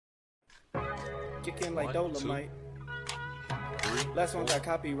Kicking like Dolomite. 3. Last one got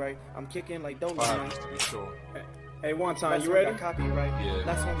copyright. I'm kicking like 5 Dolomite. just to be sure. Hey, one time, you ready? Got copyright. Yeah.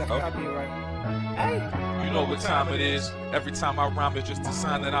 Last one got Okay. copyright. Hey. You know what time it is. Every time I rhyme, it's just a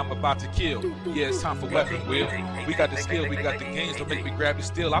sign that I'm about to kill. Yeah, it's time for weapon wheel. We got the skill, we got the gains. Don't make me grab the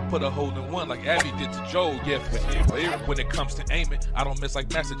steel. I put a hole in one like Abby did to Joe. Yeah, when it comes to aiming, I don't miss like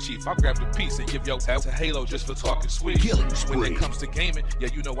Master Chief. I grab the piece and give your ass a halo just for talking sweet. When it comes to gaming, yeah,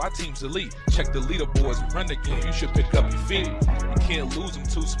 you know our team's elite. Check the leaderboards, run the game. You should pick up your feet. You can't lose them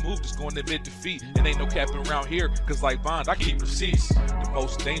too smooth, just going to admit defeat. And ain't no capping around here, cause like Bond, I keep receipts. The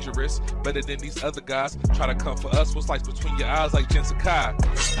most dangerous, better than these other guys. Try to come for us, what's like between your eyes like Jen Sakai.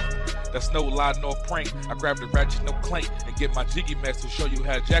 That's no lie nor prank. I grab the ratchet, no clank, and get my jiggy mess to show you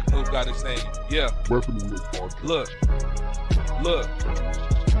how Jack Move got his name. Yeah. Look.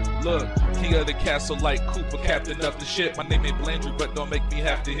 King of the castle like Cooper, captain of the ship. My name ain't Blandry, but don't make me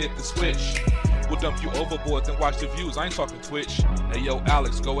have to hit the switch. We'll dump you overboard, then watch the views. I ain't talking Twitch. Hey, yo,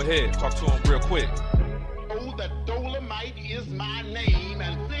 Alex, go ahead. Talk to him real quick. Oh, that Dolomite is my name,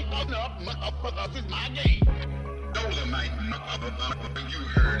 and think enough, motherfuckers, is my game. Dolomite, motherfucker, you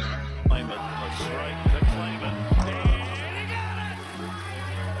heard her. Claim it, a strike to claim it.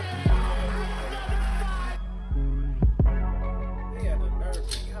 They had the nerve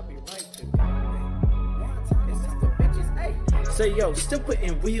to copyright to me. It's just the bitches. Hey. Say yo, still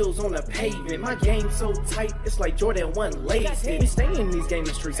putting wheels on the pavement. My game so tight, it's like Jordan 1 lazy. We stay in these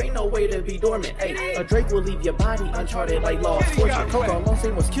gaming streets, ain't no way to be dormant. Hey, a Drake will leave your body uncharted like Lost Fortune. Coco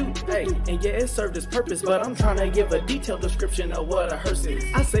Long was cute, hey, and yeah, it served its purpose. But I'm trying to give a detailed description of what a hearse is.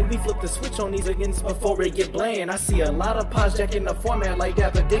 I say we flip the switch on these against before it get bland. I see a lot of pods jacking the format like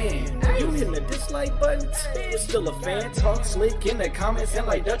Dapper Dan. You hitting the dislike button, you still a fan. Talk slick in the comments and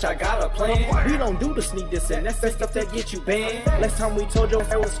like Dutch, I got a plan. We don't do the sneak this and that's the stuff that get you banned. Last time we told you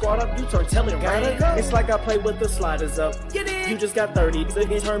I was squad up, you turn telling gang. It's like I play with the sliders up. You just got 30,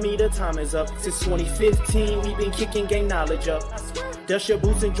 again turn me, the time is up. Since 2015, we been kicking game knowledge up. Dust your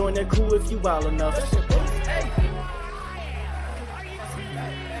boots and join the crew if you wild enough.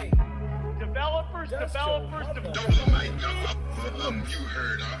 Developers. Dolomite, you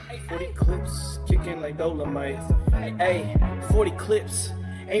heard her. 40 clips, kicking like Dolomite. Hey, 40 clips.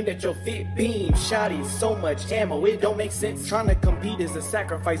 Aimed at your fit beam, shotty, so much ammo, it don't make sense. Trying to compete is a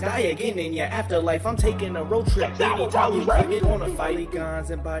sacrifice, die again in your afterlife. I'm taking a road trip, anytime we get on a fight. Guns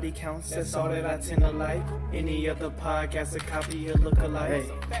and body counts, that's all that I tend to like. Any other podcast, a copy or look alike.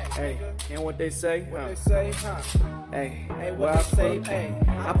 Hey, and what they say? Hey, what I say? Hey,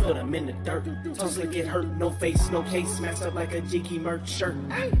 I put them in the dirt. Toss to get hurt, no face, no case, smashed up like a Jiggy merch shirt.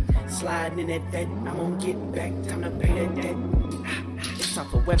 Sliding in that vet, I'm gonna get back, time to pay that debt. It's time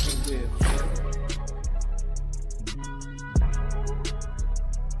for weapon wheel.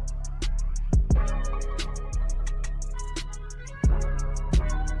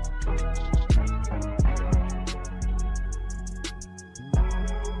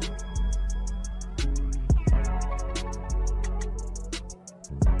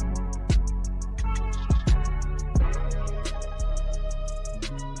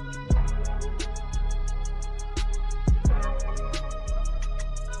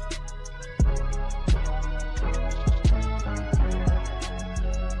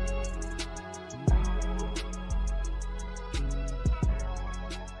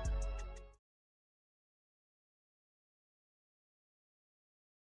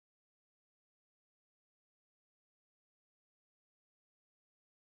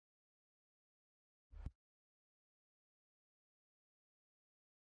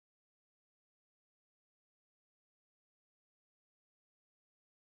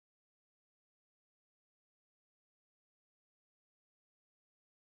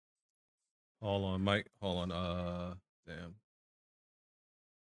 Hold on, Mike. Hold on. Damn.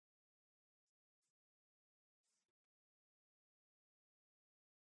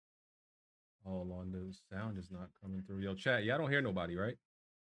 Hold on, the sound is not coming through. Yo, chat. Yeah, I don't hear nobody, right?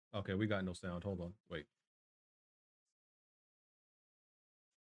 Okay, we got no sound. Hold on. Wait.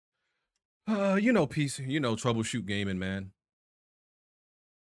 You know, peace. You know, troubleshoot gaming, man.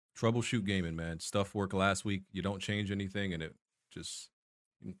 Troubleshoot gaming, man. Stuff worked last week. You don't change anything, and it just.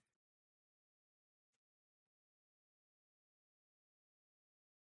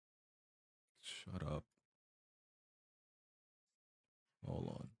 Shut up. Hold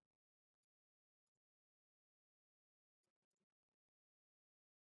on.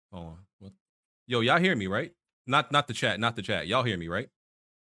 Hold on. What? Yo, y'all hear me, right? Not the chat. Not the chat. Y'all hear me, right?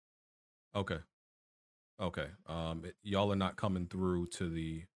 Okay. Okay. Y'all are not coming through to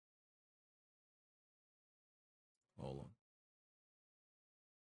the. Hold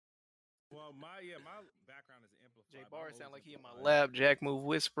on. my background is amplified. Jay Barr sound like he in my lab. Jack move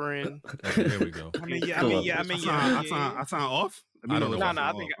whispering. Okay, there we go. I sound off. I don't know. No,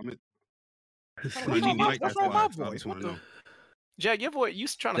 I think. What's wrong with my voice? What the? Jack, your voice, you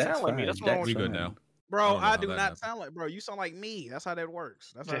trying to sound like me. That's wrong with We you. good now. Bro, I do that not happened. sound like bro. You sound like me. That's how that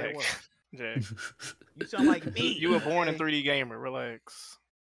works. That's how that Jack. works. Jack, You sound like me. you were born in 3D gamer. Relax.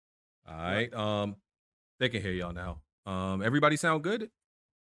 All right. They can hear y'all now. Everybody sound good?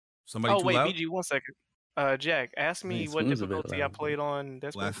 Somebody Oh too wait, loud? BG, 1 second. Jack, ask me Man, what Smooth's a bit difficulty I loud. played on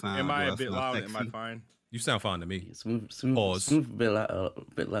Dead Space. Last time. Am I a bit loud? Am I fine? You sound fine to me. Smooth, Pause. Smooth a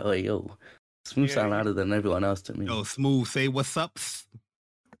bit like, hey, yo. Smooth Yeah, sound you- louder than everyone else to me. Yo, Smooth, say what's ups.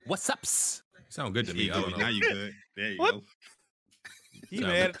 What's ups? Sound good to me. I don't know. Now you good. There you What? go. He Sound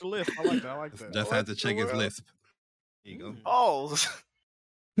mad at the list. I like that. I like that. Just had to check his lisp. There you go. Oh.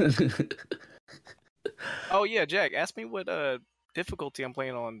 Oh yeah, Jack, ask me what difficulty I'm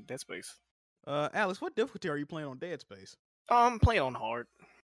playing on Dead Space. Alex, what difficulty are you playing on Dead Space? I'm playing on hard.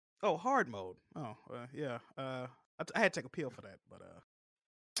 Oh, hard mode. Oh, yeah. I had to take a pill for that, but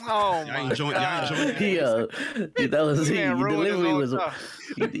Oh Y'all my ain't join- y'all ain't god. join- Yo, dude, that was Man, your ruined his delivery own was stuff.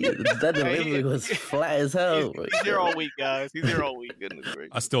 that delivery was flat as hell. He's here all week, guys. He's here all week. Goodness gracious.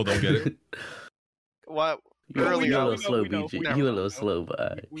 I still don't get it. What? You're Earlier, a we little slow, we know, BG. we know. You a little slow, but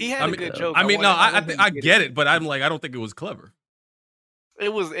alright. He had I a mean- good joke. I mean, no, I wanted get it, but I'm like, I don't think it was clever.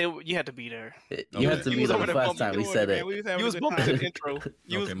 It was. You had to be there. You had to You be was there over the there first time bumping we into said it, it. we was having You a was good bumping to time. the intro.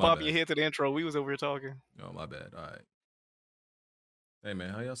 You was Okay, my bobbing bad. your head to the intro. We was over here talking. Oh, my bad. All right. Hey,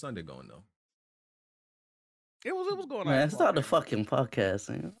 man, how y'all Sunday going, though? It was going on. Man, start the fucking podcast,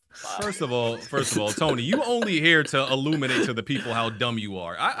 man. First of all, Tony, you only here to illuminate to the people how dumb you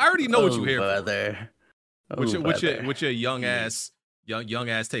are. I already know what you here for. brother. With brother. your young ass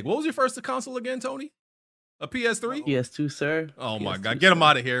take. What was your first console again, Tony? A PS3? PS2, sir. Oh my PS2, God, get him sir.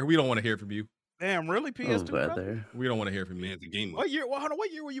 out of here. We don't want to hear from you. Damn, really? PS2? Oh, brother? brother. We don't want to hear from you. Man, the game. What year? Hold on.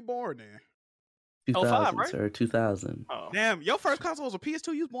 What year were you born then? 2000, right? sir. 2000. Oh. Damn, your first console was a PS2.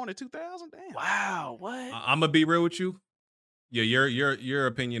 You was born in 2000. Damn. Wow. What? I'm gonna be real with you. Yeah, your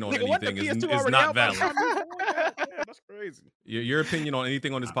opinion on Nigga, what, the anything is PS2 already not out by the valid. time you was born? Damn, that's crazy. Your opinion on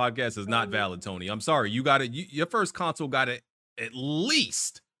anything on this podcast is not valid, Tony. I'm sorry. You got it. Your first console got to at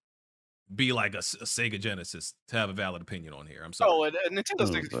least be like a Sega Genesis to have a valid opinion on here. I'm sorry. Oh, a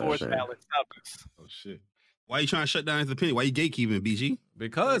Nintendo 64 is brother. valid. Stop this. Oh shit. Why you trying to shut down his opinion? Why you gatekeeping, BG?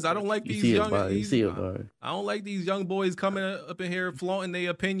 Because I don't like You these see it, young. bar. You these- see it, bar. I don't like these young boys coming up in here flaunting their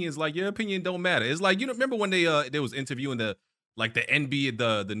opinions. Like your opinion don't matter. It's like, you know, remember when they was interviewing the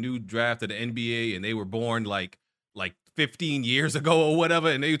NBA, the new draft of the NBA, and they were born like 15 years ago or whatever,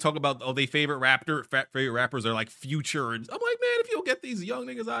 and they talk about they favorite rappers are like Future, and I'm like, man, if you don't get these young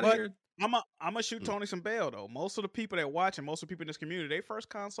niggas out of But- here, I'm gonna shoot Tony some bail though. Most of the people that watch and most of the people in this community, their first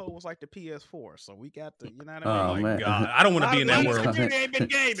console was like the PS4. So we got the, you know what I mean? Oh, Like, man. God, I don't want to be in that a lot of world. this community ain't been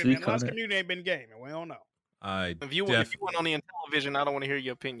gaming, Sweet man. A lot of this content. community ain't been gaming. We don't know. I If you went on the television, I don't want to hear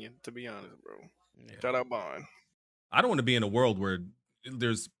your opinion. To be honest, bro. Shout out Bond. I don't want to be in a world where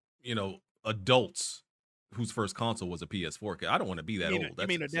there's adults whose first console was a PS4. I don't want to be that old. You That's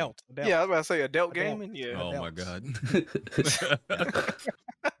mean insane. adult? Yeah, I was about to say adult Adult. gaming. Yeah. Oh my adults. God.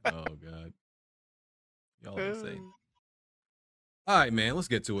 Oh God. Y'all insane. All right, man. Let's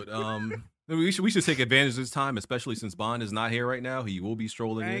get to it. We should take advantage of this time, especially since Bond is not here right now. He will be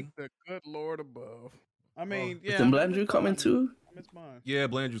strolling in. Thank the good Lord above. I mean, yeah. Is I Blandrew miss coming Bond. too? I miss Bond. Yeah,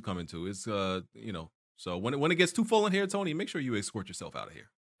 Blandrew's coming too. It's so when it gets too full in here, Tony, make sure you escort yourself out of here.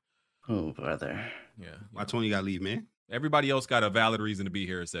 Oh, brother. Yeah. Why Tony gotta leave, man? Everybody else got a valid reason to be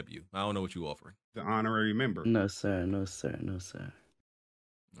here except you. I don't know what you offering. The honorary member. No, sir. No, sir. No, sir.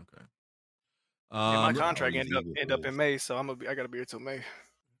 Okay. Yeah, my contract always end up in May, so I gotta be here till May.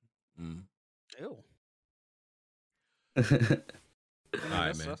 mm. Ew. All right,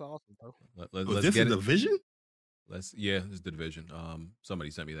 that's, man. That's awesome, bro. Was Let's this get a it. division? This is the division.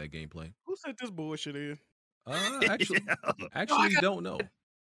 Somebody sent me that gameplay. Who sent this bullshit in? Actually, don't know.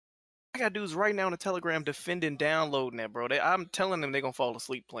 I got dudes right now on the Telegram defending downloading that, bro. I'm telling them they're gonna fall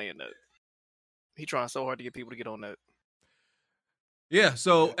asleep playing that. He trying so hard to get people to get on that. Yeah,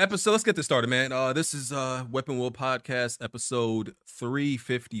 so let's get this started, man. This is Weapon Wheel Podcast, episode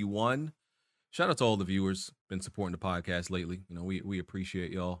 351. Shout out to all the viewers been supporting the podcast lately. You know, we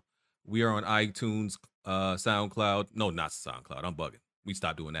appreciate y'all. We are on iTunes, SoundCloud. No, not SoundCloud. I'm bugging. We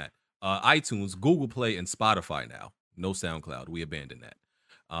stopped doing that. iTunes, Google Play, and Spotify now. No SoundCloud. We abandoned that.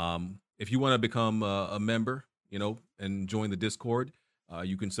 If you want to become a member, and join the Discord,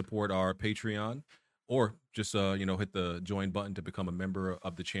 you can support our Patreon. Or just, hit the join button to become a member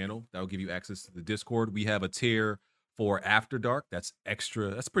of the channel. That will give you access to the Discord. We have a tier for After Dark. That's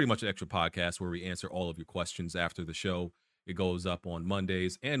extra. That's pretty much an extra podcast where we answer all of your questions after the show. It goes up on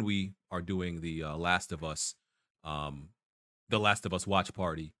Mondays, and we are doing the Last of Us watch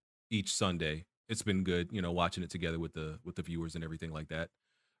party each Sunday. It's been good, watching it together with the viewers and everything like that.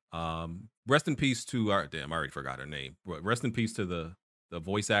 Rest in peace to our I already forgot her name. But rest in peace to the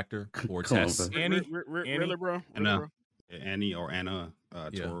voice actor for Tess. Annie, really, bro? Annie or Anna.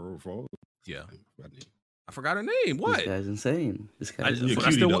 Yeah. I forgot her name. What? This guy's insane. This guy's You're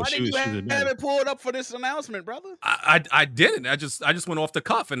insane. cutie, though. Why did you have it pulled up for this announcement, brother? I didn't. I just went off the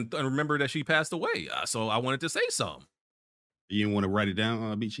cuff and remembered that she passed away. So I wanted to say something. You didn't want to write it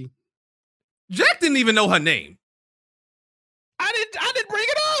down, BG? Jack didn't even know her name. I didn't bring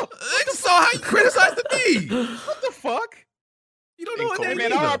it up. So how you criticizing me? What the fuck? You don't know what that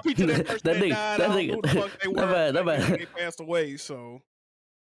Man, means. RIP to that person that died. I don't know who the fuck they were. Not bad. They passed away, so.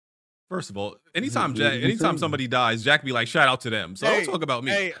 First of all, anytime somebody dies, Jack be like, shout out to them. So don't talk about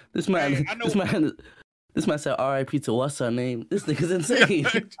me. Hey, This man said R.I.P. to what's her name? This nigga's insane.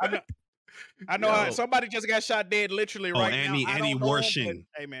 I know somebody just got shot dead literally right now. Annie Warshing.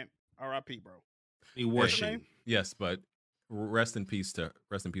 Hey man, R.I.P. bro. Annie Warshing. Yes, but rest in peace to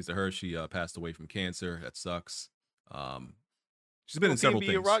her. She passed away from cancer. That sucks. She's been in several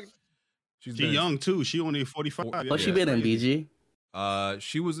things. She's young too. She only 45. What's she been in, BG?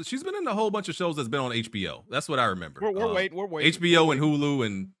 She's been in a whole bunch of shows that's been on HBO. That's what I remember. We're waiting. HBO and Hulu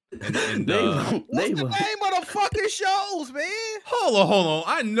and what's the name of the fucking shows, man? Hold on.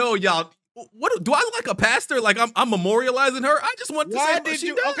 I know y'all. What do I look like a pastor? Like I'm memorializing her? I just want to say did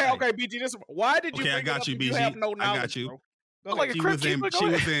you? Died. Okay, BG. Why did you? Okay, I got you, BG. You have no I got you. Like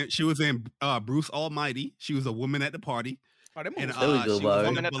she was in Bruce Almighty. She was a woman at the party. Oh, and there we go, she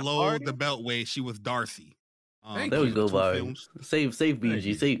was below the Beltway. She was Darcy. There we go, Barry. Save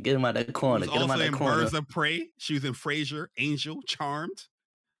BG. Get him out that corner. Get him out that corner. Birds of Prey. She was in Frasier, Angel, Charmed.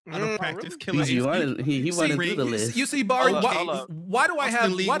 Out of Practice, Killer. He running through the list. You see, Barry, why do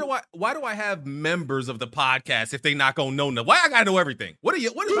I have members of the podcast if they not gonna know nothing? Why I gotta know everything? What are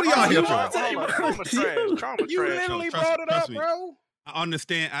y'all here for? You literally brought it up, bro. I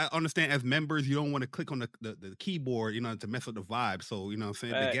understand as members, you don't want to click on the keyboard, to mess with the vibe. So, what I'm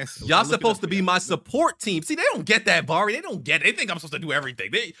saying? The guests, y'all supposed to be my support team. See, they don't get that, Barry. They don't get it. They think I'm supposed to do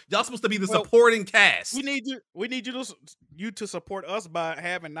everything. Y'all supposed to be the supporting cast. We need you to support us by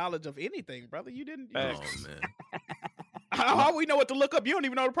having knowledge of anything, brother. You didn't. Man. How we know what to look up? You don't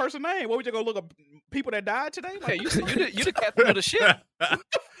even know the person's name. What, we just go look up people that died today? Like, you the captain of the ship.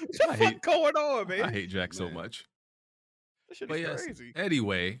 What's going on, man? I hate Jack so much. That shit is crazy.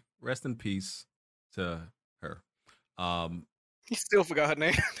 Anyway, rest in peace to her. You still forgot her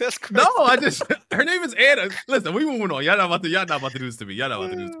name. That's crazy. No, her name is Anna. Listen, we moving on. Y'all not about to do this to me.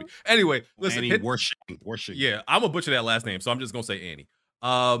 Anyway, listen. Annie Warshing. Yeah, I'm gonna butcher that last name, so I'm just gonna say Annie.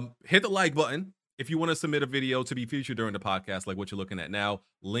 Hit the like button if you want to submit a video to be featured during the podcast, like what you're looking at now.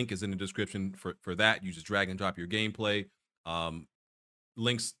 Link is in the description for that. You just drag and drop your gameplay.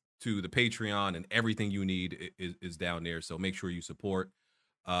 Links to the Patreon and everything you need is down there. So make sure you support.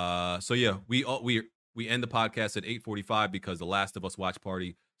 So yeah, we end the podcast at 8:45 because the Last of Us watch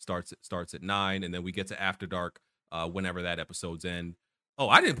party starts at 9, and then we get to After Dark whenever that episode's end. Oh,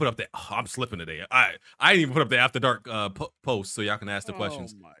 I didn't put up that. Oh, I'm slipping today. I didn't even put up the After Dark post so y'all can ask the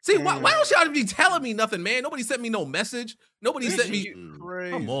questions. See, why don't y'all be telling me nothing, man? Nobody sent me no message. Nobody sent me.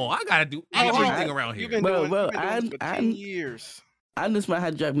 Crazy. Come on, I gotta do everything around here. Bro, for 10 years. I just might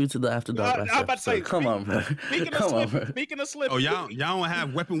have dragged me to the After Dark. I'm about to say, come on, bro. Speaking of slip. Oh, y'all don't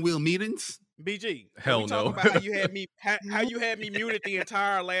have weapon wheel meetings? Hell BG. no. Talk about how you had me muted the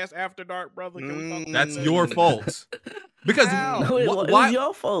entire last After Dark, brother. That's your fault. Because it was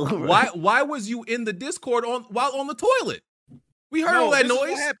your fault. Bro. Why was you in the Discord while on the toilet? We heard all that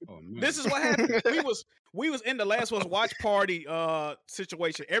noise. This is what happened. We was in the Last One's watch party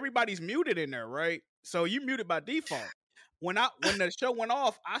situation. Everybody's muted in there, right? So you muted by default. When the show went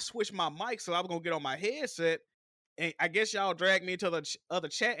off, I switched my mic, so I was gonna get on my headset, and I guess y'all dragged me into the other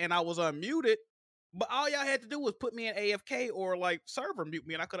chat, and I was unmuted. But all y'all had to do was put me in AFK or like server mute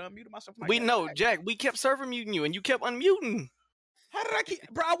me, and I could have unmuted myself. We know, Jack. We kept server muting you, and you kept unmuting. How did I keep?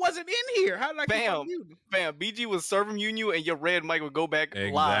 Bro, I wasn't in here. How did I keep unmuting? Bam, BG was server muting you, and your red mic would go back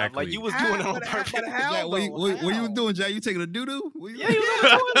live, like you was doing it on purpose. What you doing, Jack? You taking a doo doo? Yeah,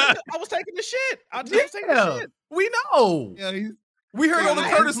 I was taking the shit. I was taking the shit. We know. Yeah, we heard all the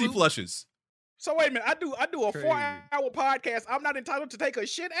courtesy flushes. So wait a minute. I do a 4-hour podcast. I'm not entitled to take a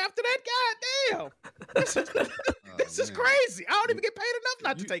shit after that. God damn. This is crazy. I don't even get paid enough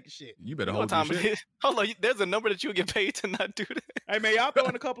not to take a shit. You better You know what hold your time shit. it is? Hold on, there's a number that you'll get paid to not do that. Hey man, y'all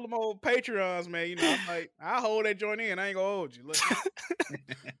throwing a couple of more Patreons, man. You know, I'm like, I'll hold that joint in. I ain't gonna hold you. Look,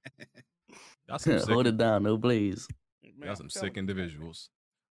 Y'all some sick, Hold it down, no blaze. man, y'all I'm some telling sick you. individuals.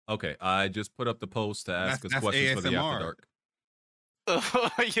 Okay, I just put up the post to ask us That's questions for the ASMR. After Dark.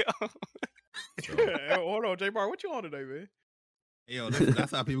 Yeah. So, Hey, hold on, J Bar, what you on today, man? Yo,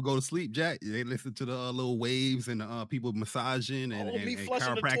 that's how people go to sleep, Jack. They listen to the little waves and the people massaging and, Oh, me and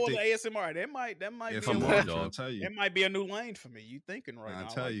flushing the chiropractic. toilet ASMR. That might Yeah, be come a on, on, dog. I'll tell you. That might be a new lane for me. You thinking right I'll now?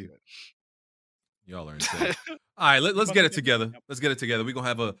 I tell like you. that. y'all are insane. All right, let's get it together. Let's get it together. We're gonna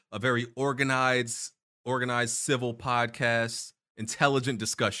have a very organized, civil podcast, intelligent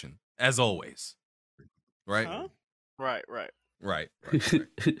discussion, as always. Right? Huh? Right. Right.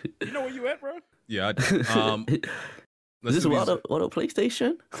 You know where you at, bro? Yeah, I do. Is Let's this do what these. a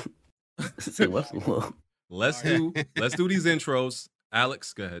PlayStation? Say what's what? Let's do these intros.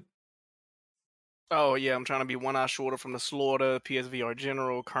 Alex, go ahead. Oh yeah, I'm trying to be 1 eye shorter from the slaughter, PSVR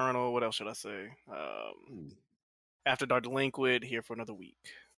General, Colonel. What else should I say? After Dark Delinquent, here for another week.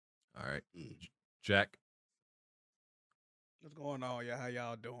 All right, Jack, What's going on, y'all? How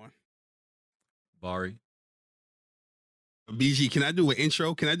y'all doing? Bari. BG, can I do an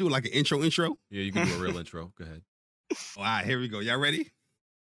intro? Can I do like an intro? Yeah, you can do a real intro. Go ahead. All right, here we go. Y'all ready?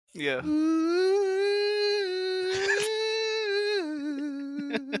 Yeah.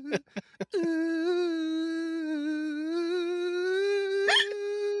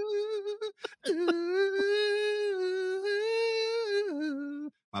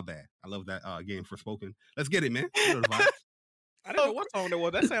 My bad. I love that game for spoken. Let's get it, man. You know the vibes. I didn't know what song that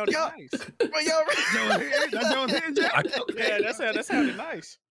was. That sounded Yo. nice. But y'all That Jones here, Jack? Yeah, that sounded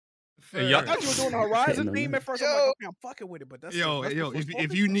nice. Hey, I y'all- thought you were doing the Horizon No, theme no. at first. I'm like, okay, I'm fucking with it, but that's Yo,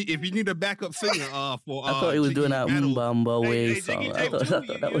 if you need a backup singer for I thought he was Jiggy doing that Battle- Mbamba Hey, way hey, song. Jiggy I Tape thought, too, I thought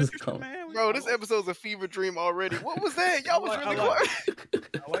you that was interested, coming. man? Bro, this episode's a fever dream already. What was that? Y'all was really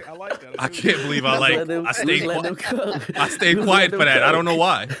quiet. I like that. I do. can't believe I Let's let them- I let's stayed let quiet. them cook. I stayed Let's quiet let for them that. I don't know cook.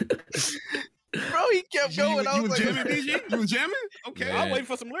 why. Bro, he kept going. I You was was like, jamming, BG? You was jamming? Okay. Yeah. I'm waiting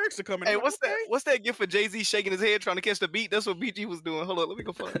for some lyrics to come in. hey, I'm like, what's okay. that gift for Jay-Z shaking his head trying to catch the beat? That's what BG was doing. Hold on, let me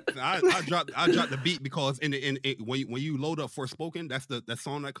go find it. I dropped the beat because when you load up for spoken, that's that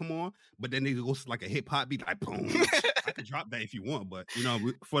song that come on, but then it goes like a hip hop beat, like boom. I could drop that if you want, but you know,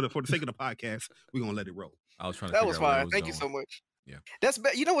 for the sake of the podcast, we're gonna let it roll. I was trying to. That figure was out where it fire. Thank you going. so much. Yeah. That's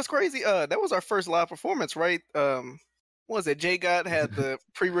you know what's crazy? That was our first live performance, right? What was it? Jay God had the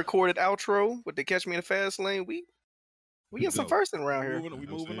pre-recorded outro with the Catch Me in the Fast Lane. We getting some Go. firsting around here. We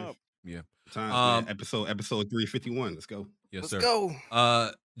moving up. Yeah. Times, man. Episode 351. Let's go. Yes, Let's sir. go.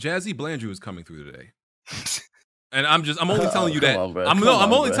 Jazzy Blandrew is coming through today. And I'm only telling you Come that. on, bro. I'm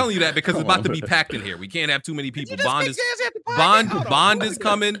Come only on, telling you that because it's Come about on, to be bro. packed in here. We can't have too many people. You just Bond picked is Jazzy at the podcast. Hold on. Bond is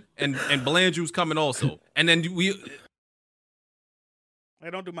coming and Blandrew's coming also. And then we Hey,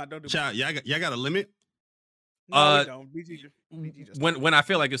 don't do my. Child, y'all got a limit? No, we don't. BG just when I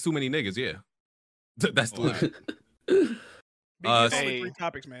feel like it's too many niggas, yeah. That's the All limit. BG, it's only Hey. 3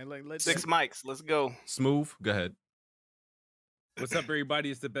 topics, man. Let's 6 mics. Let's go. Smooth, go ahead. What's up,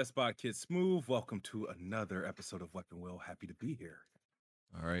 everybody? It's the Best Spot Kid Smooth. Welcome to another episode of Weapon Will. Happy to be here.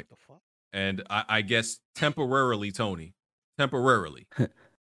 All right. the fuck. And I guess temporarily, Tony. Temporarily.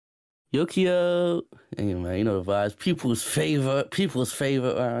 Yokio. Hey man, you know the vibes. People's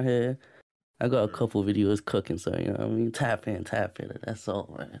favorite around here. I got a couple videos cooking, so you know what I mean. Tap in. That's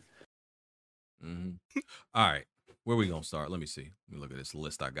all, man. Mm-hmm. All right. Where we gonna start? Let me see. Let me look at this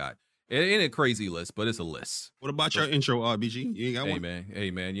list I got. It ain't a crazy list, but it's a list. What about your intro, BG? You ain't got one?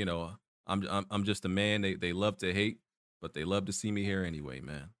 Hey man, you know, I'm just a man. They love to hate, but they love to see me here anyway,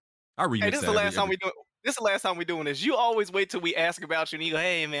 man. I remix Hey, this is that the every- last time we do it. This is the last time we doing this. You always wait till we ask about you and you go,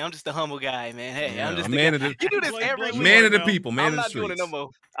 "Hey man, I'm just a humble guy, man. Hey, Yeah, I'm just a a man guy." of the- You do this Blake- every Blake- week. man of the now. people, man I'm of the not doing it no streets. more.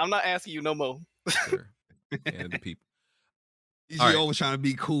 I'm not asking you no more. Sure. Man of the people. BG All right. always trying to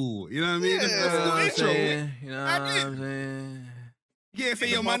be cool. You know what I mean? That's Yeah. the You know what I'm intro. saying? You know what I did. I'm saying? You can't say,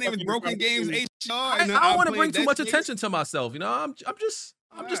 This yo, my name is motherfucker Broken trying to Games do- HR. I and don't I'm want to bring playing too that much shit. attention to myself. You know, I'm just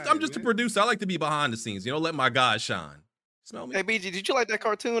Alright, a man. producer. I like to be behind the scenes. You know, let my guys shine. Smell me? Hey BG, did you like that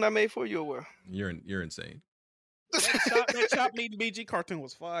cartoon I made for you or what? You're insane. That chop meat BG cartoon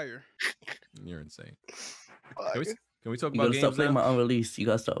was fire. You're insane. Fuck. Can we talk You about gotta stop games playing now? my unreleased. You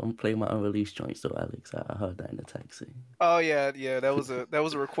gotta stop playing my unreleased joints, though, Alex. I heard that in the taxi. Oh yeah, that was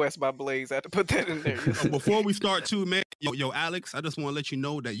a request by Blaze. I had to put that in there. So before we start, too, man, yo, Alex, I just want to let you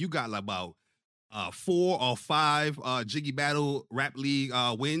know that you got like about 4 or 5 Jiggy Battle Rap League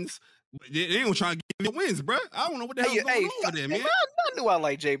wins. They ain't gonna try to get it wins, bro. I don't know what the hell's going on with it, man. I knew I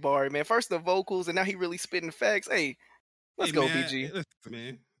like Jay Barry, man. First the vocals, and now he really spitting facts. Hey, let's go, man, BG. Listen,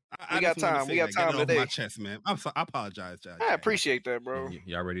 man. We got time. We got time today. My chest, man. I apologize, Josh. I appreciate that, bro.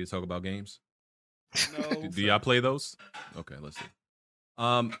 Y'all ready to talk about games? No. Do y'all play those? Okay, let's see.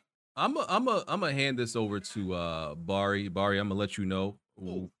 I'm gonna hand this over to Bari. Bari, I'm gonna let you know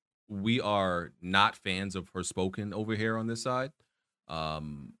we are not fans of Forspoken over here on this side.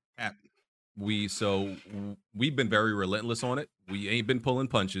 We've been very relentless on it. We ain't been pulling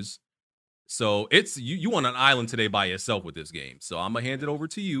punches. So it's you on an island today by yourself with this game. So I'm gonna hand it over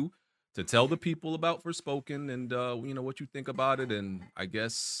to you to tell the people about Forspoken and what you think about it, and I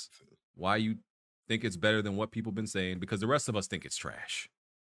guess why you think it's better than what people been saying, because the rest of us think it's trash.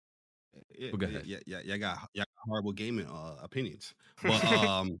 Go ahead. Yeah, got horrible gaming opinions. But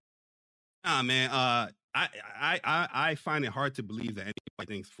man, I find it hard to believe that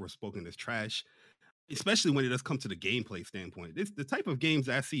anybody thinks Forspoken is trash, especially when it does come to the gameplay standpoint. It's the type of games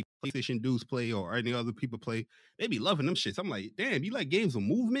that I see PlayStation dudes play or any other people play. They be loving them shits. I'm like, damn, you like games with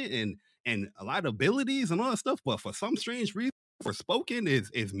movement and a lot of abilities and all that stuff, but for some strange reason, Forspoken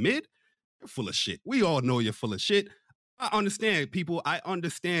is mid. You're full of shit. We all know you're full of shit. I understand, people. I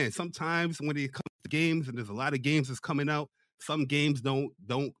understand. Sometimes when it comes to games, and there's a lot of games that's coming out, some games don't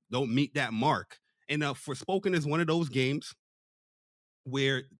meet that mark. And Forspoken is one of those games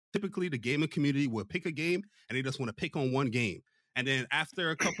where typically the gaming community will pick a game and they just want to pick on one game. And then after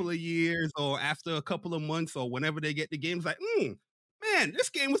a couple of years or after a couple of months or whenever they get the game, it's like, man,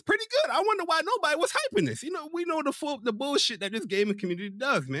 this game was pretty good. I wonder why nobody was hyping this. We know the bullshit that this gaming community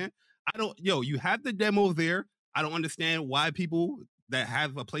does, man. You have the demo there. I don't understand why people that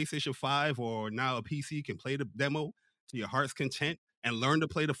have a PlayStation 5 or now a PC can play the demo to your heart's content and learn to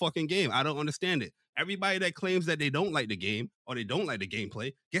play the fucking game. I don't understand it. Everybody that claims that they don't like the game or they don't like the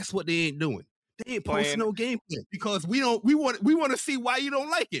gameplay, guess what they ain't doing? They ain't posting no gameplay because we want to see why you don't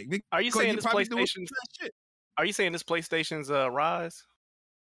like it. Are you saying this PlayStation's Are you saying this PlayStation's rise?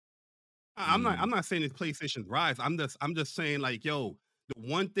 I'm not saying it's PlayStation's rise. I'm just saying, like, yo, the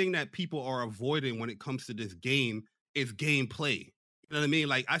one thing that people are avoiding when it comes to this game is gameplay. You know what I mean?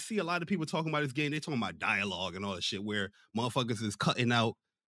 Like, I see a lot of people talking about this game. They're talking about dialogue and all that shit where motherfuckers is cutting out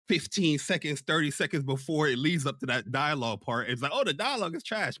 15 seconds, 30 seconds before it leads up to that dialogue part. It's like, oh, the dialogue is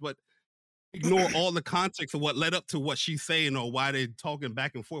trash, but ignore all the context of what led up to what she's saying or why they're talking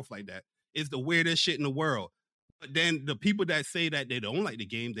back and forth like that. It's the weirdest shit in the world. But then the people that say that they don't like the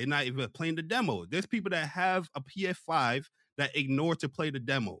game, they're not even playing the demo. There's people that have a PS5 that ignore to play the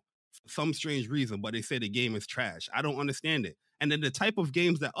demo for some strange reason, but they say the game is trash. I don't understand it. And then the type of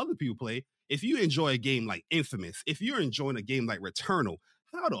games that other people play, if you enjoy a game like Infamous, if you're enjoying a game like Returnal,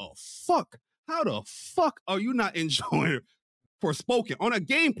 how the fuck are you not enjoying Forspoken on a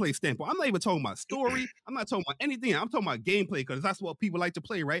gameplay standpoint? I'm not even talking about story. I'm not talking about anything. I'm talking about gameplay because that's what people like to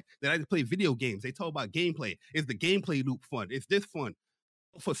play, right? They like to play video games. They talk about gameplay. Is the gameplay loop fun? Is this fun?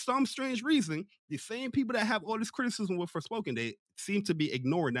 For some strange reason, the same people that have all this criticism with Forspoken, they seem to be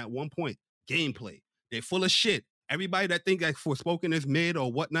ignoring that one point, gameplay. They're full of shit. Everybody that think that Forspoken is mid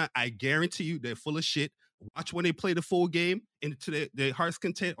or whatnot, I guarantee you they're full of shit. Watch when they play the full game into their heart's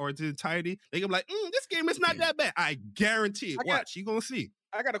content or the entirety. They gonna be like, this game is not that bad. I guarantee it. Watch, you gonna see.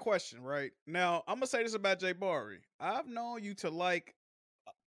 I got a question right now. I'm gonna say this about Jay Barry. I've known you to like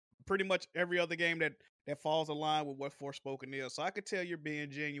pretty much every other game that falls in line with what Forspoken is. So I could tell you're being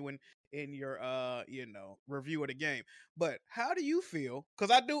genuine in your review of the game. But how do you feel?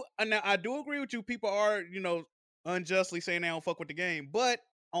 Because I do agree with you. People are, unjustly saying they don't fuck with the game. But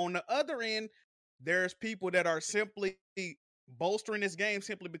on the other end, there's people that are simply bolstering this game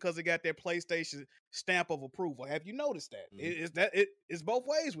simply because it got their PlayStation stamp of approval. Have you noticed that? It's both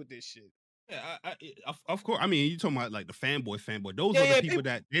ways with this shit. Yeah, of course. I mean, you talking about like the fanboy. Those are the people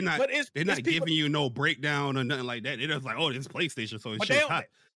that they're not giving you no breakdown or nothing like that. They're just like, oh, this is PlayStation, so it's shit hot.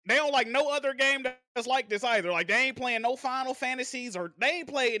 They don't like no other game that's like this either. Like, they ain't playing no Final Fantasies or they ain't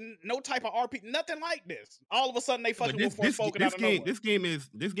playing no type of RPG, nothing like this. All of a sudden, they fucking with Forspoken out of nowhere. This game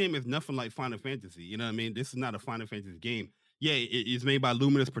is nothing like Final Fantasy. You know what I mean? This is not a Final Fantasy game. Yeah, it's made by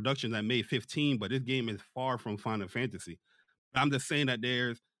Luminous Productions that made 15, but this game is far from Final Fantasy. I'm just saying that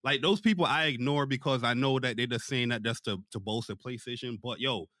there's like those people I ignore because I know that they're just saying that just to bolster PlayStation. But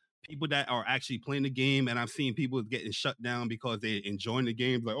yo, people that are actually playing the game, and I've seen people getting shut down because they're enjoying the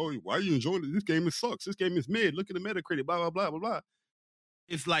game. Like, oh, why are you enjoying it? This game sucks. This game is mid. Look at the Metacritic. Blah blah blah blah blah.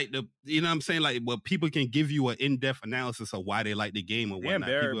 It's like you know what I'm saying? Like, well, people can give you an in-depth analysis of why they like the game and whatnot.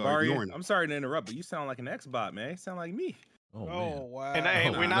 Barry, I'm sorry to interrupt, but you sound like an Xbot, man. You sound like me. Oh wow!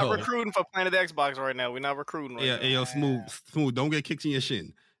 And we're not recruiting for Planet Xbox right now. We're not recruiting right now. Yeah, smooth. Don't get kicked in your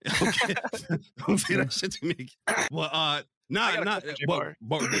shin. Okay, don't say that shit to me. Well, not.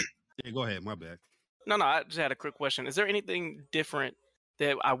 But, yeah, go ahead. My bad. No, I just had a quick question. Is there anything different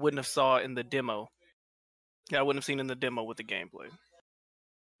that I wouldn't have saw in the demo? That I wouldn't have seen in the demo with the gameplay.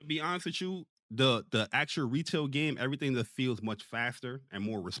 To be honest with you, the actual retail game, everything that feels much faster and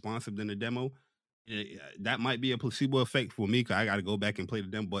more responsive than the demo. That might be a placebo effect for me because I got to go back and play the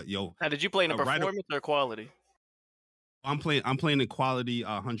demo. But yo, now, did you play in the performance or quality? I'm playing in quality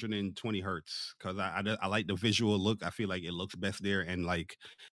 120 hertz because I like the visual look. I feel like it looks best there, and like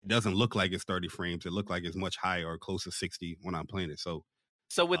it doesn't look like it's 30 frames. It looks like it's much higher or close to 60 when I'm playing it. So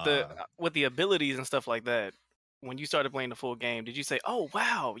with the abilities and stuff like that, when you started playing the full game, did you say, "Oh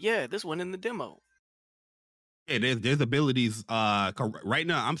wow, yeah, this one in the demo"? Yeah, there's abilities. Right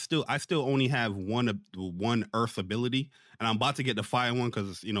now, I still only have one Earth ability, and I'm about to get the fire one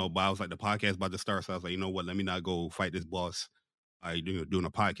because I was like the podcast about to start, so I was like, you know what, let me not go fight this boss. Doing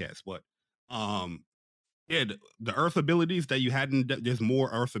a podcast, but yeah, the Earth abilities that you had there's more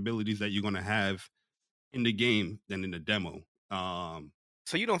Earth abilities that you're gonna have in the game than in the demo.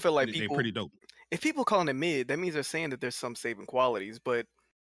 So you don't feel like they're pretty dope. If people calling it mid, that means they're saying that there's some saving qualities, but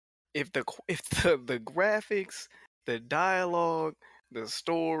if the graphics, the dialogue, the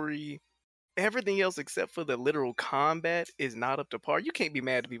story, everything else except for the literal combat is not up to par, you can't be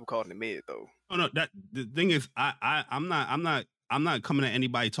mad at people calling it mid though. Oh no, the thing is, I'm not coming at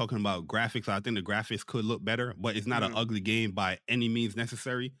anybody talking about graphics. I think the graphics could look better, but it's not an ugly game by any means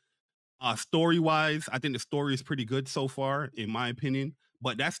necessary. Story wise, I think the story is pretty good so far, in my opinion.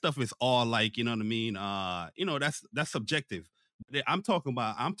 But that stuff is all like, you know what I mean? That's subjective. I'm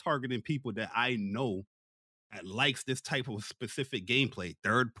targeting people that I know that likes this type of specific gameplay,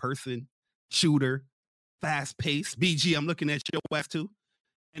 third person shooter, fast paced. BG, I'm looking at your ass too,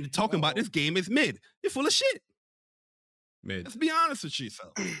 and talking about this game is mid. You're full of shit. Mid. Let's be honest with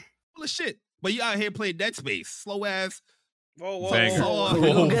yourself. Full of shit. But you out here playing Dead Space, slow ass. Whoa.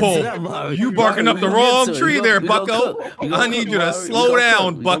 You barking up the wrong tree there, Bucko. I need you to slow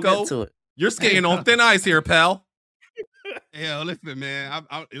down, Bucko. You're skating on thin ice here, pal. Yeah, listen, man.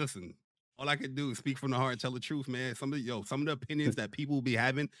 Listen. All I can do is speak from the heart and tell the truth, man. Some of the opinions that people be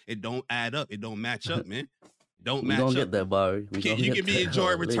having, it don't add up. It don't match up, man. Don't match up. You don't get that, Barry. You can be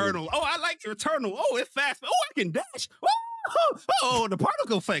enjoying Returnal. Oh, I like Returnal. Oh, it's fast. Oh, I can dash. Oh, the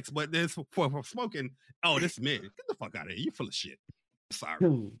particle effects. But this for smoking. Oh, this mid. Get the fuck out of here. You full of shit. Sorry.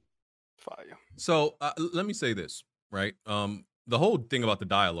 Fire. So let me say this, right? The whole thing about the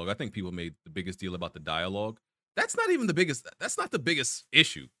dialogue, I think people made the biggest deal about the dialogue. That's not even the biggest. That's not the biggest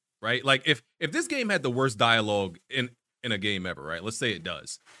issue, right? Like if this game had the worst dialogue in a game ever, right? Let's say it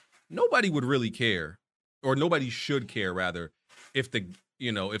does. Nobody would really care, or nobody should care rather, if the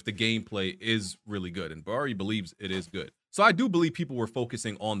gameplay is really good. And Barry believes it is good. So I do believe people were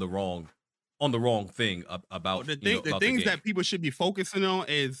focusing on the wrong thing about the things that people should be focusing on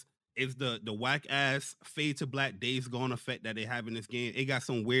is the whack ass fade to black Days Gone effect that they have in this game. It got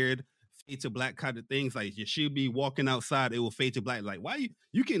some weird fade to black kind of things. Like you should be walking outside, it will fade to black. Like why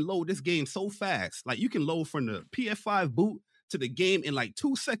you can load this game so fast? Like you can load from the PS5 boot to the game in like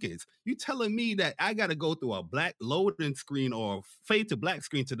 2 seconds. You telling me that I got to go through a black loading screen or fade to black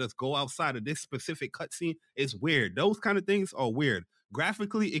screen to just go outside of this specific cutscene? It's weird. Those kind of things are weird.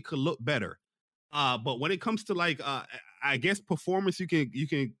 Graphically, it could look better. But when it comes to like, I guess performance, you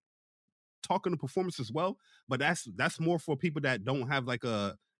can talk on the performance as well. But that's more for people that don't have like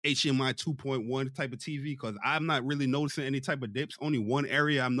a HDMI 2.1 type of TV, because I'm not really noticing any type of dips. Only one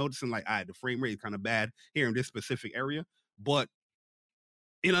area I'm noticing like, the frame rate is kind of bad here in this specific area. But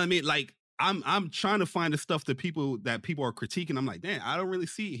you know what I mean? Like I'm trying to find the stuff that people are critiquing. I'm like, damn, I don't really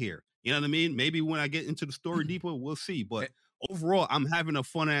see it here. You know what I mean? Maybe when I get into the story deeper, we'll see. But overall, I'm having a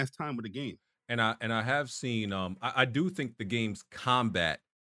fun ass time with the game. And I have seen I do think the game's combat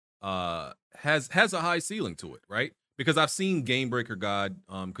has a high ceiling to it, right? Because I've seen Game Breaker God,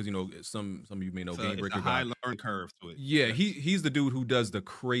 because some of you may know Game Breaker God. It's a high learn curve to it. Yeah, he's the dude who does the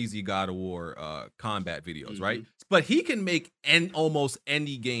crazy God of War combat videos, right? But he can make almost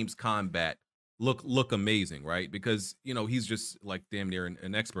any game's combat look amazing, right? Because he's just like damn near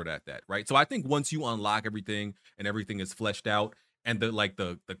an expert at that, right? So I think once you unlock everything and everything is fleshed out, and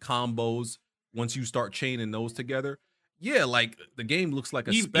the combos, once you start chaining those together, yeah, like the game looks like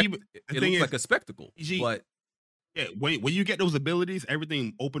a spectacle. But yeah, when you get those abilities,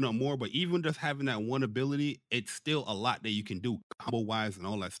 everything open up more. But even just having that one ability, it's still a lot that you can do combo wise and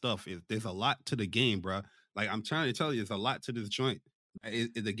all that stuff. There's a lot to the game, bro. Like I'm trying to tell you, there's a lot to this joint.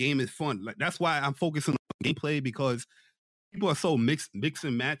 The game is fun. Like that's why I'm focusing on gameplay, because people are so mix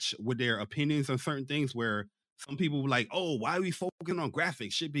and match with their opinions on certain things. Where some people were like, oh, why are we focusing on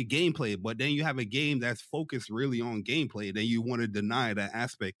graphics? Should be gameplay. But then you have a game that's focused really on gameplay. Then you want to deny that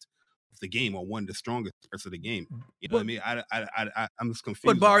aspect of the game or one of the strongest parts of the game. You know what I mean? I'm just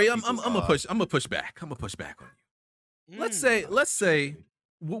confused. But Barry, I'm gonna push back. I'm gonna push back on you. Let's say,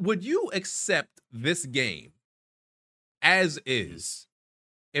 would you accept this game as is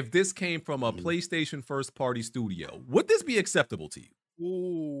if this came from a PlayStation first party studio? Would this be acceptable to you?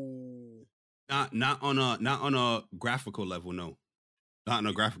 Ooh. Not on a graphical level, no. Not on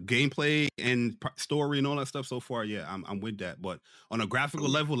a graphic gameplay and story and all that stuff. So far, yeah, I'm with that. But on a graphical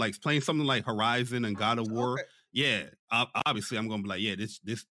level, like playing something like Horizon and God of War, yeah, obviously I'm gonna be like, yeah,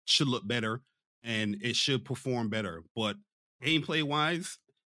 this should look better and it should perform better. But gameplay wise,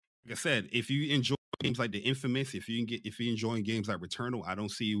 like I said, if you enjoy games like The Infamous, if you're enjoying games like Returnal, I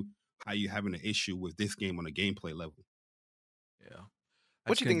don't see how you having an issue with this game on a gameplay level. Yeah.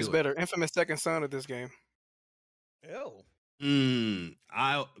 What you think is better, Infamous Second Son or this game? Hell.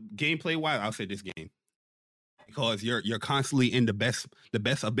 Gameplay wise, I'll say this game because you're constantly in the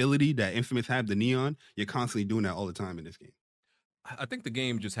best ability that Infamous have, the Neon. You're constantly doing that all the time in this game. I think the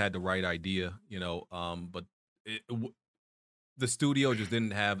game just had the right idea, but the studio just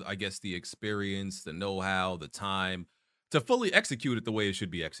didn't have, I guess, the experience, the know-how, the time to fully execute it the way it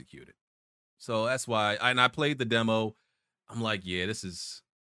should be executed. So that's why, I played the demo. I'm like, yeah,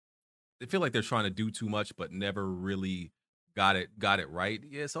 I feel like they're trying to do too much, but never really got it right.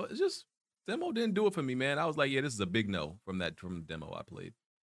 Yeah, so it's just, demo didn't do it for me, man. I was like, yeah, this is a big no from the demo I played.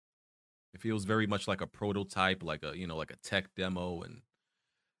 It feels very much like a prototype, like a tech demo, and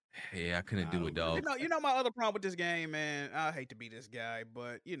yeah, I couldn't do it, dog. You know my other problem with this game, man. I hate to be this guy,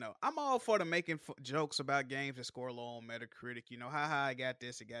 but I'm all for the making jokes about games that score low on Metacritic. Haha, I got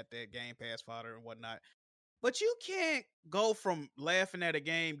this, I got that, Game Pass fodder and whatnot. But you can't go from laughing at a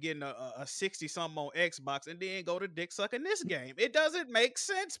game getting a 60-something on Xbox and then go to dick sucking this game. It doesn't make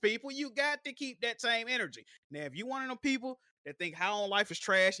sense, people. You got to keep that same energy. Now, if you one of them people that think How on Life is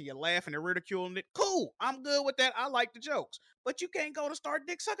trash and you're laughing and ridiculing it, cool. I'm good with that. I like the jokes. But you can't go to start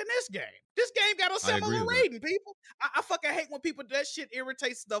dick sucking this game. This game got a similar rating, people. I fucking hate when people, that shit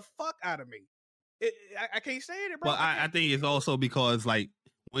irritates the fuck out of me. I can't stand it, bro. Well, I think it's also because, like,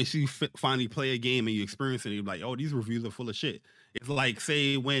 once you finally play a game and you experience it, you're like, oh, these reviews are full of shit. It's like,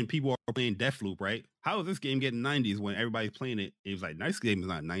 say, when people are playing Deathloop, right? How is this game getting 90s when everybody's playing it? It was like, nice game is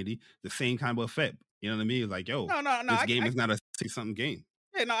not 90. The same kind of effect. You know what I mean? It's like, yo, this game is not a 60-something game.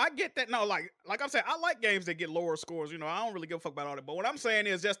 Yeah, no, I get that. No, like I'm saying, I like games that get lower scores. I don't really give a fuck about all that. But what I'm saying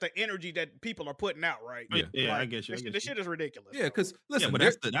is just the energy that people are putting out, right? Yeah, I get you. This shit is ridiculous. Yeah, because listen, but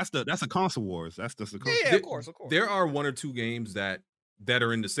that's a console wars. That's just a console. Yeah, of course. There are one or two games that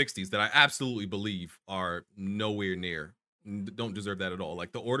are in the 60s that I absolutely believe are nowhere near, don't deserve that at all.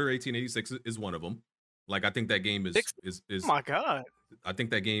 Like The Order 1886 is one of them. Like, I think that game is oh my God. I think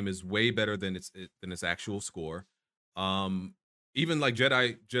that game is way better than its actual score. Even like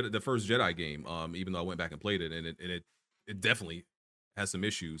Jedi, the first Jedi game, even though I went back and played it, and it definitely has some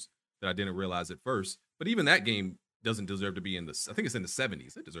issues that I didn't realize at first. But even that game doesn't deserve to be in I think it's in the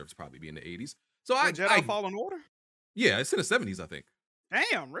 70s. It deserves to probably be in the 80s. So Jedi Fallen Order? Yeah, it's in the 70s, I think.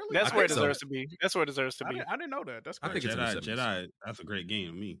 Damn, really? That's where it deserves to be. That's where it deserves to be. I didn't know that. That's I think it's Jedi. That's a great game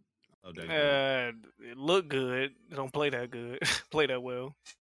to me. I love that game. It look good. It don't play that good. Play that well.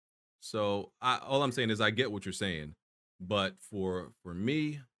 So all I'm saying is I get what you're saying, but for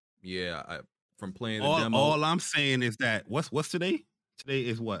me, yeah, from playing the demo, all I'm saying is that what's today? Today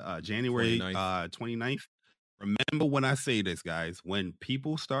is what January 29th. Remember when I say this, guys, when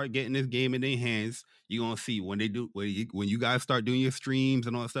people start getting this game in their hands, you're going to see when you guys start doing your streams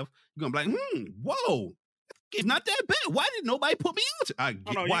and all that stuff, you're going to be like, whoa, it's not that bad. Why did nobody put me on?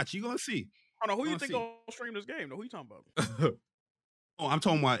 Watch, you're going to see. Hold on, who you think going to stream this game? Who you talking about? Oh, I'm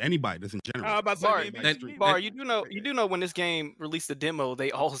talking about anybody that's in general. Bar, you do know when this game released the demo,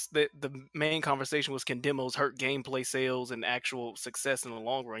 the main conversation was, can demos hurt gameplay sales and actual success in the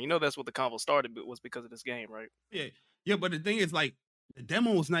long run? You know that's what the convo started, but was because of this game, right? Yeah. But the thing is, like, the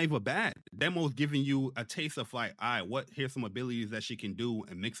demo is not even bad. The demo is giving you a taste of like, all right, here's some abilities that she can do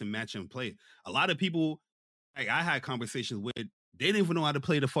and mix and match and play. A lot of people, like I had conversations with, they didn't even know how to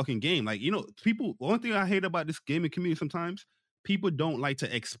play the fucking game. Like, people. One thing I hate about this gaming community sometimes. People don't like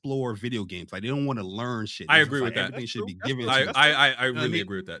to explore video games. Like, they don't want to learn shit. I agree with that. Everything should be given. I really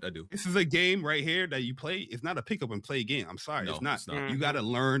agree with that. I do. This is a game right here that you play. It's not a pick up and play game. I'm sorry, no, it's not. Mm-hmm. You got to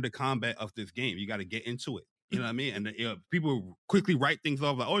learn the combat of this game. You got to get into it. You know what I mean? And people quickly write things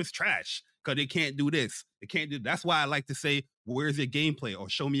off like, oh, it's trash because they can't do this. They can't do. That's why I like to say, where's your gameplay, or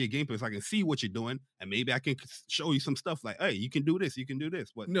show me your gameplay so I can see what you're doing, and maybe I can show you some stuff like, hey, you can do this, you can do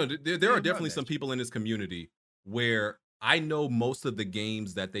this. But no, there are definitely some people in this community where I know most of the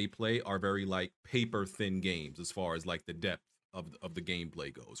games that they play are very like paper thin games as far as like the depth of the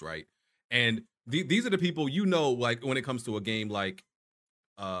gameplay goes, right? And these are the people, you know, like when it comes to a game like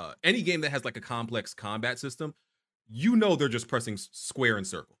any game that has like a complex combat system, you know they're just pressing square and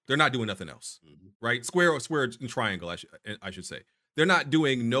circle. They're not doing nothing else, right? Square and triangle, I should say. They're not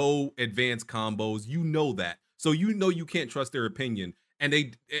doing no advanced combos. You know that. So you know you can't trust their opinion, and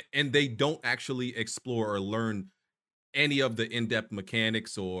they don't actually explore or learn any of the in-depth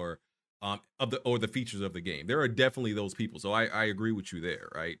mechanics or the features of the game. There are definitely those people. So I agree with you there,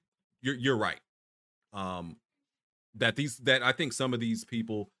 right? You're right. That I think some of these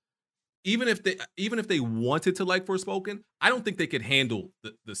people, even if they wanted to like Forspoken, I don't think they could handle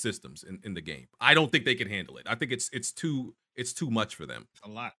the systems in the game. I don't think they could handle it. I think it's too much for them. A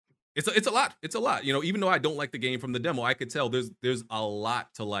lot. It's a lot. It's a lot. You know, even though I don't like the game from the demo, I could tell there's a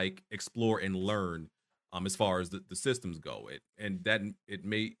lot to like explore and learn as far as the systems go. It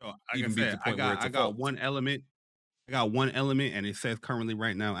may even be the point where it's I got one element. I got one element, and it says currently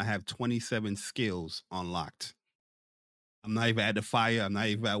right now I have 27 skills unlocked. I'm not even at the fire. I'm not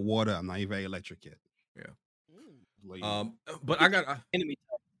even at water. I'm not even at electric yet. Yeah. But I got enemy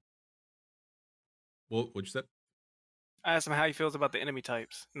type. What'd you say? I asked him how he feels about the enemy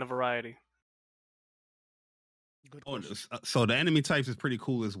types and the variety. So the enemy types is pretty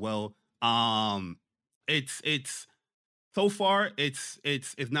cool as well. It's so far it's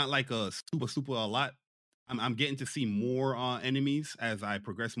not like a super a lot. I'm getting to see more enemies as I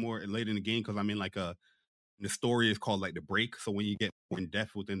progress more later in the game, because I'm in like the story is called like the break. So when you get more in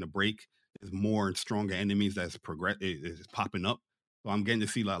depth within the break, there's more and stronger enemies that's is popping up. So I'm getting to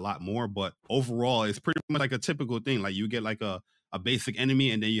see a lot more. But overall, it's pretty much like a typical thing. Like you get like a basic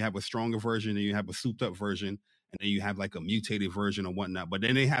enemy, and then you have a stronger version, and you have a souped up version, and then you have like a mutated version or whatnot. But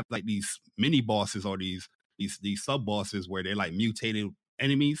then they have like these mini bosses or these sub bosses where they're like mutated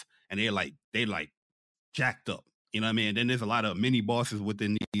enemies, and they like jacked up. You know what I mean? And then there's a lot of mini bosses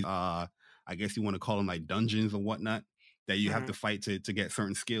within these I guess you want to call them like dungeons or whatnot that you have to fight to get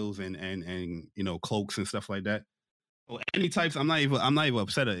certain skills and you know, cloaks and stuff like that. So any types, I'm not even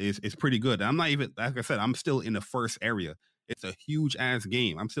upset at it. It's pretty good. I'm not even, like I said, I'm still in the first area. It's a huge ass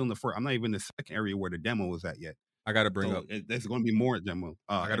game. I'm still in the first. I'm not even in the second area where the demo was at yet. I got to bring up. There's going to be more demo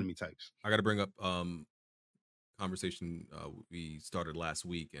enemy types. I got to bring up conversation we started last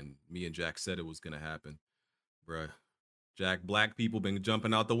week, and me and Jack said it was going to happen, bruh. Jack, black people been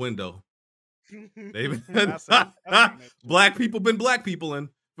jumping out the window. They've been black people been black peopling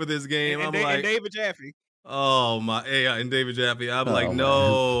for this game. And I'm like, and David Jaffe. Oh my, yeah, and David Jaffe. I'm like, man.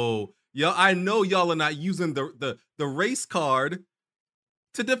 no, yo, I know y'all are not using the race card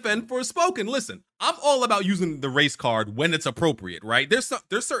to defend Forspoken. Listen, I'm all about using the race card when it's appropriate, right? There's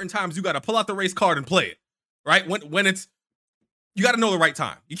certain times you got to pull out the race card and play it, right? When it's, you got to know the right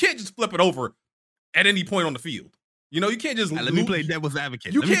time. You can't just flip it over at any point on the field. You know, you can't just let me play devil's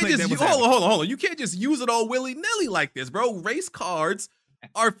advocate. You can't just hold on. You can't just use it all willy nilly like this, bro. Race cards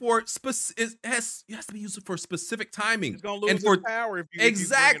are for it has to be used for specific timing. It's gonna lose and for its power if you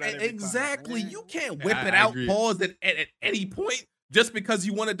exactly. You can't whip it out, pause it at any point just because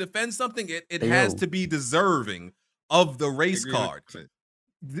you want to defend something. It has to be deserving of the race card.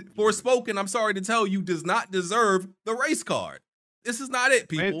 Forspoken, I'm sorry to tell you, does not deserve the race card. This is not it,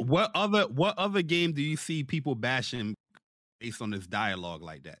 people. Man, what other game do you see people bashing based on this dialogue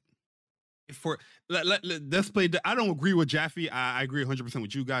like that? Let's play. I don't agree with Jaffe. I agree 100%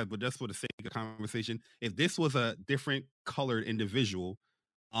 with you guys, but that's for the sake of conversation. If this was a different colored individual,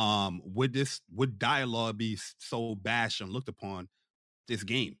 would dialogue be so bashed and looked upon this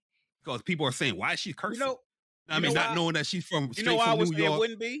game? Because people are saying, why is she cursing? Not knowing that she's from straight from New York. It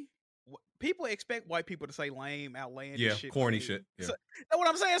wouldn't be. People expect white people to say lame, outlandish shit. Corny shit. Yeah. So, that's what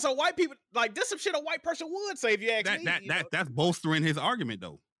I'm saying. So white people, like, this some shit a white person would say if you ask me. That's bolstering his argument,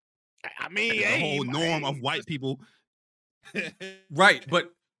 though. I mean, the whole norm of white people. Right,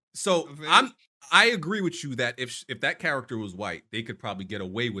 but so I agree with you that if that character was white, they could probably get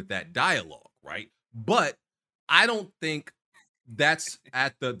away with that dialogue, right? But I don't think that's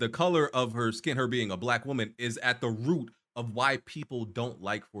at the color of her skin, her being a black woman, is at the root of why people don't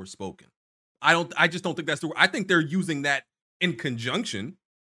like Forspoken. I just don't think that's I think they're using that in conjunction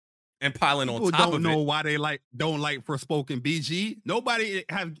and piling people on top of it. People don't know why they don't like Forspoken. BG.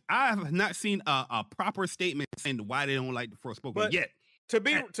 I have not seen a proper statement saying why they don't like the Forspoken yet. To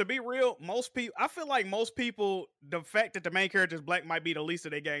be real, most people, I feel like most people, the fact that the main character is black might be the least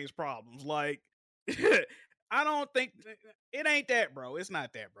of their game's problems. Like, I don't think it ain't that, bro. It's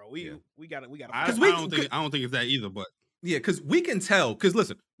not that, bro. We got to. I don't think it's that either, but yeah, because we can tell. Because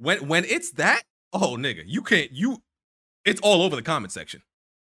listen, when it's that, Oh, nigga, you can't. It's all over the comment section.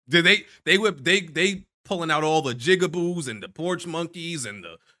 They pulling out all the jigaboos and the porch monkeys and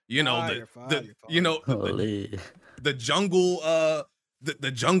the the jungle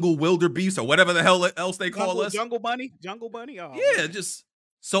the jungle wildebeest or whatever the hell else they call us. Jungle bunny. Oh, yeah, man. just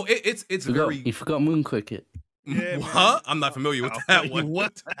so it's You forgot Moon Cricket. Yeah, huh? I'm not familiar with that one.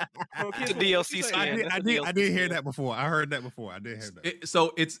 What? It's a DLC skin. I did hear that before. I heard that before. I did hear that.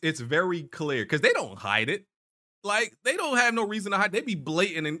 So it's very clear because they don't hide it. Like they don't have no reason to hide. They be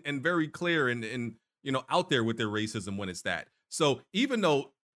blatant and very clear and out there with their racism when it's that. So even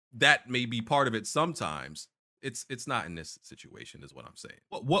though that may be part of it sometimes, it's not in this situation, is what I'm saying.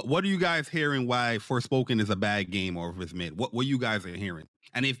 What are you guys hearing? Why Forspoken is a bad game or if it's mid? What you guys are hearing?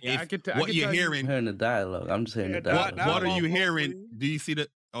 And if what you're hearing, I'm hearing the dialogue. I'm just hearing the dialogue. What are you hearing? Do you see the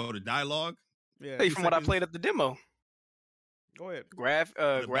dialogue? Yeah, hey, from what I played at the demo. Go ahead.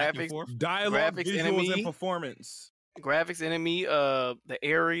 Graphics, dialogue, graphics, visuals, enemy, and performance. Graphics, enemy, the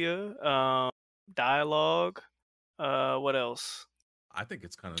area, dialogue. What else? I think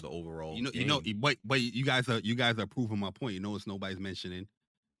it's kind of the overall. But you guys are proving my point. It's nobody's mentioning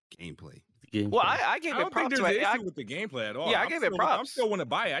gameplay. Well, I gave it props. I don't think there's an issue with the gameplay at all. Yeah, I gave it props. I still want to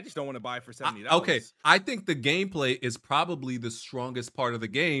buy it. I just don't want to buy it for $70. Okay, I think the gameplay is probably the strongest part of the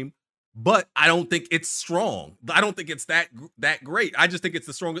game, but I don't think it's strong. I don't think it's that great. I just think it's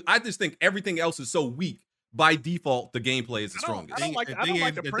the strongest. I just think everything else is so weak. By default, the gameplay is the strongest. I don't like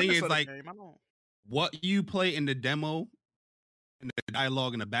the premise of the game. What you play in the demo and the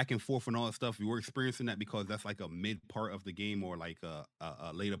dialogue and the back and forth and all that stuff, you were experiencing that because that's like a mid part of the game or like a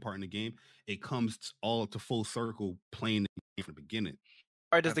later part in the game. It comes all to full circle playing the game from the beginning.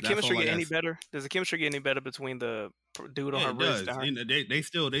 All right, does the chemistry get any better? Does the chemistry get any better between the dude on her wrist? They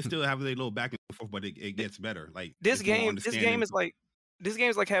still have their little back and forth, but it gets better. Like this game is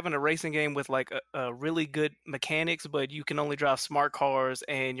like having a racing game with like a really good mechanics, but you can only drive smart cars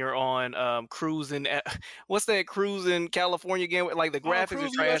and you're on cruising. What's that cruising California game with like the graphics are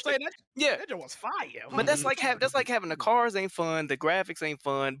trash? Yeah, that was fire. But that's like having the cars ain't fun, the graphics ain't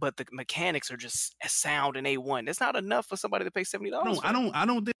fun, but the mechanics are just sound and A1. That's not enough for somebody to pay $70. I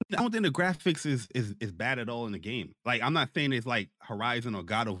don't think the graphics is bad at all in the game. Like I'm not saying it's like Horizon or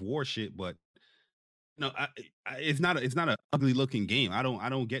God of War shit, but no, it's not an ugly looking game. I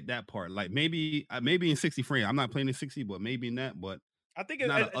don't get that part. Like maybe in 60 frames. I'm not playing in 60, but maybe in that. But I think it's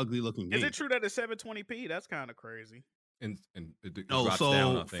not an ugly looking game. Is it true that it's 720p? That's kind of crazy. And it drops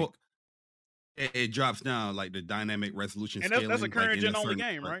down, I think. It drops down like the dynamic resolution. And that's a current gen only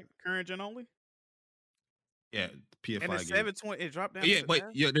game, right? Current gen only. Yeah, PS5 and it's 720. It dropped down. Yeah,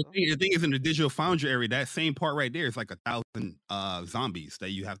 but the thing is in the Digital Foundry area, that same part right there is like 1,000 zombies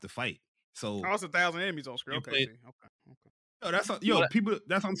that you have to fight. So it's 1,000 enemies on screen. Okay. People.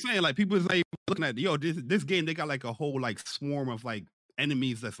 That's what I'm saying. Like people is like looking at this game. They got like a whole like swarm of like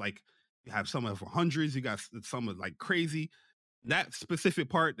enemies. That's like you have some of hundreds. You got some of like crazy. That specific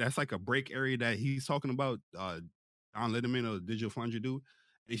part, that's like a break area that he's talking about. Don Letterman or Digital Foundry dude.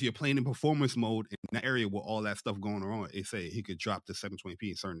 If you're playing in performance mode in that area with all that stuff going on, they say he could drop to 720p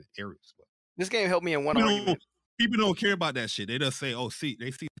in certain areas. But this game helped me in one argument. People don't care about that shit. They just say,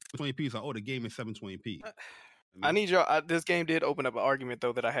 they see 720p, so the game is 720p. I need y'all. This game did open up an argument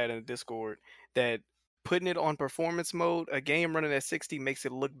though that I had in the Discord that putting it on performance mode, a game running at 60 makes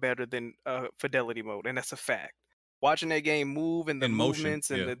it look better than fidelity mode, and that's a fact. Watching that game move and the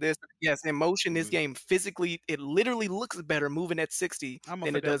movements and in motion, this game physically, it literally looks better moving at 60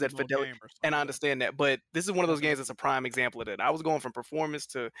 than it does at fidelity. And I understand that, but this is one of those games that's a prime example of that. I was going from performance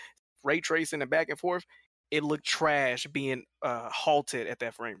to ray tracing and back and forth. It looked trash being halted at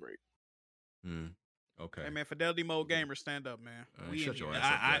that frame rate. Okay. Hey man, fidelity mode gamers, stand up, man. Shut your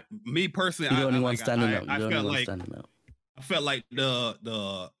ass up. Me personally, you're the only one standing up. I felt like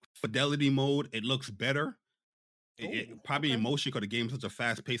the fidelity mode, it looks better. Probably in motion because the game is such a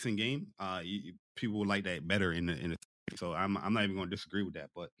fast-pacing game. People would like that better in the. So I'm not even going to disagree with that.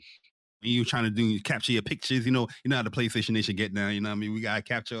 But when you're trying to capture your pictures, you know how the PlayStation Nation get now. You know what I mean? We gotta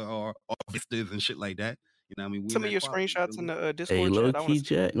capture our vistas and shit like that. You know what I mean? Some of your screenshots in the Discord. Hey,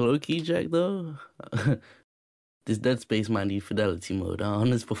 low key Jack though. This Dead Space might need fidelity mode on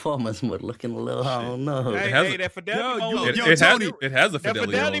this performance mode looking a little. I don't know. That fidelity mode. It has a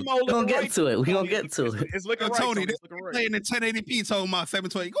fidelity mode. We're gonna get to it. We're gonna get to it. It's looking right. Tony, they're playing in 1080p. Talking about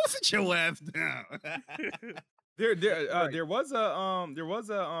 720. Go sit your ass down. There was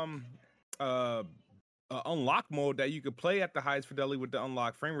a unlock mode that you could play at the highest fidelity with the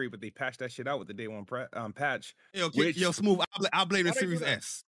unlocked frame rate, but they patched that shit out with the day one patch. Yo, Smooth. I'll blame the Series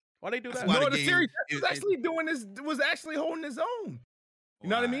S. Why they do that? No, the Series S was actually doing this. Was actually holding its own. You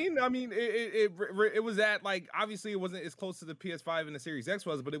know what I mean? I mean, it was at like, obviously it wasn't as close to the PS5 and the Series X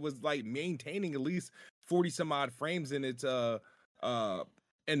was, but it was like maintaining at least 40 some odd frames in its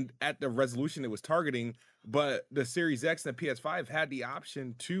and at the resolution it was targeting. But the Series X and the PS5 had the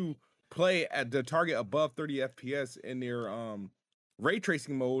option to play at the target above 30 FPS in their ray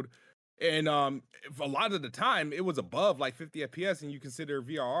tracing mode. And a lot of the time it was above like 50 FPS, and you consider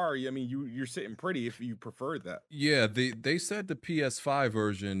VRR, I mean, you're sitting pretty if you prefer that. Yeah, they said the PS5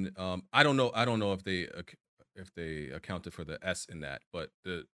 version. I don't know if they accounted for the S in that, but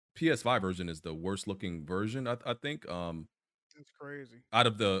the PS5 version is the worst looking version. I think. It's crazy. Out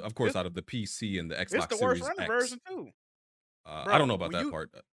of the PC and the Xbox it's the Series worst running X version too. I don't know about that part.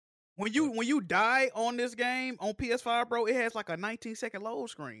 When you die on this game on PS5, bro, it has like a 19-second load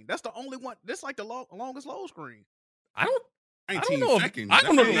screen. That's the only one. That's like the longest load screen. I don't know. Seconds. I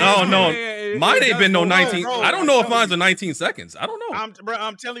don't know. No. Mine ain't been no 19. I don't know if mine's a 19 seconds. I don't know.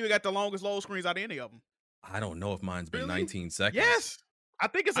 I'm telling you, it got the longest load screens out of any of them. I don't know if mine's been 19 seconds. Yes, I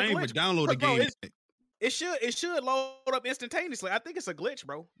think it's a I ain't glitch. even download the game. It should load up instantaneously. I think it's a glitch,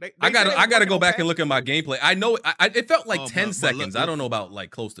 bro. I gotta go back and look at my gameplay. I know it felt like 10 seconds. Look, I don't know about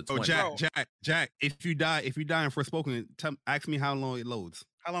like close to 20. Jack, if you die in Forspoken, ask me how long it loads.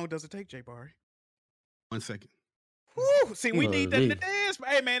 How long does it take, Jay Barry? 1 second. Woo, see, we need that in the dance.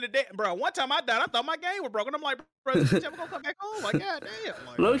 Hey, man, bro, one time I died, I thought my game was broken. I'm like, bro, is this ever gonna come back home? Like, god damn.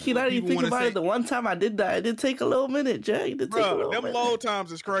 Like, low-key, now you think about it, the one time I did die, it did take a little minute, Jay. Bro, them load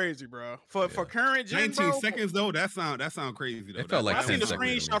times is crazy, bro. For current gen, 19 seconds, though, that sound crazy, though. It felt like I seen the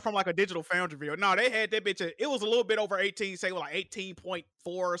screenshot from like a Digital Foundry video. No, they had that bitch, it was a little bit over 18, say like 18.4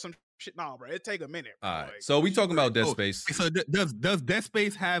 or some shit. No, bro, it take a minute. All right, so we talking about Dead Space. So does Dead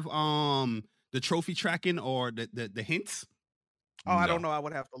Space have the trophy tracking or the hints? Oh, no. I don't know. I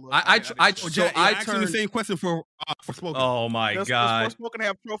would have to look. I turned the same question for Forspoken. Oh my god! Does Forspoken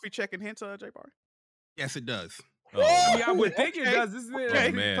have trophy checking hints, Jay Barry? Yes, it does. Oh. Yeah, I would think it does. This is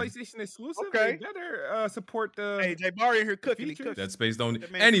PlayStation exclusive. Okay. They better support the. Hey, Jay Barry here cooking. Dead Space don't.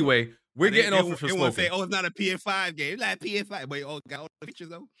 Anyway, we're getting off of Forspoken. They want to say, "Oh, it's not a PS5 game. It's not a PS5." Wait, got all the features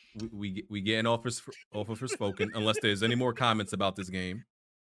though. We getting off of Forspoken unless there's any more comments about this game.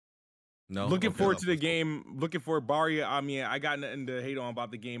 No. Looking forward to the game. Looking for Barry. I mean, I got nothing to hate on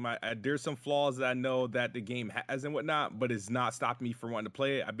about the game. There's some flaws that I know that the game has and whatnot, but it's not stopped me from wanting to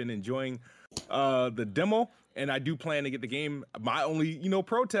play it. I've been enjoying the demo, and I do plan to get the game. My only,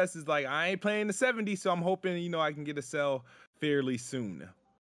 protest is like I ain't playing the 70, so I'm hoping, I can get a sell fairly soon.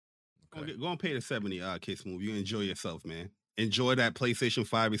 Okay. Go and pay the 70, Kid Smooth. You enjoy yourself, man. Enjoy that PlayStation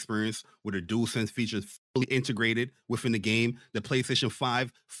 5 experience with the DualSense features fully integrated within the game. The PlayStation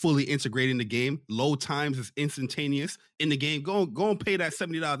 5 fully integrated in the game. Load times is instantaneous in the game. Go and pay that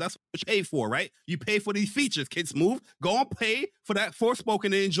 $70. That's what you pay for, right? You pay for these features, Kid Smooth. Go and pay for that Forspoken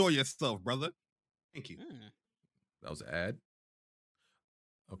and enjoy yourself, brother. Thank you. That was an ad.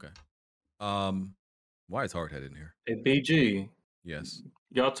 Okay. Why is Hardhead in here? Hey, BG. Yes.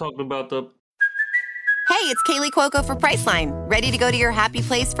 Y'all talking about the... Hey, it's Kaylee Cuoco for Priceline. Ready to go to your happy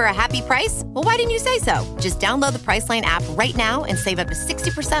place for a happy price? Well, why didn't you say so? Just download the Priceline app right now and save up to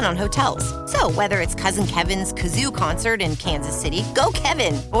 60% on hotels. So whether it's Cousin Kevin's Kazoo Concert in Kansas City, go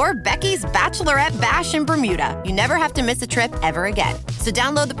Kevin, or Becky's Bachelorette Bash in Bermuda, you never have to miss a trip ever again. So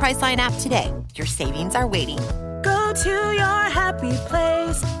download the Priceline app today. Your savings are waiting. Go to your happy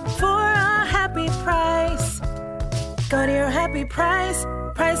place for a happy price. Go to your happy price,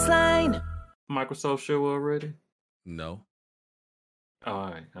 Priceline. Microsoft show already? No.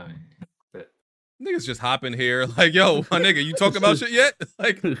 All right. Bet. Niggas just hopping here like, yo, my nigga, you talking about shit yet?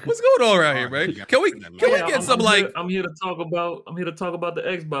 Like, what's going on around here, right? Can we get some like? I'm here to talk about the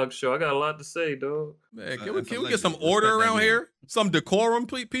Xbox show. I got a lot to say, dog. Man, can we get some order around here? Some decorum,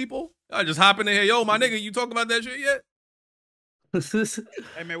 people. I just hopping in here, yo, my nigga, you talking about that shit yet?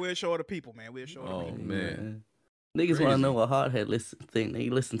 Hey man, we'll show the people, man. We'll show the people. Oh man. Niggas want to know what Hardhead think. They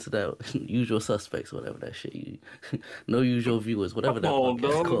listen to that Usual Suspects, whatever that shit. No Usual Viewers, whatever that fuck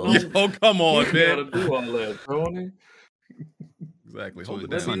is called. Yo, come on, man. You gotta do all that, Tony. Exactly. Hold it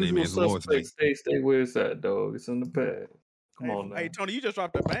That's down. Usual Suspects. Stay where it's at, dog. It's in the pad. Come on now. Hey, Tony, you just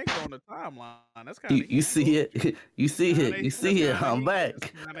dropped a bank on the timeline. That's kind of you see it. You see it. I'm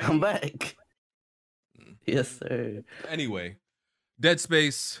back. Yes, sir. Anyway, Dead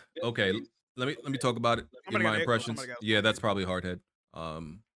Space. Okay. Let me talk about it. Give my impressions. Yeah, that's probably Hardhead.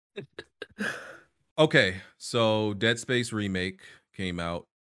 Okay, so Dead Space remake came out.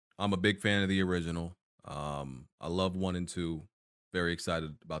 I'm a big fan of the original. I love 1 and 2. Very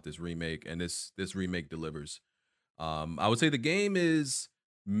excited about this remake, and this remake delivers. I would say the game is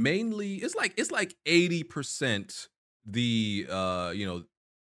mainly it's like 80% the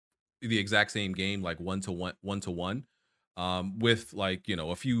the exact same game, like one to one, with like, you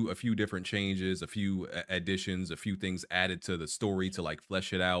know, a few different changes, a few additions, a few things added to the story to like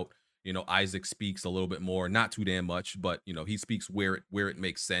flesh it out. You know, Isaac speaks a little bit more, not too damn much, but you know, he speaks where it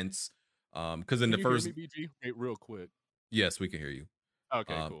makes sense. Because in Can the you first, hear me, BG? Hey, real quick. yes, we can hear you.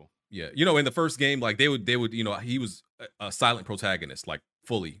 Okay, cool. Yeah, you know, in the first game, like they would, you know, he was a silent protagonist, like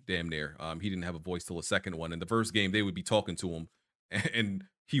fully, damn near. He didn't have a voice till the second one. In the first game, they would be talking to him, and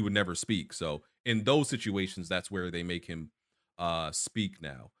he would never speak. So in those situations, that's where they make him speak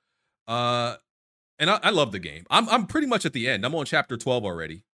now. And I love the game. I'm pretty much at the end. I'm on chapter 12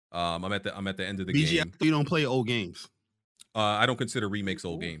 already. I'm at the end of the BG, game. you don't play old games. I don't consider remakes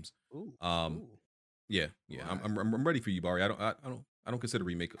old games. Ooh. Yeah. I'm ready for you, Barry. I don't consider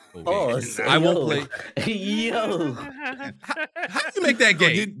remake old Oh, games. I won't play. Yo. How do you make that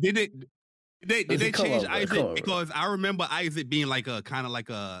game? Did they Come change on, bro. Isaac? Come on, bro. Because I remember Isaac being like a kind of like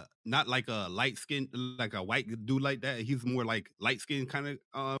a not like a light skin, like a white dude like that. He's more like light skin kind of.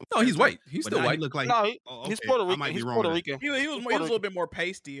 No, he's white. He's but still now white. He look like No, okay, he's Puerto I Rican. might be He's wrong Puerto with that. Rican. He was He's a Puerto little bit more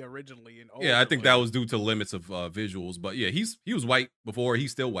pasty originally. And Yeah, I older, think but- that was due to limits of visuals. But yeah, he was white before.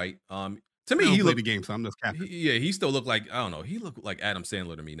 He's still white. To me, I don't he play looked the game, so I'm just capping. he still looked like, I don't know. He looked like Adam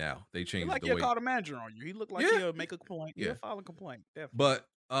Sandler to me now. They He changed like the he'll way. call the manager on you. He looked like Yeah. he'll make a complaint. Yeah. He'll file a complaint. Definitely. But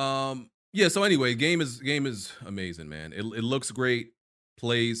yeah. So anyway, game is amazing, man. It looks great,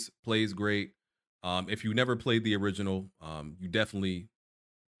 plays great. If you never played the original, you definitely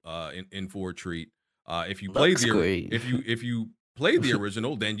in for a treat. If you played Looks great. if you played the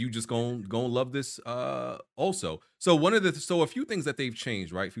original, then you just gonna love this also. So a few things that they've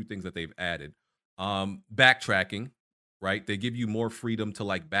changed, right? A few things that they've added. Backtracking, right? They give you more freedom to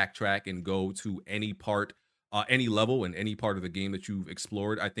like backtrack and go to any part, any level in any part of the game that you've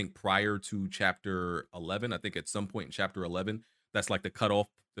explored. I think prior to chapter 11, I think at some point in chapter 11, that's like the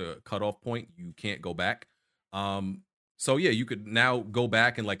cutoff point. You can't go back. So yeah, you could now go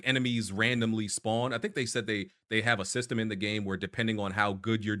back and like enemies randomly spawn. I think they said they have a system in the game where depending on how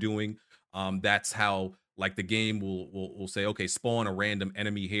good you're doing, that's how like the game will say, okay, spawn a random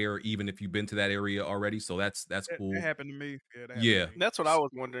enemy here, even if you've been to that area already. So that's cool. That happened to me. Yeah. That happened Yeah. to me. That's what I was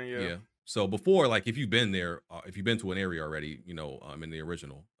wondering. Yeah. So before, like if you've been there, if you've been to an area already, you know, in the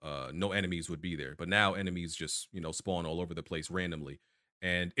original, no enemies would be there. But now enemies just, you know, spawn all over the place randomly.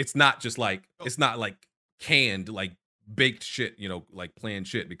 And it's not just like, it's not like canned, like baked shit, you know, like planned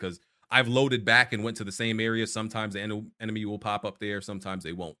shit, because I've loaded back and went to the same area. Sometimes the enemy will pop up there. Sometimes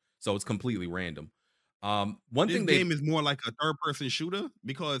they won't. So it's completely random. One This thing game is more like a third-person shooter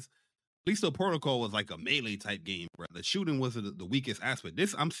because Callisto Protocol was like a melee type game, bro. The shooting was the weakest aspect.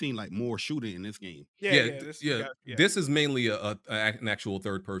 This I'm seeing like more shooting in this game. This is mainly an actual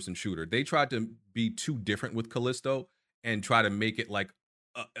third person shooter. They tried to be too different with Callisto and try to make it like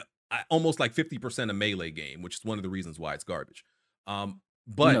almost like 50% a melee game, which is one of the reasons why it's garbage. But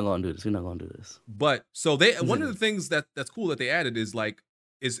We're not gonna do this. We're not gonna do this. But so one of the things that's cool that they added is like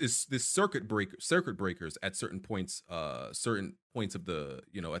is this circuit breakers at certain points of the,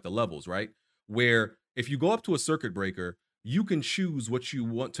 you know, at the levels, right? Where if you go up to a circuit breaker, you can choose what you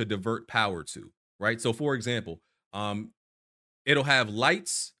want to divert power to, right? So for example, it'll have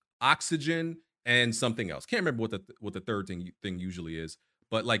lights, oxygen, and something else. Can't remember what the third thing usually is,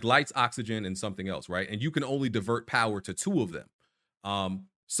 but like lights, oxygen, and something else, right? And you can only divert power to two of them.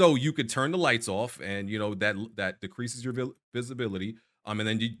 So you could turn the lights off, and you know that decreases your visibility. And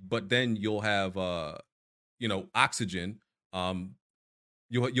then you'll have you know, oxygen.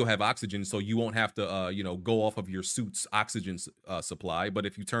 You'll have oxygen, so you won't have to you know, go off of your suit's oxygen supply. But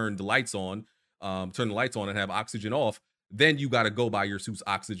if you turn the lights on and have oxygen off, then you got to go by your suit's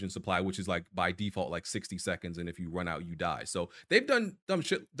oxygen supply, which is like by default like 60 seconds, and if you run out, you die. So they've done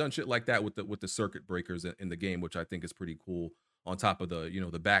shit like that with the circuit breakers in the game, which I think is pretty cool. On top of the, you know,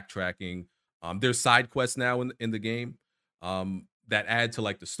 the backtracking, there's side quests now in the game that add to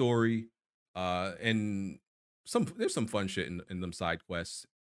like the story, and there's some fun shit in them side quests,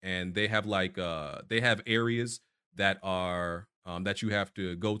 and they have like they have areas that are that you have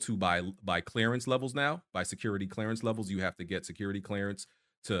to go to by clearance levels now, by security clearance levels. You have to get security clearance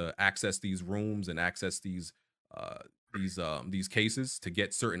to access these rooms and access these cases to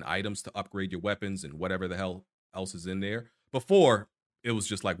get certain items to upgrade your weapons and whatever the hell else is in there. Before, it was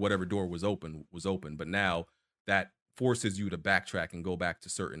just like whatever door was open, but now that forces you to backtrack and go back to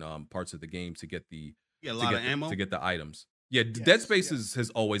certain parts of the game to get the ammo to get the items. Yeah, Dead Space has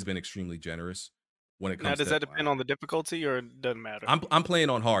always been extremely generous when it comes. Now, does that depend on the difficulty, or it doesn't matter? I'm playing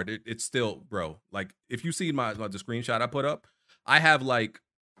on hard. It's still, bro. Like if you see the screenshot I put up, I have like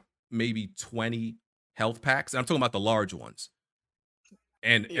maybe 20 health packs. And I'm talking about the large ones.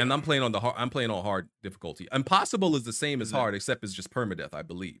 And I'm playing on hard difficulty. Impossible is the same as hard, except it's just permadeath, I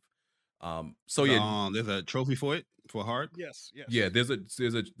believe. So yeah, there's a trophy for it for hard. Yes. Yeah, there's a.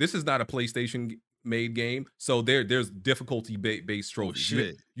 This is not a PlayStation made game, so there's difficulty based trophies.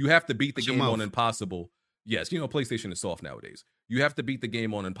 shit. You have to beat the Watch your game on mouth. impossible. Yes, PlayStation is soft nowadays. You have to beat the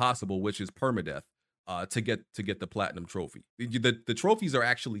game on impossible, which is permadeath, to get the platinum trophy. The trophies are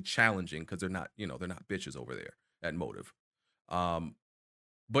actually challenging because they're not bitches over there at Motive.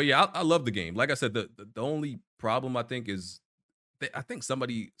 But yeah, I love the game. Like I said, the only problem I think is I think some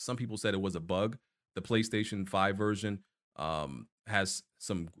people said it was a bug. The PlayStation 5 version has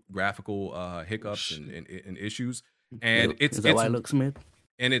some graphical hiccups and issues, and Is that why it looks mid?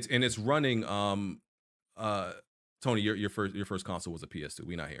 And it's running. Tony, your first console was a PS2.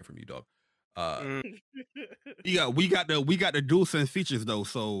 We not hearing from you, dog. We got the DualSense features though.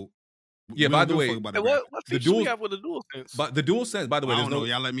 So yeah. we By don't the give a way, fuck about Hey, the what graphics. features we got with the DualSense? But the DualSense, by the way, I there's don't no. know.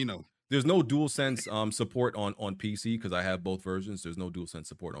 Y'all let me know. There's no DualSense support on PC because I have both versions. There's no DualSense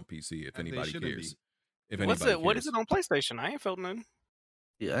support on PC. If anybody shouldn't cares. be. If What's anybody it? What cares. is it on PlayStation? I ain't felt nothing.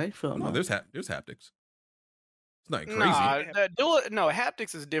 Yeah, I ain't felt No, no. there's haptics. It's not crazy. No,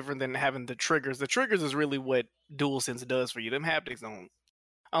 haptics is different than having the triggers. The triggers is really what DualSense does for you. Them haptics don't.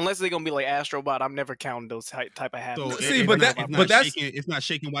 Unless they're gonna be like Astrobot, I'm never counting those type of haptics. So it's not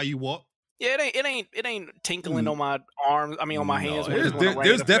shaking while you walk. Yeah, it ain't tinkling on my arms. I mean, on my hands. when it's There's, doing a rain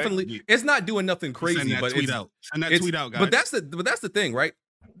there's effect. definitely. It's not doing nothing crazy, Send that but tweet it's, out. Send that it's- tweet out, guys. But that's the thing, right?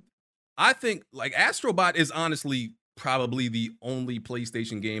 I think like Astrobot is honestly probably the only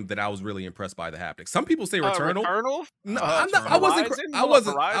PlayStation game that I was really impressed by the haptics. Some people say Returnal. Returnal? No, Horizon? I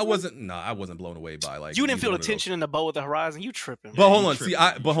wasn't. Horizon? No, I wasn't blown away by like. You didn't either feel the one of those. tension in the bow with the Horizon. You tripping? But hold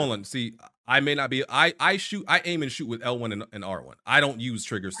on, see, I may not be. I aim and shoot with L1 and R1. I don't use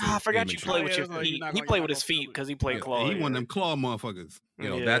triggers. To I aim forgot and you shoot. play with your feet. He played with his feet because he played claw. He one of them claw motherfuckers.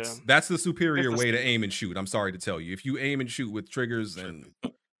 That's the superior way to aim and shoot. I'm sorry to tell you. If you aim and shoot with triggers, then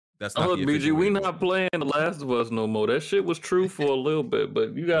that's not Look, the BG, efficient we way. not playing The Last of Us no more. That shit was true for a little bit,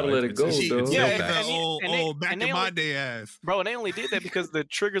 but you gotta let it go, though. Back to my day ass. Bro, and they only did that because the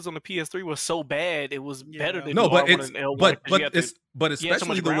triggers on the PS3 was so bad. It was better than No, but R1 it's and L1 'cause you had to- but you had so especially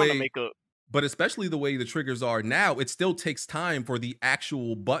much the ground to way make up. but especially the way the triggers are now, it still takes time for the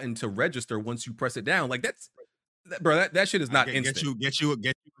actual button to register once you press it down. Like that shit is not instant. Get you a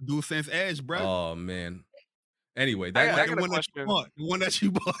DualSense Edge, bro. Oh man. Anyway, I that got a question. The one that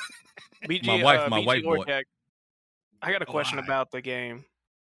you bought. BG, my wife BG bought. Orjack, I got a question about the game.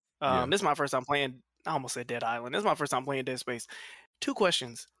 This is my first time playing. I almost said Dead Island. This is my first time playing Dead Space. 2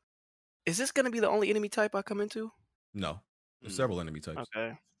 questions. Is this going to be the only enemy type I come into? No. There's several enemy types.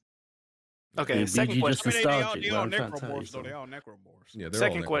 Okay. Okay. Yeah, Second BG question. just nostalgic, They bro. all I'm trying to tell you necromorphs, though. something. They all necromorphs. Yeah, they're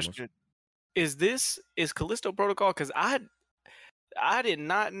Second all question. Is Callisto Protocol? Because I did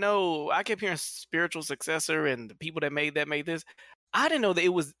not know. I kept hearing spiritual successor and the people that made this. I didn't know that it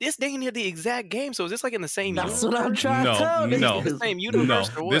was this dang near the exact game. So is this like in the same That's universe? what I'm trying to tell you. No, the same universe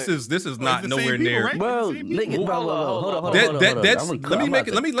or what? This is not nowhere near. Bro, nigga, bro, hold on.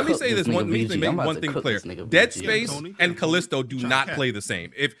 Let me say this one. Let me make one thing clear. Dead Space and Callisto do not play the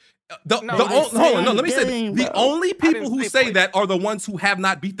same. If hold on, no, let me say this. The only people who say that are the ones who have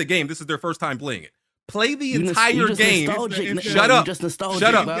not beat the game. This is their first time playing it. Play the entire game. Shut up.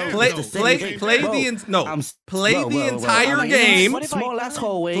 Shut up. Play the entire game. Play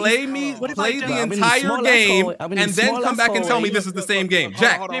the entire game, and then come back and tell me this is the same game.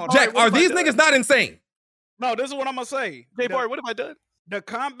 Jack, are these niggas not insane? No, this is what I'm gonna say. Hey, Bart, what have I done? The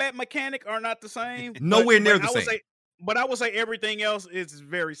combat mechanic are not the same. Nowhere near the I would same. But I would say everything else is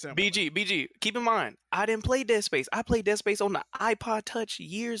very simple. BG, keep in mind, I didn't play Dead Space. I played Dead Space on the iPod Touch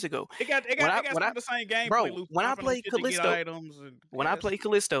years ago. It got some of the same gameplay. Bro, when I play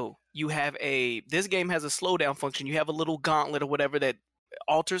Callisto, you have this game has a slowdown function. You have a little gauntlet or whatever that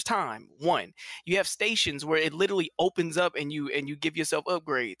alters time. 1, you have stations where it literally opens up and you give yourself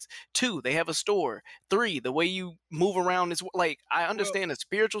upgrades. 2, they have a store. 3, the way you move around is like, I understand a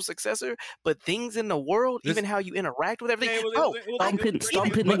spiritual successor, but things in the world, even how you interact with everything.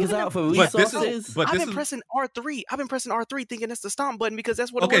 Stomping niggas out for resources. I've been pressing R3. I've been pressing R3 thinking that's the stomp button because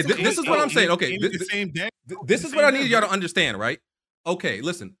that's what Okay, it was. this is what I'm saying. Okay, this is what I need y'all to understand, right? Okay,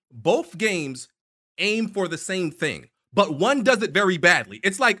 listen. Both games aim for the same thing, but one does it very badly.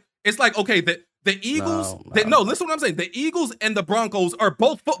 It's like okay, the Eagles. Listen to what I'm saying. The Eagles and the Broncos are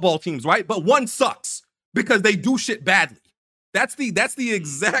both football teams, right? But one sucks because they do shit badly. That's the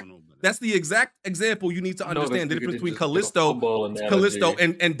exact. That's the exact example you need to No, understand the that's difference because between it's just a football Callisto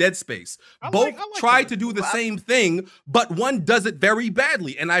analogy. and Dead Space. I Both like try to do the same thing, but one does it very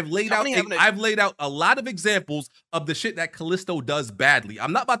badly. And I've laid out a lot of examples of the shit that Callisto does badly.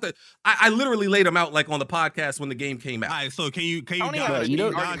 I'm not about to. I literally laid them out like on the podcast when the game came out. All right, so can you Bro, you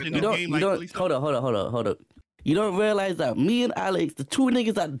don't, hold on. You don't realize that me and Alex, the two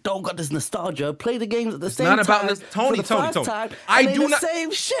niggas that don't got this nostalgia, play the games at the same time. Not about Tony. I do not same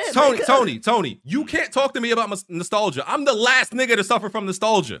shit. Tony. You can't talk to me about nostalgia. I'm the last nigga to suffer from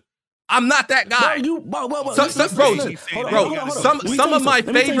nostalgia. I'm not that guy. Some of my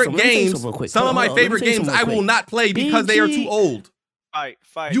favorite games I will not play because they are too old.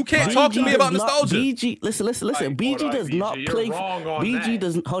 Fight. You can't talk to me about nostalgia. BG, listen. BG does not play. BG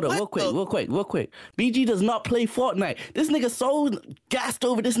doesn't. Hold on, real quick. BG does not play Fortnite. This nigga so gassed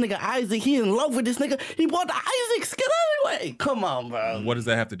over this nigga Isaac. He in love with this nigga. He bought the Isaac skin anyway. Come on, bro. What does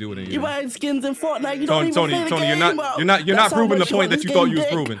that have to do with anything? You buying skins in Fortnite? You don't even play the game, you're not proving the point that you thought you was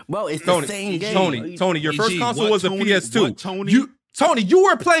proving. Bro, it's the same game. Tony, your first console was a PS2. Tony, you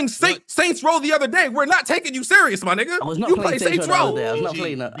were playing Saints Row the other day. We're not taking you serious, my nigga. I was not you playing Saints Row. I was not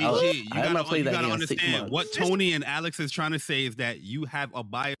playing that. BG, you gotta understand what Tony and Alex is trying to say is that you have a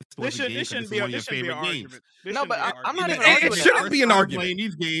bias towards the game because it's one of your favorite games. No, but I'm not even. It shouldn't be an argument. Playing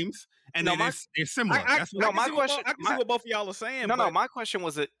these games, and then it's similar. I can see what both of y'all are saying. No. My question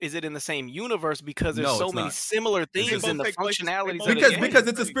was, is it in the same universe because there's so many similar things in the functionalities? Because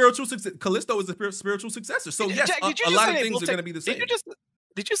it's a spiritual success. Callisto is a spiritual successor. So yes, a lot of things are going to be the same.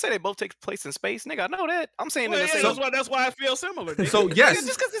 Did you say they both take place in space, nigga? I know that. I'm saying in the same. That's why I feel similar. Nigga. So yes,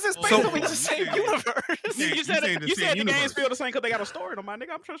 just because it's in space, don't mean it's the same universe. You said the games feel the same because they got a story to my nigga.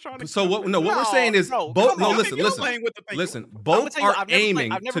 I'm just trying to. So what? No, what we're saying is both. No, listen. Both are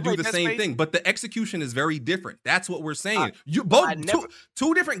aiming to do the same thing, but the execution is very different. That's what we're saying. You both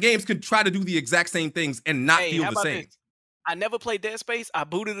two different games can try to do the exact same things and not feel the same. I never played Dead Space. I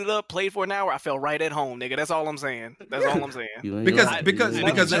booted it up, played for an hour. I felt right at home, nigga. That's all I'm saying. Because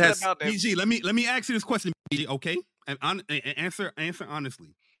it has. BG, let me ask you this question, BG, okay? And answer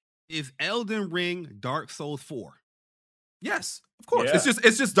honestly. Is Elden Ring Dark Souls 4? Yes, of course. Yeah.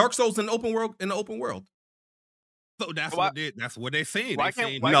 It's just Dark Souls in the open world. So that's what they're saying. No,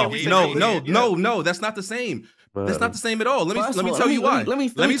 that's not the same. That's not the same at all. Let me tell you why. Let me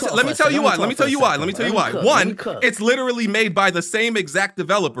tell you why. One, it's literally made by the same exact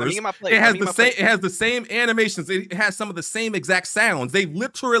developers. It has the same animations. It has some of the same exact sounds. They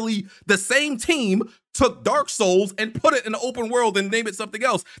literally, the same team took Dark Souls and put it in the open world and named it something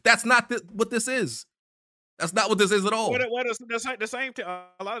else. That's not what this is. That's not what this is at all. What is the same?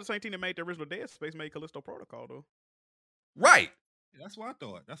 A lot of the same team that made the original Dead Space made Callisto Protocol though. Right. That's what I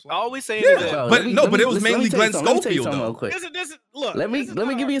thought. That's what all we saying is that. But it was mainly Glenn Schofield though. Look, let me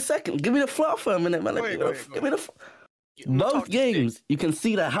give you a second. Give me the floor for a minute, man. Give me the. Both games, you can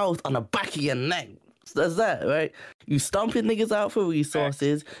see the house on the back of your neck. So that's that, right? You stomping niggas out for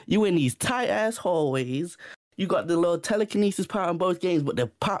resources. You in these tight ass hallways. You got the little telekinesis power in both games, but the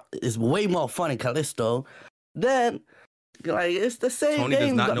power is way more fun in Callisto. Then. Like it's the same. Tony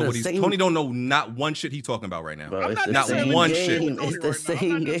game. does not know what he's. Tony don't know not one shit he's talking about right now. Bro, not one shit. It's the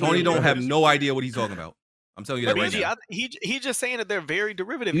same game. Tony don't have no idea what he's talking about. I'm telling you that right now. He's just saying that they're very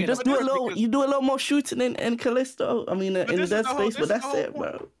derivative. You just do a little more shooting in Callisto. I mean, in Dead Space, but that's it,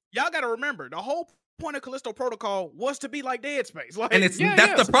 bro. Y'all got to remember the whole point of Callisto Protocol was to be like Dead Space, like, and that's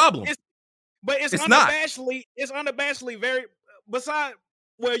the problem. It's unabashedly very. Besides.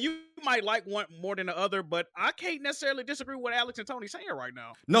 Well, you might like one more than the other, but I can't necessarily disagree with what Alex and Tony saying right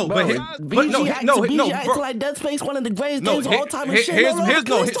now. No, BG acts like Dead Space, one of the greatest games of all time.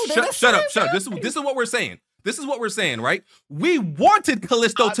 Shut up. This is what we're saying. This is what we're saying, right? We wanted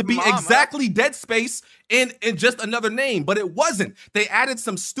Callisto to be exactly Dead Space in just another name, but it wasn't. They added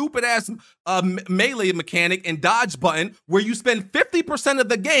some stupid ass melee mechanic and dodge button where you spend 50% of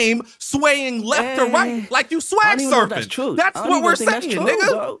the game swaying left to right like you swag surfing. That's true. That's what we're saying,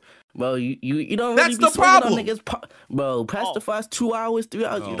 nigga. Bro, you don't really be swinging on niggas. Bro, past the first 2 hours, 3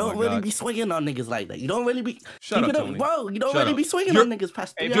 hours, you don't really be swinging on niggas like that. You don't really be. Shut up, Tony. Bro, you don't really be swinging on niggas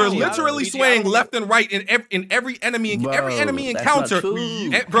past 3 hours. You're literally swaying left and right in every enemy encounter.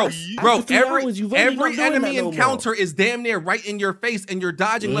 Bro, every enemy encounter is damn near right in your face, and you're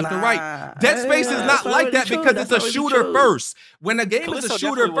dodging left and right. Dead Space is not like that because it's a shooter first. When a game is a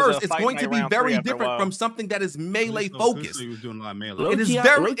shooter first, it's going to be very different from something that is melee focused. It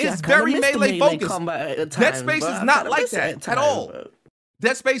is very melee focused. Dead Space is not like that at all.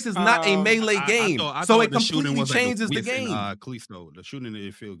 Dead Space is not a melee game, so it completely changes the game. Callisto, the shooting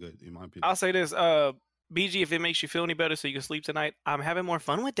didn't feel good in my opinion. I'll say this: BG, if it makes you feel any better so you can sleep tonight, I'm having more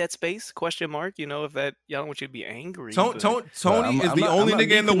fun with Dead Space, ? You know, if that, y'all don't want you to be angry. Tony is the only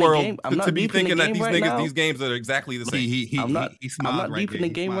nigga in the world to be thinking that these games are exactly the same. I'm not deep in the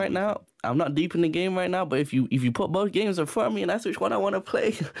game right now. I'm not deep in the game right now, but if you put both games in front of me and that's which one I want to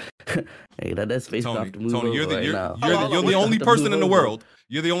play, hey, that Dead Space have to move over you're now. the only person in the world.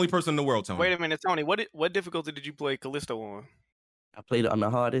 You're the only person in the world, Tony. Wait a minute, Tony. What difficulty did you play Callisto on? I played it on the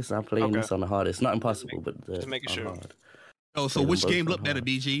hardest. I'm playing this on the hardest. Not impossible, but just making sure. Hard. Oh, so which game looked better,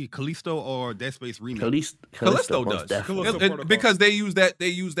 BG? Callisto or Dead Space Remake? Callisto does. Because they use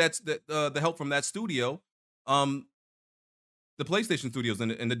the help from that studio, the PlayStation studios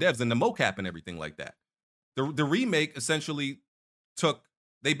and the devs and the mocap and everything like that. The remake essentially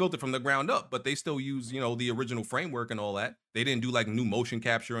they built it from the ground up, but they still use, the original framework and all that. They didn't do like new motion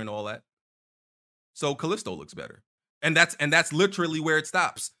capture and all that. So Callisto looks better. And that's literally where it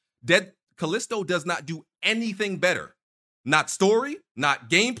stops. Callisto does not do anything better. Not story, not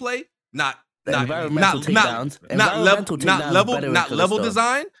gameplay, not level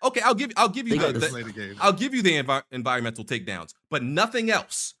design. Okay, I'll give you the environmental takedowns, but nothing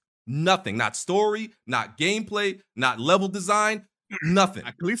else. Nothing. Not story, not gameplay, not level design. Nothing.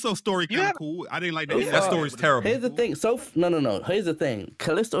 Callisto's story kind of cool. I didn't like that. That story's terrible. Here's the thing. No. Here's the thing.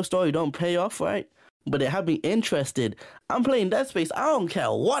 Callisto's story don't pay off, right? But it had me interested. I'm playing Dead Space. I don't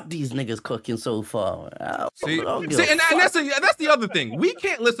care what these niggas cooking so far. That's the other thing. We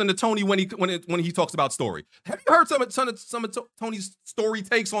can't listen to Tony when he talks about story. Have you heard some of Tony's story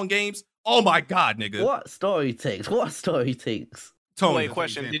takes on games? Oh my god, nigga. What story takes? Tony. Wait,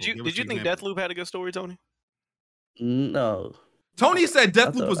 question. Did you think Deathloop had a good story, Tony? No. Tony said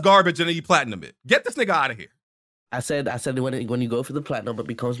Deathloop was garbage and he platinumed it. Get this nigga out of here. I said when you go for the platinum, it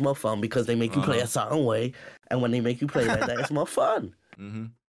becomes more fun because they make you play a certain way, and when they make you play like that, it's more fun. Mm-hmm.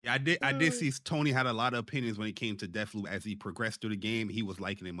 Yeah, I did see Tony had a lot of opinions when it came to Deathloop. As he progressed through the game, he was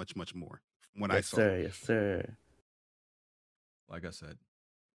liking it much more. I saw. Yes, sir. Like I said,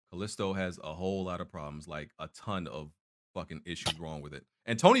 Callisto has a whole lot of problems, like a ton of fucking issues wrong with it.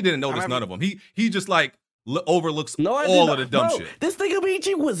 And Tony didn't notice none of them. He just like overlooks all of the dumb shit. This nigga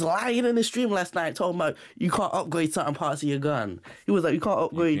BG was lying in the stream last night, talking about you can't upgrade certain parts of your gun. He was like, you can't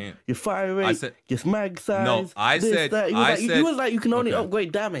upgrade your fire rate, your mag size. No, I said he was like, you can only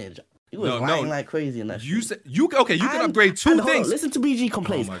upgrade damage. He was lying like crazy in that. You said you can upgrade two things. Listen to BG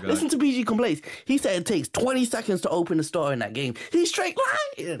complaints. He said it takes 20 seconds to open the store in that game. He's straight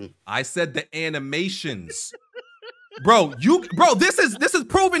lying. I said the animations. Bro, this is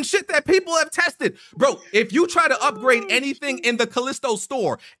proven shit that people have tested. Bro, if you try to upgrade anything in the Callisto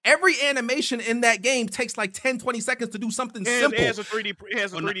store, every animation in that game takes like 10-20 seconds to do something simple. It has a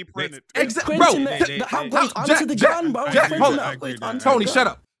 3D printed. Exactly, bro. Jack, Tony, shut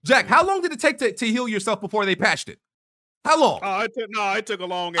up. Jack, how long did it take to heal yourself before they patched it? How long? It took a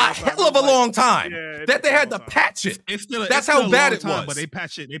long time. A hell of a long time. That they had to patch it. That's how bad it was. But they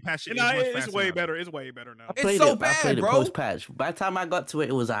patched it. It's way better. It's way better now. It's so bad, I played bro. It post-patch. By the time I got to it,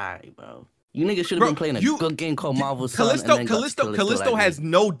 it was alright, bro. You niggas should have been playing a good game called Marvel Sun. Callisto has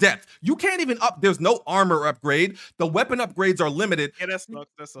no depth. You can't even there's no armor upgrade. The weapon upgrades are limited. Yeah, that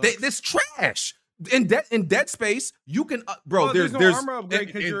sucks. This trash. In Dead Space, you can, there's no armor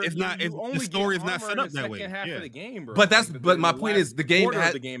upgrade because the story is not set up that way. Half of the game, bro. But my point is the game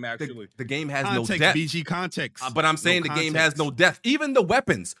has no depth. BG context. But I'm saying the game has no depth. Even the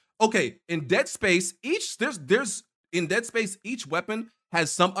weapons. Okay, in Dead Space, each weapon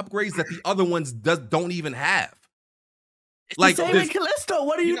has some upgrades that the other ones don't even have. It's like the same in Callisto.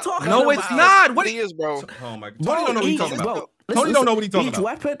 What are you talking about? No, it's not. What it is, bro? Oh my God. Tony don't know what he's talking about. Tony don't know what he's talking about.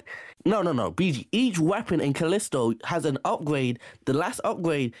 Weapon, no, BG. Each weapon in Callisto has an upgrade. The last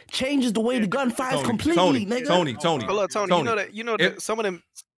upgrade changes the way the gun fires completely, nigga. Tony. Hold on, Tony. You know that some of them.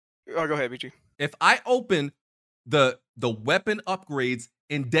 Oh, go ahead, BG. If I open the weapon upgrades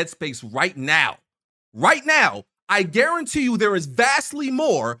in Dead Space right now, I guarantee you there is vastly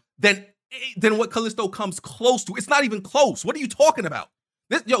more than what Callisto comes close to. It's not even close. What are you talking about?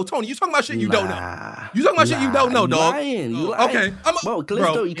 Tony, you talking about shit you don't know. You talking about shit you don't know, dog. You lying. Okay, bro,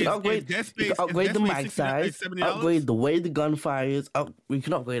 Callisto, you can upgrade the mag size, upgrade the way the gun fires. We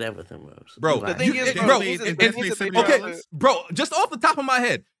can upgrade everything, bro. Bro, just off the top of my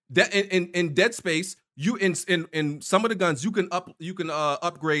head, that in Dead Space, you in some of the guns you can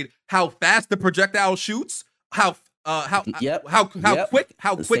upgrade how fast the projectile shoots, how quick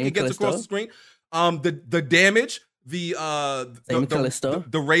it gets across the screen, the damage, the Callisto.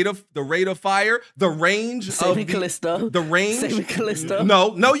 the rate of fire, the range Saving of Callisto. the range. Saving Callisto.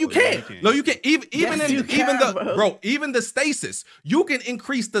 No, you can't. No, you can't. Even Yes, in you can, bro. even the stasis, you can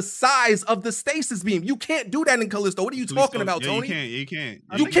increase the size of the stasis beam. You can't do that in Callisto. What are you talking about, Tony? You can't.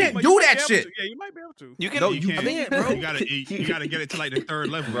 You can't do that shit. Yeah, you might be able to. You can. No, You you can't, can't, bro. You gotta get it to like the third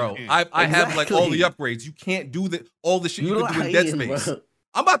level, Bro, You can't. I have like all the Exactly. upgrades. You can't do all the shit You you can do in Dead lying, Space. bro.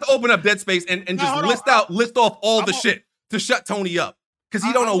 I'm about to open up Dead Space and No, just hold on. list off all the I'm shit to shut Tony up because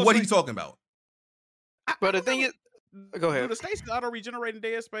he don't know what he's talking about. But the thing is, go Do ahead. the stasis auto regenerate in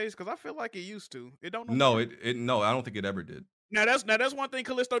Dead Space? Because I feel like it used to. It don't. No, no, I don't think it ever did. Now that's one thing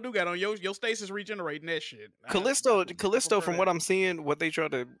Callisto do got on your stasis regenerating that shit. Callisto, from what I'm seeing, what they try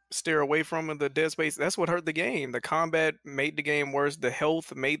to steer away from in the Dead Space, that's what hurt the game. The combat made the game worse. The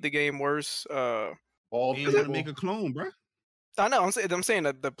health made the game worse. You gotta make a clone, bro. I know. I'm saying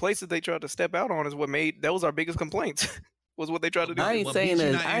that the places they tried to step out on is what made that was our biggest complaints. Was what they tried to do. I ain't saying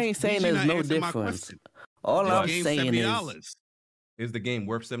there's no difference. All I'm saying is the game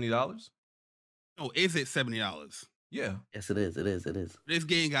worth $70? No, is it $70? Yeah. Yes, it is. It is. It is. This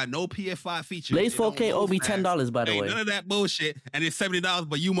game got no PS5 features. Blaze It don't 4K go owe me fast. $10, by the Ain't way. none of that bullshit, and it's $70,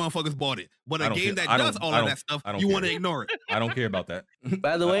 but you motherfuckers bought it. But a game that does all of that stuff, you want to ignore it. I don't care about that.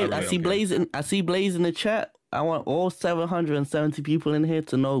 By the way, really I see don't care. Blaze in the chat. I want all 770 people in here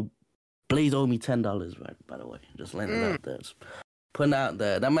to know Blaze owe me $10, right? By the way, just letting it out there. Just putting out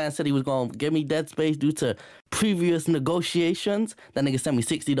there. That man said he was gonna give me Dead Space due to previous negotiations. That nigga sent me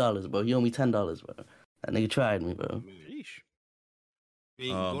 $60, bro. He owe me $10, bro. That nigga tried me, bro.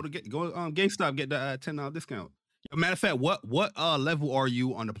 Go GameStop, get the $10 discount. Matter of fact, what level are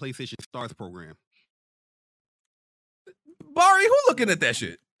you on the PlayStation Stars program? Bari, who looking at that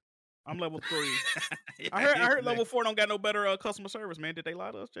shit? I'm level 3. I heard level 4 don't got no better customer service, man. Did they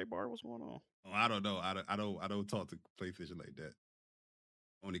lie to us, J Bar? What's going on? Oh, I don't know. I don't talk to PlayStation like that.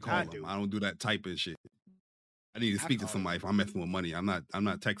 Only call I them. do. I don't do that typing shit. I need to speak to somebody if I'm messing with money. I'm not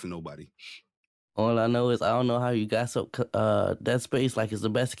texting nobody. All I know is I don't know how you got so Dead Space like it's the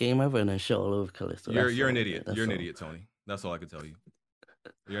best game ever and then show all over Callisto. You're an all, idiot. man. You're an That's all. idiot, Tony. That's all I can tell you.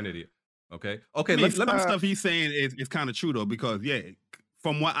 You're an idiot. Okay. I Okay. mean, Let some me. stuff he's saying is kind of true though, because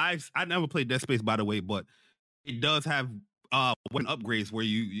from what I never played Dead Space, by the way, but it does have when upgrades where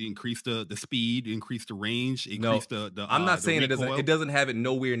you increase the speed, increase the range, increase the I'm not the saying it doesn't. recoil. It doesn't have it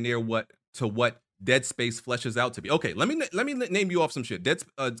nowhere near what Dead Space fleshes out to be. Okay, let me name you off some shit.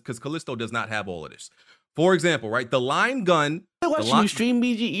 Because Callisto does not have all of this. For example, right, the line gun. I watch you stream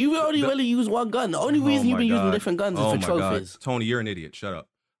BG. You only really use one gun. The only reason you've been using different guns is for trophies. Tony, you're an idiot. Shut up.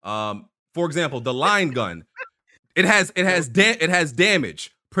 For example, the line gun. It has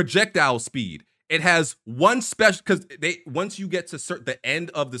damage, projectile speed. It has one special because once you get to the end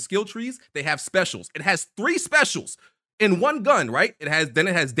of the skill trees, they have specials. It has 3 specials in one gun, right? It has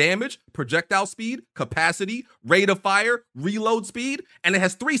damage, projectile speed, capacity, rate of fire, reload speed, and it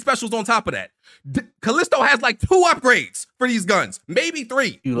has 3 specials on top of that. Callisto has like 2 upgrades for these guns, maybe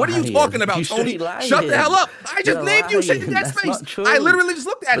 3. What are you talking about, Tony? Shut the hell up! I just named you shit in Dead Space. I literally just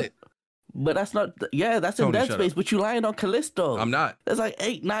looked at it. But that's not. That's in Tony, Dead shut Space. up. But you lying on Callisto. I'm not. There's like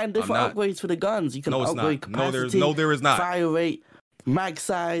 8, 9 different not. upgrades for the guns. You can No, it's upgrade not. capacity. There is not. Fire rate, mag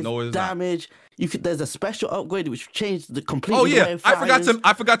size, No, it's not. damage. There's a special upgrade which changed the complete. Oh yeah,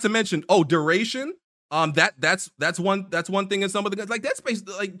 I forgot to mention. Oh, duration. That's one thing in some of the guns. Like Dead Space,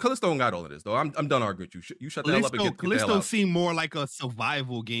 like Callisto don't got all of this though. I'm done arguing with you. You shut the hell up and get the hell Callisto out. seemed more like a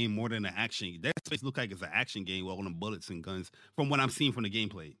survival game more than an action. Dead Space look like it's an action game with all them bullets and guns. From what I'm seeing from the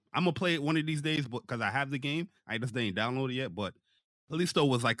gameplay, I'm gonna play it one of these days, because I have the game. I just didn't download it yet, but Callisto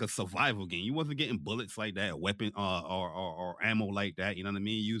was like a survival game. You wasn't getting bullets like that, weapon or ammo like that. You know what I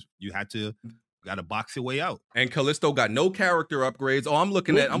mean? You had to gotta box your way out. And Callisto got no character upgrades. Oh, I'm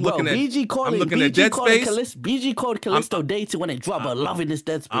looking at BG called Dead Space. BG called Callisto dated when it dropped. But loving this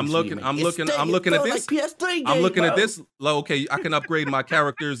Dead Space. I'm looking at this. Like PS3 I'm looking at bro. this. Okay, I can upgrade my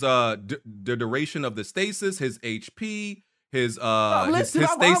character's the duration of the stasis, his HP, his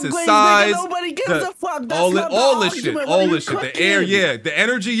stasis size, nobody gives a fuck. That's all not the this argument. shit, What all are you this shit, the cooking? air, yeah, the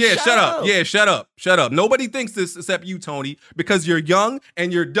energy, yeah. Shut up, yeah, shut up. Nobody thinks this except you, Tony, because you're young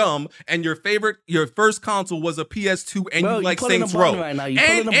and you're dumb, and your first console was a PS2, and Bro, you like pulling Saints a bond Row. right now. You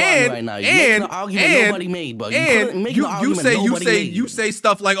pulling a bond right now. You making an argument nobody made, bro. You say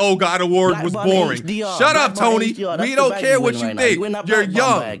stuff like, "Oh, God of War was boring." Shut up, Tony. We don't care what you think. You're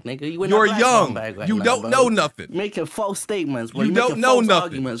young. You're young. You don't know nothing. Making false statements. You don't know nothing.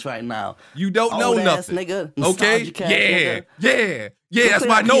 Arguments right now. You don't know nothing. Nigga, okay? Yeah. That's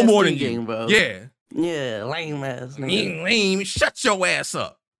why I know more than you. Bro. Yeah. Yeah, lame ass nigga. Lame. Shut your ass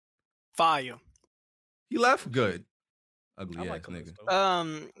up. Fire. He left? Good. Ugly ass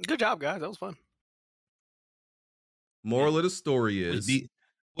nigga. Good job, guys. That was fun. Moral of the story is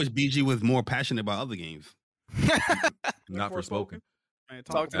which BG was more passionate about other games. Not for smoking. Man,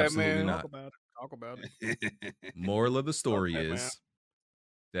 Talk to that Absolutely man. not. Talk about it. Moral of the story Okay, man. is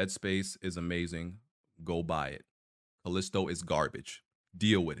Dead Space is amazing. Go buy it. Callisto is garbage.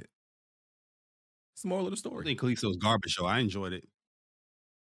 Deal with it. It's the moral of the I story. think Callisto's garbage show. I enjoyed it.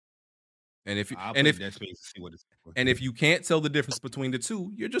 And if you, I'll and play if Dead Space to see what it's for. and if you can't tell the difference between the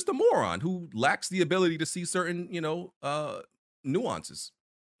two, you're just a moron who lacks the ability to see certain, nuances.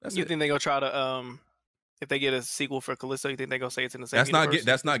 That's You it. think they gonna try to if they get a sequel for Callisto? You think they gonna say it's in the same? That's not universe?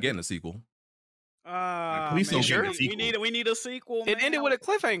 that's not getting a sequel. Callisto man, getting sure. a sequel. We need a sequel. It man. ended with a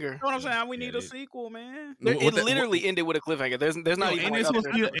cliffhanger. You know what I'm saying? We need a sequel, man. It literally ended with a cliffhanger. There's not even. Ain't Like, this supposed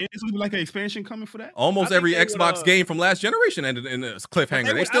up to there. be like an expansion coming for that? Almost I think every they would, Xbox game from last generation ended in a cliffhanger.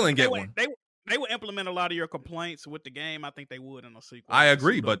 They would- still I ain't think get one. They would implement a lot of your complaints with the game. I think they would in a sequel. I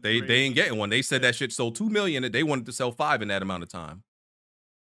agree, Pseudo but they three. ain't getting one. They said that shit sold 2 million and they wanted to sell 5 in that amount of time.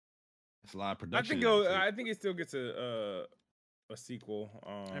 It's a lot of I production. think it still gets a sequel.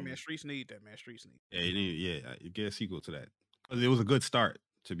 I mean, streets need that, man. Streets need. Yeah, you get a sequel to that. 'Cause it was a good start,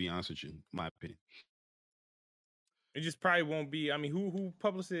 to be honest with you, in my opinion. It just probably won't be. I mean, who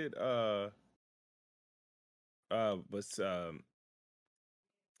published it? Was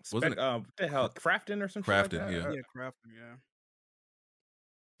Wasn't it- what the hell, Crafton or some shit like Crafton, that? yeah. Yeah, Crafton. Yeah.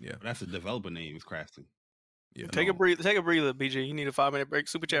 Yeah. But that's the developer name is Crafton. Yeah, Take a breather, BG. You need a 5-minute break.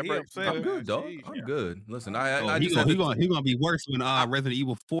 Super chat He break. upset, I'm man. good, dog. Jeez, I'm yeah. good. Listen, Oh, I he just had to, gonna be worse when Resident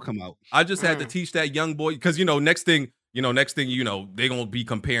Evil 4 come out. I just had to teach that young boy because next thing they gonna be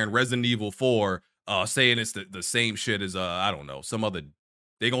comparing Resident Evil 4, saying it's the same shit as I don't know, some other.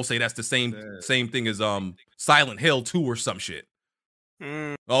 They gonna say that's the same thing as Silent Hill 2 or some shit.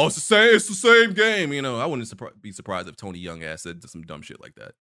 Oh, it's the same game. I wouldn't be surprised if Tony Young ass said some dumb shit like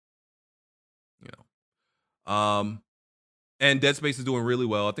that. And Dead Space is doing really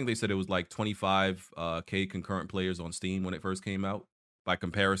well. I think they said it was like 25K concurrent players on Steam when it first came out. By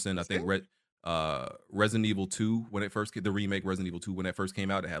comparison, I think Resident Evil 2 when it first the remake Resident Evil 2 when it first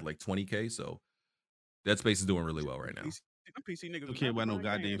came out, it had like 20K. So Dead Space is doing really well right now. PC niggas Don't care about no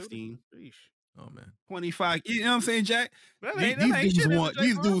goddamn Steam. Oh man, 25. You know what I'm saying, Jack? That These ain't shit,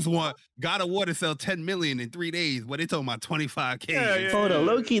 these dudes want God of War to sell 10 million in 3 days, but they talking about 25K. Hold on,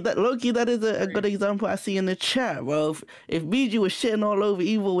 Loki. That is a good example I see in the chat, bro. If BG was shitting all over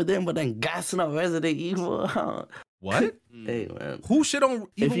Evil Within, but then gassing up Resident Evil, what? Hey man, who shit on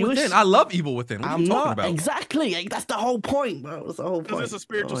If Evil you was- Within? I love Evil Within. What are I'm you talking not about? exactly. Like, that's the whole point, bro. That's the whole Because point. it's a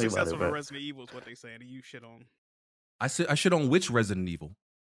spiritual Don't worry about successor it, for bro. Resident Evil is what they saying. And you shit on. I shit on which Resident Evil?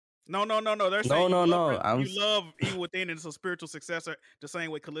 No. They're No, saying no, you no. love, you love Evil Within, and it's a spiritual successor, the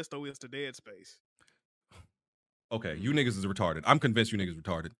same way Callisto is to Dead Space. Okay, you niggas is retarded. I'm convinced you niggas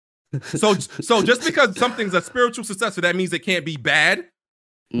retarded. So just because something's a spiritual successor, that means it can't be bad.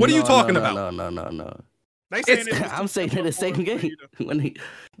 What are you talking about? No. They saying I'm saying they're the same game. When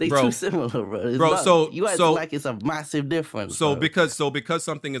they Bro. too similar, bro. It's Bro, not- so- you act so- like it's a massive difference. So bro. because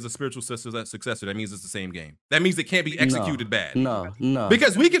something is a spiritual successor, that means it's the same game. That means it can't be executed bad. No.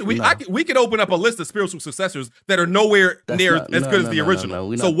 Because we could open up a list of spiritual successors that are nowhere That's near not- as no, good no, as the no, no, original. no.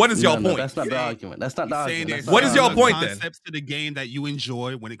 We're So not- what is y'all no, point? That's not the argument. That's not the argument. That's What is y'all point then? Concepts to the game that you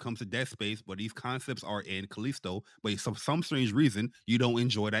enjoy when it comes to Dead Space, but these concepts are in Callisto, but for some strange reason you don't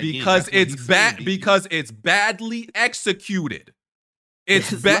enjoy that game. Because That's what it's he's bad. saying. Because it's badly executed.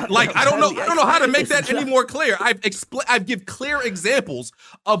 It's It's bad. not Like I don't know how to make It's that any not- more clear. I've give clear examples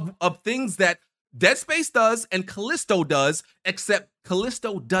of things that Dead Space does and Callisto does, except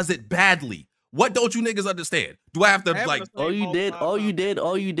Callisto does it badly. What don't you niggas understand? Do I have to like? All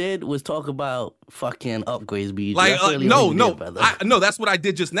you did was talk about fucking upgrades, BG. Like That's really all no, you did, brother. no, that's what I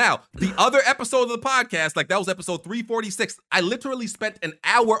did just now. The other episode of the podcast, like that was episode 346. I literally spent an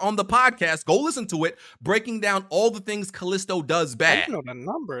hour on the podcast. Go listen to it, breaking down all the things Callisto does bad. You know the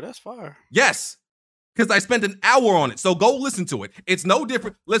number. That's fire. Yes, because I spent an hour on it. So go listen to it. It's no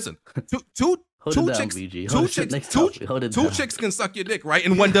different. Listen, two Hold it down, chicks, BG. two Hold it chicks, next two topic. Hold it two down. chicks can suck your dick, right?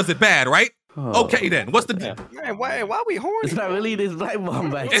 And one does it bad, right? Oh, Okay, then what's the? Man, why we horny? It's not really this black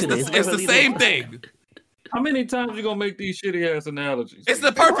bomb back It's today. the, it's the same thing. How many times you gonna make these shitty ass analogies? It's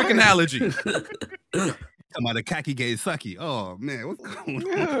the perfect analogy. Talking about the khaki gay sucky. Oh man, what's going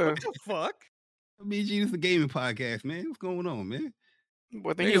on? Yeah. What the fuck? BG, this is a gaming podcast, man. What's going on, man?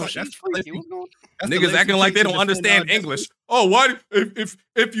 What they Niggas- like, that's she's freaky. What's going on? That's the Niggas lazy acting like they chicks don't in the understand phone English. Oh, why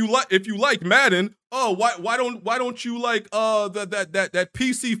if you like Madden? Oh, why don't you like that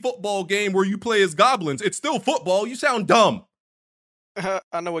PC football game where you play as goblins? It's still football. You sound dumb.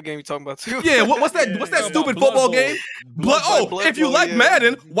 I know what game you're talking about too. Yeah, what's that? What's that stupid football game? Blood If you Bowl, like yeah.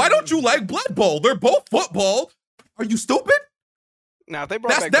 Madden, why don't you like Blood Bowl? They're both football. Are you stupid? Now if they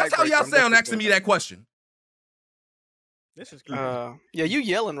brought back That's how Backbreaker, y'all I'm sound definitely asking me that question. This is Yeah, you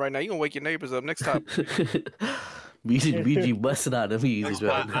yelling right now. You gonna wake your neighbors up. Next time. BG busting out the music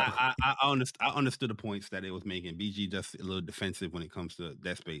right now. I understood the points that it was making. BG just a little defensive when it comes to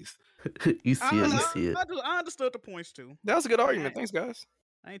that space. You see it, you see it. I understood the points too. That was a good argument. Thanks, guys.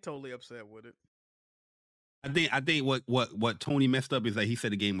 I ain't totally upset with it. I think what Tony messed up is that he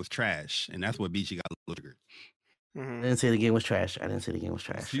said the game was trash, and that's what BG got a little triggered. I didn't say the game was trash. I didn't say the game was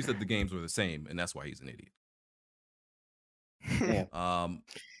trash. He said the games were the same, and that's why he's an idiot.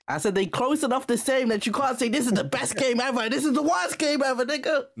 I said they close enough the same that you can't say this is the best game ever. This is the worst game ever,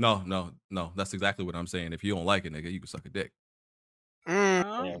 nigga. No. That's exactly what I'm saying. If you don't like it, nigga, you can suck a dick.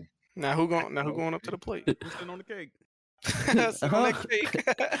 Now who going up to the plate? Who's sitting on the cake? Sit on that cake.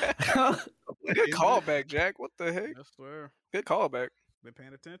 Good callback, Jack. What the heck? I swear. Good callback. Been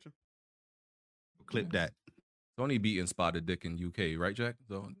paying attention. Clip that. Tony beating spotted dick in UK, right, Jack?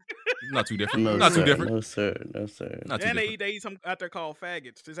 So not too different. No, not sir. too different. No, sir. No, sir. Not too And different. they eat some out there called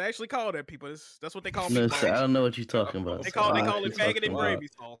faggots. It's actually called that, people. That's what they call No, me. sir. I don't know what you're talking about. They call it What you faggot talking and about? gravy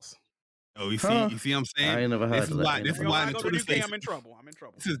sauce. Oh, you see Huh? what I'm saying? I ain't never heard This is of that. why. This is why in the Go to Twitter UK, space. I'm in trouble. I'm in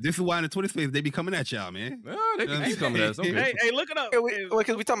trouble. This is why in the Twitter space they be coming at y'all, man. They can keep coming at us. Okay. Hey, look it up.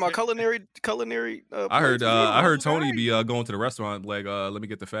 Because we talking about culinary. I heard. plates. I heard Tony be going to the restaurant like, let me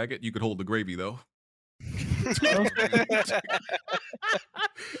get the faggot. You could hold the gravy though.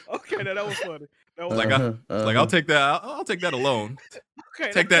 Okay, that was funny. That was Like, funny. like I'll take that. I'll take that alone.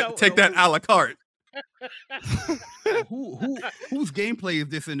 Okay, Take that a la carte. Whose gameplay is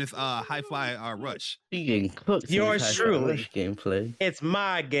this in this hi-fi rush? You getting cooked. in Yours this truly. Rush gameplay. It's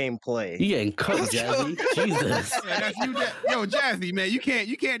my gameplay. You getting cooked, Jazzy. Jesus. Yeah, that's you, yo, Jazzy, man, you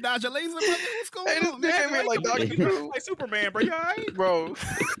can't dodge a laser, brother. What's going on, man? Like Dr. Drew. Like Superman, bro. You all right? Bro.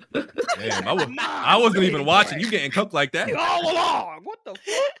 Damn, I wasn't even watching. You getting cooked like that? All along. What the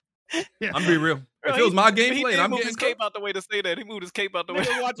fuck? I'm be real. If it was my gameplay, and I'm moved getting his cape out the way to say that. He moved his cape out the way.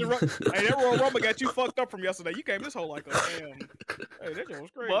 Nigga watching hey, that Royal Rumble got you fucked up from yesterday. You came this whole like a damn. Hey, that shit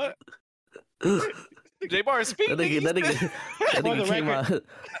was crazy. What? J Bar speak. That nigga came out.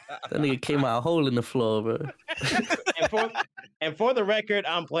 That nigga came out a hole in the floor, bro. And for the record,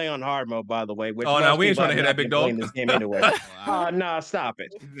 I'm playing on hard mode, by the way. Which Oh, now most we ain't people trying to have hit that not big been dog. playing This game anyway. Nah, stop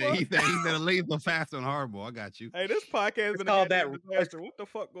it. He said a laser fast on hardball. I got you. Hey, this podcast is called that- disaster. What the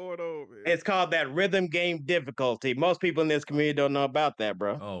fuck going on, man? It's called that rhythm game difficulty. Most people in this community don't know about that,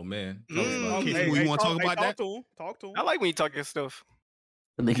 bro. Oh man. You want to talk about that? Talk to him. I like when you talk your stuff.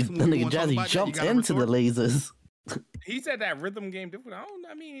 That nigga Jazzy jumped into the lasers. He said that rhythm game different.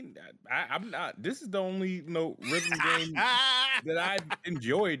 I'm not. This is the only rhythm game that I've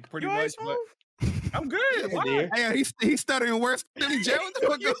enjoyed pretty much. But I'm good. Why? Hey, he's stuttering worse than me, Jay. What the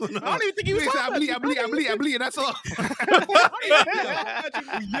fuck going on? I don't even think he was talking I bleed. That's all.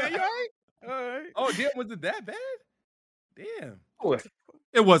 Yeah, you all right? Oh, damn, was it that bad? Damn.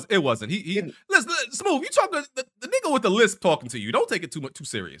 It wasn't. He listen, Smooth. You talking the nigga with the lisp talking to you. Don't take it too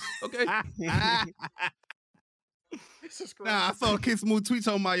serious, okay? Nah, I saw Kid Smooth tweet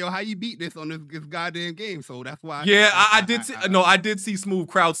talking about, yo, how you beat this on this goddamn game. So that's why. I did see. No, I did see Smooth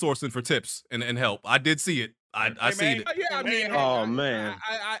crowdsourcing for tips and help. I did see it. I seen it. Yeah, I mean, Oh, man.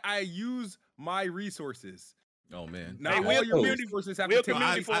 I use my resources. Oh man. Not Hey, all we're your community- resources have we're to take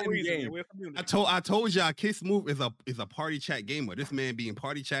community place for a in reason. game. We're community. I told y'all, Kid Smooth is a party chat gamer. This man being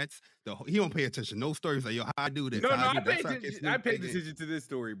party chats, he don't pay attention. No stories like, yo, how I do this. No, how I do pay this. That's how Kid attention. Smooth I pay play attention to this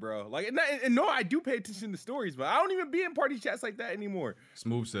story, bro. Like, and no, I do pay attention to stories, but I don't even be in party chats like that anymore.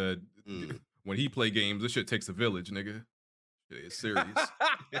 Smooth said when he play games, this shit takes a village, nigga. It's serious.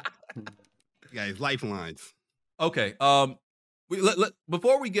 Yeah, his lifelines. Okay.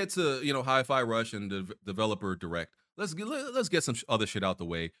 Before we get to Hi-Fi Rush and the developer direct, let's get some other shit out the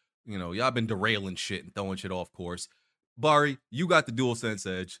way. Y'all been derailing shit and throwing shit off course. Bari, you got the DualSense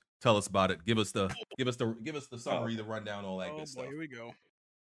Edge. Tell us about it. Give us the summary, the rundown, all that good stuff. Here we go.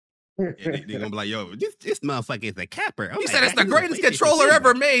 Yeah, they gonna be like, yo, this motherfucker is a capper. I'm He like, said it's the "He's a greatest PlayStation controller gamer."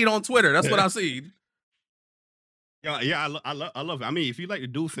 ever made on Twitter. That's what I've seen. Yeah, I love it. I mean, if you like the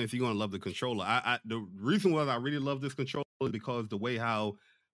DualSense, you're gonna love the controller. The reason why I really love this controller is because the way how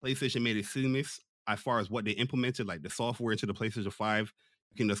PlayStation made it seamless, as far as what they implemented, like the software into the PlayStation 5,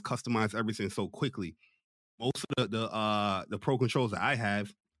 you can just customize everything so quickly. Most of the Pro controllers that I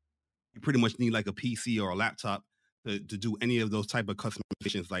have, you pretty much need like a PC or a laptop to do any of those type of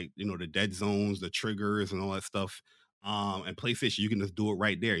customizations, like the dead zones, the triggers, and all that stuff. And PlayStation, you can just do it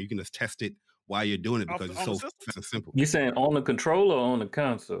right there. You can just test it while you're doing it Off because the- it's on so the fast and simple. You saying on the controller or on the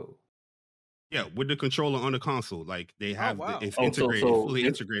console? Yeah, with the controller on the console, like they have, wow. it's Oh, so- integrated, so fully if-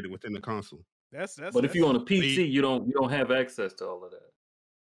 integrated within the console. That's But if you're on a So PC, you don't have access to all of that.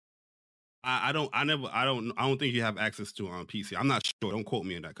 I don't think you have access to it on PC. I'm not sure. Don't quote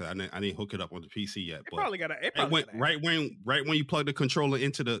me on that because I didn't hook it up on the PC yet. But probably got a. It right probably when, got a right when you plug the controller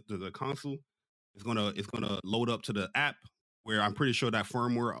into the console, it's gonna load up to the app where I'm pretty sure that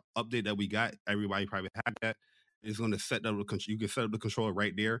firmware update that we got, everybody probably had that. Is going to set up you can set up the controller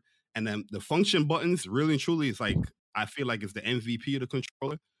right there, and then the function buttons really and truly is like I feel like it's the MVP of the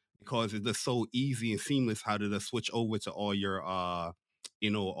controller because it's just so easy and seamless how to just switch over to all your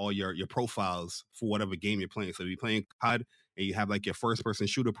all your profiles for whatever game you're playing. So if you're playing COD and you have like your first person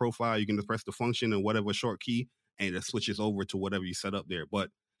shooter profile, you can just press the function and whatever short key and it switches over to whatever you set up there. But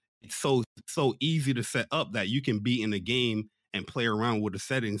it's so easy to set up that you can be in the game and play around with the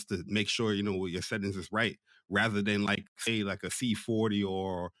settings to make sure your settings is right, rather than like say like a C40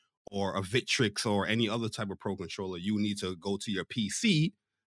 or a Victrix or any other type of pro controller. You need to go to your PC,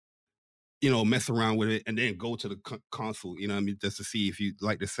 mess around with it and then go to the console, just to see if you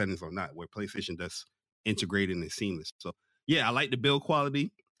like the settings or not, where PlayStation does integrated and seamless. So yeah, I like the build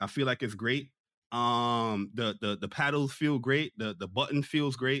quality. I feel like it's great. The paddles feel great. The button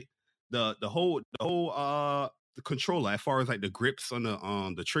feels great. The whole the controller, as far as like the grips on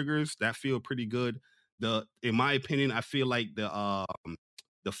the triggers, that feel pretty good. In my opinion, I feel like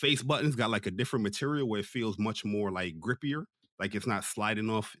the face buttons got like a different material where it feels much more like grippier, like it's not sliding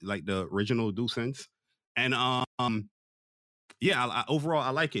off like the original DualSense. And yeah, overall I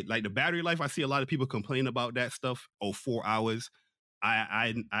like it. Like the battery life, I see a lot of people complain about that stuff. 4 hours.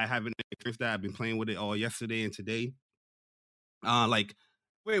 I haven't experienced that. I've been playing with it all yesterday and today. Like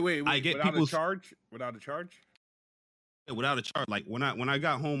wait, I get without people's a charge? Without a charge? Yeah, without a charge. Like when I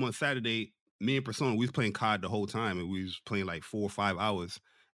got home on Saturday, me and Persona, we was playing COD the whole time, and we was playing like 4 or 5 hours,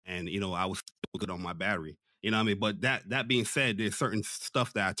 and I was still good on my battery. You know what I mean? But that being said, there's certain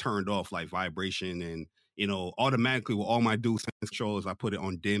stuff that I turned off, like vibration, and automatically with all my DualSense controllers, I put it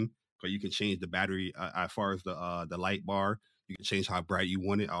on dim, because you can change the battery as far as the light bar. You can change how bright you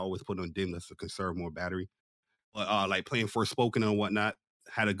want it. I always put it on dim, that's to conserve more battery. But like playing Forspoken and whatnot,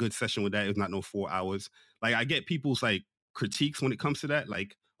 had a good session with that. It was not no 4 hours. Like I get people's like critiques when it comes to that.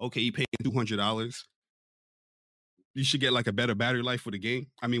 Like, okay, you pay $200, you should get like a better battery life for the game.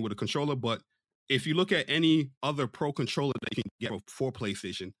 I mean, with a controller. But if you look at any other pro controller that you can get for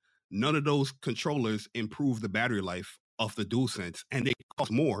PlayStation, none of those controllers improve the battery life of the DualSense, and they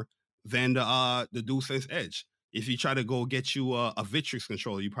cost more than the DualSense Edge. If you try to go get you a Victrix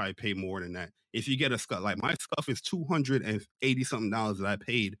controller, you probably pay more than that. If you get a Scuf, like my Scuf is $280 something that I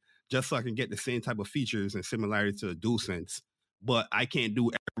paid just so I can get the same type of features and similarity to the DualSense, but I can't do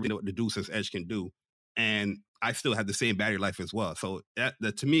everything that the DualSense Edge can do, and I still have the same battery life as well. So that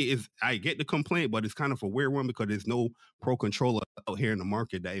to me is, I get the complaint, but it's kind of a weird one because there's no pro controller out here in the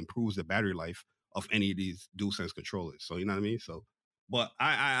market that improves the battery life of any of these DualSense controllers. So you know what I mean? So. But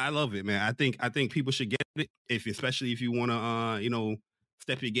I love it, man. I think people should get it, especially if you want to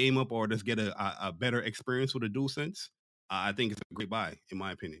step your game up or just get a better experience with a DualSense. I think it's a great buy, in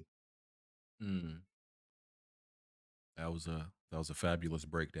my opinion. That was a fabulous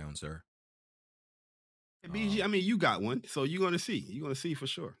breakdown, sir. Hey, BG, I mean, you got one, so you're gonna see. You're gonna see for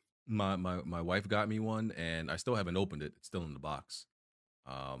sure. My wife got me one, and I still haven't opened it. It's still in the box.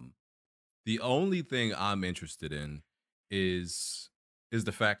 The only thing I'm interested in is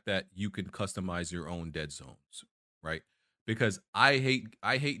the fact that you can customize your own dead zones, right? Because I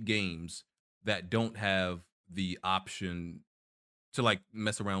hate games that don't have the option to like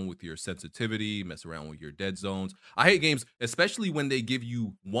mess around with your sensitivity, mess around with your dead zones. I hate games, especially when they give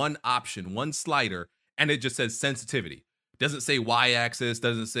you one option, one slider, and it just says sensitivity. Doesn't say Y-axis,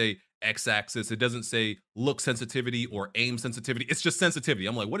 doesn't say X-axis, it doesn't say look sensitivity or aim sensitivity. It's just sensitivity.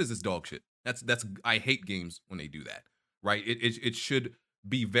 I'm like, what is this dog shit? That's I hate games when they do that, right? It should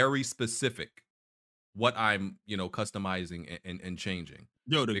be very specific what I'm customizing and changing.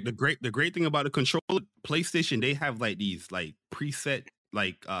 Yo, the great thing about the controller, PlayStation, they have like these like preset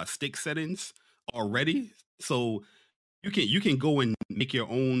like stick settings already, so you can go and make your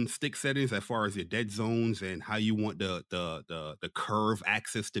own stick settings as far as your dead zones and how you want the curve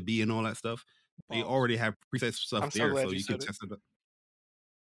axis to be and all that stuff. They already have preset stuff there, so you can test it up.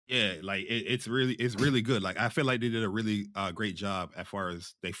 Yeah, like it's really good. Like I feel like they did a really great job as far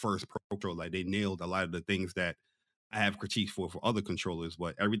as they first pro controller. Like they nailed a lot of the things that I have critiques for other controllers,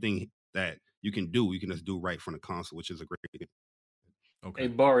 but everything that you can do, you can just do right from the console, which is a great thing. Okay. Hey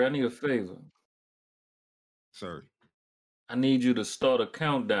Barry, I need a favor. Sir. I need you to start a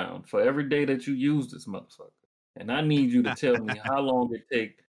countdown for every day that you use this motherfucker. And I need you to tell me how long it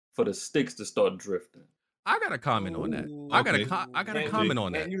take for the sticks to start drifting. I got a comment on that. I got a comment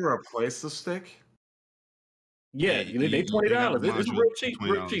on that. Can you replace the stick? Yeah, they $20. It's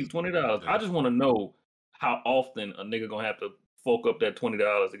real cheap, $20. I just want to know how often a nigga gonna have to fork up that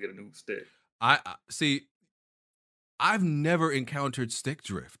 $20 to get a new stick. I see. I've never encountered stick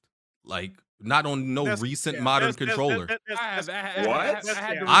drift, like not on no recent modern controller.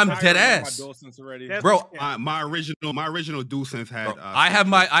 I'm dead ass, bro. My original DualSense had. I have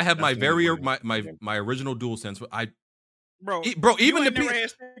my original DualSense. Bro, even the never had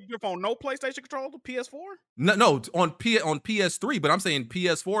stick drift on no PlayStation controller, PS4. No, on PS3, but I'm saying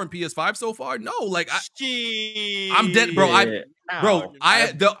PS4 and PS5 so far. No, like I'm dead, bro.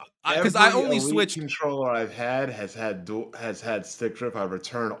 Because I only switched controller I've had has had stick drift. I've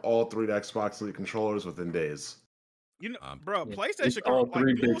returned all 3 Xbox Elite controllers within days. You know, bro, PlayStation It's all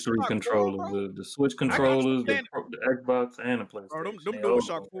 3 big 3 controllers: the Switch controllers, the Xbox, and the PlayStation. Bro, them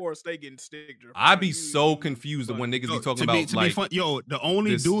DualShock 4s, they getting stick drift. I be so confused when niggas be talking about the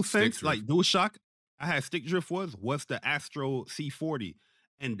only DualSense like DualShock I had stick drift was the Astro C40,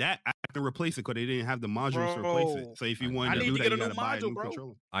 and that I had to replace it because they didn't have the modules to replace it. So if you wanted to do that, you gotta buy a new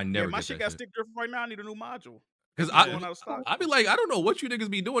controller. I never. My shit got stick drift right now. I need a new module. Because I be like, I don't know what you niggas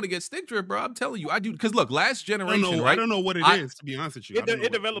be doing to get stick drift, bro. I'm telling you, I do. Because look, last generation, right? I don't know what it is, to be honest with you.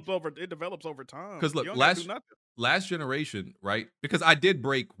 It develops over time. Because look, last generation, right? Because I did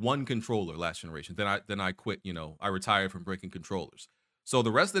break one controller last generation. Then I quit. You know, I retired from breaking controllers. So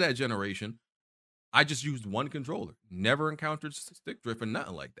the rest of that generation, I just used one controller. Never encountered stick drift or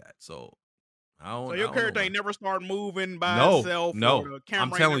nothing like that. So So your character ain't never started moving by itself. No,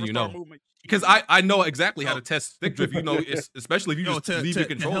 I'm telling you, no. Because I know exactly how to test stick drift. You know, especially if you just leave your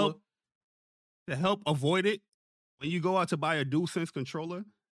controller. To help avoid it, when you go out to buy a DualSense controller,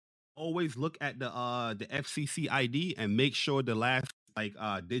 always look at the FCC ID and make sure the last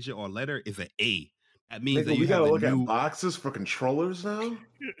digit or letter is an A. That means that you gotta look at boxes for controllers now.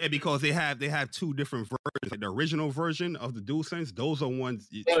 Yeah, because they have 2 different versions. Like the original version of the DualSense, those are ones.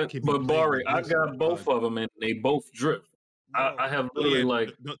 But Bari, I got both of them, and they both drift. I have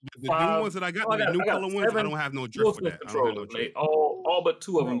literally the new ones that I got, the new color ones. I don't have no drift for that. They all but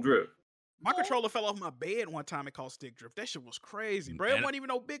 2 of them drift. My controller fell off my bed one time. It called stick drift. That shit was crazy, bro. It wasn't even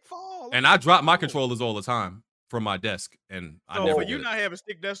no big fall. And I drop my controllers all the time from my desk, and I never. For you not having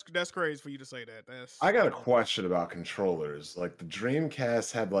stick, that's crazy for you to say that. I got a question about controllers. Like the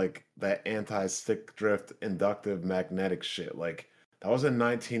Dreamcast had like that anti-stick drift inductive magnetic shit. Like that was in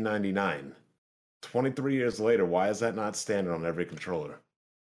 1999. 23 years later, why is that not standard on every controller?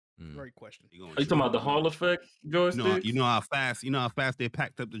 Great question. Are you talking about the Hall effect joystick? You know how fast they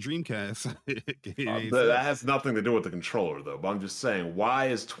packed up the Dreamcast. That has nothing to do with the controller, though. But I'm just saying, why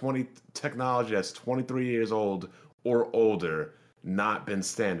is technology that's 23 years old or older not been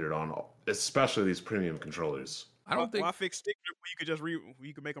standard on, especially these premium controllers? I don't think. Why fix stick drift when you could just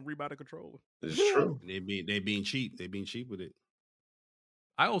you can make them rebuy the controller? It's true. They being cheap. They being cheap with it.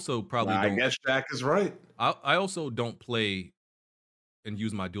 I also probably. I guess Jack is right. I also don't play and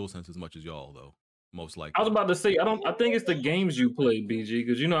use my DualSense as much as y'all, though. Most likely. I was about to say, I think it's the games you play, BG,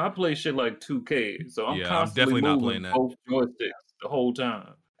 because I play shit like 2K, so I'm constantly definitely not moving playing that. both joysticks the whole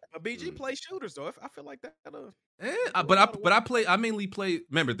time. But BG plays shooters though. I feel like that. But I mainly play.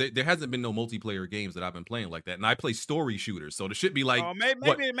 Remember, there hasn't been no multiplayer games that I've been playing like that, and I play story shooters. So the shit be like,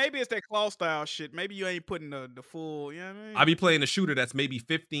 maybe it's that claw style shit. Maybe you ain't putting the full. You know what I mean? I be playing a shooter that's maybe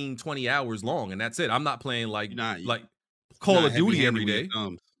 15, 20 hours long, and that's it. I'm not playing like Call of Duty every day.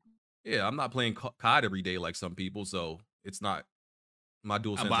 Yeah, I'm not playing COD every day like some people. So it's not my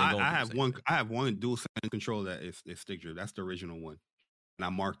DualSense. I have one DualSense controller that is stick drift. That's the original one. And I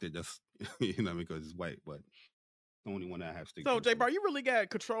marked it just because it's white, but the only one that I have stick. So J Bar, you really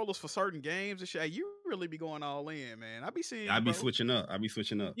got controllers for certain games and shit. You really be going all in, man. I be seeing. I be switching up.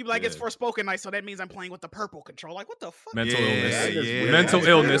 You be like, it's for spoken night, so that means I'm playing with the purple control. Like, what the fuck? Mental illness. Mental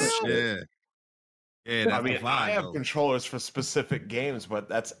illness. Yeah, that's I mean, I have controllers for specific games, but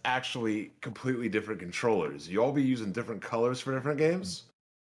that's actually completely different controllers. You all be using different colors for different games?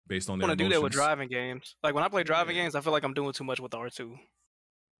 Based on I want to do that with driving games. Like, when I play driving games, I feel like I'm doing too much with the R2.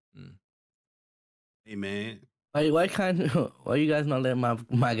 Hey, man. Why you guys not letting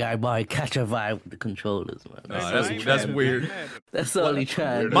my guy Barry catch a vibe with the controllers, man? That's weird. That's all he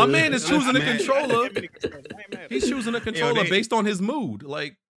trying. My man is choosing a controller. He's choosing a controller based on his mood.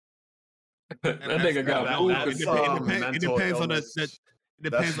 Like that nigga got mood. It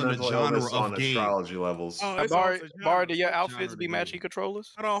depends on the mental genre illness on of game. astrology levels. Oh, Hey, it's Bar, also genre. Bar, do your Genre outfits of be the matching game.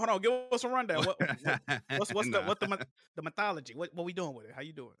 controllers? Hold on. Give us a rundown. What's Nah. the mythology? What we doing with it? How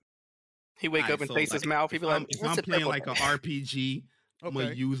you doing? He wake Alright, up and so, taste like, his mouth. He if be I'm, like, if "What's I'm the playing pepper?" like an RPG, I'm gonna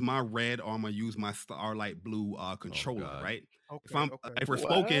Okay. use my red or I'm gonna use my Starlight Blue controller, God. right? If Okay. if we're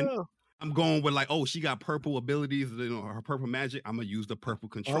spoken, Wow. I'm going with like, oh, she got purple abilities, her purple magic. I'm gonna use the purple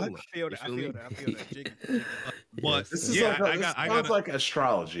controller. I feel You that. I feel me? feel that. I feel that. Jiggy. But This is yeah, like I got sounds like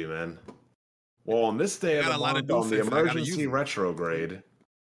astrology, man. Well, on this day of got the a lot of month, on the nuisance I gotta use emergency them. retrograde,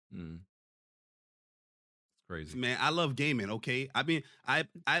 Crazy. man, I love gaming. Okay, I mean,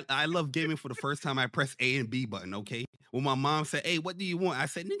 I love gaming for the first time I pressed A and B button. Okay, when my mom said, "Hey, what do you want?" I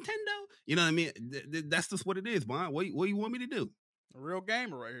said, "Nintendo." You know what I mean? That's just what it is, man. What you want me to do? A real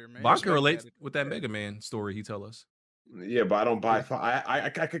gamer right here, man. But I He's can relate looking at it. with that Mega Man story he tell us. yeah, but I don't buy. I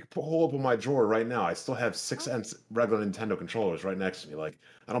could pull up in my drawer right now. I still have 6 regular Nintendo controllers right next to me. Like,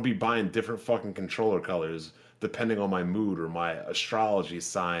 I don't be buying different fucking controller colors depending on my mood or my astrology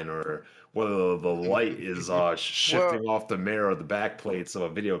sign or whether the light is shifting off the mirror or the back plates of a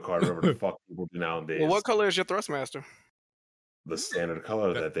video card, whatever the fuck people do nowadays. Well, what color is your Thrustmaster? The standard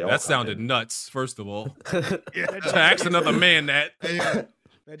color that they all That come sounded in. nuts. First of all, Yeah. to ask another man that.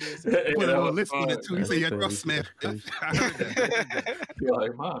 That did Put it that on a was list with it too. You say That's you're crazy. smash. That's I heard that. You're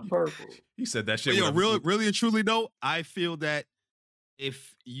like, mine purple. He said that shit. But yo, with a- really and truly though, I feel that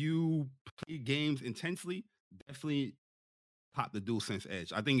if you play games intensely, definitely pop the DualSense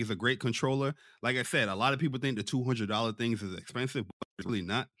Edge. I think it's a great controller. Like I said, a lot of people think the $200 things is expensive, but it's really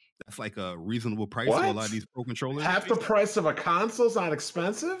not. That's like a reasonable price for a lot What? of these pro controllers. Half the price of a console's not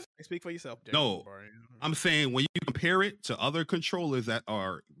expensive? Speak for yourself. Jack. No, I'm saying when you compare it to other controllers that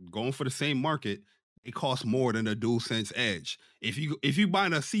are going for the same market, it costs more than a DualSense Edge. If you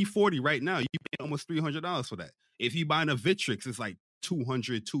buying a C40 right now, you pay almost $300 for that. If you buying a Victrix, it's like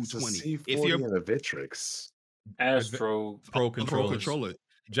 $200, It's a $220. C40 If you're and a Victrix. Astro. Pro a pro controllers. controller,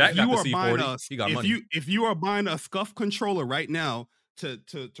 Jack if got you the are buying C40. He got money. if you are buying a SCUF controller right now to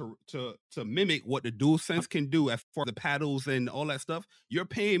mimic what the DualSense can do as far as the paddles and all that stuff, you're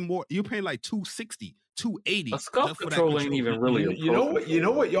paying more. You're paying like $260, $280. A SCUF controller ain't even really a You know what? You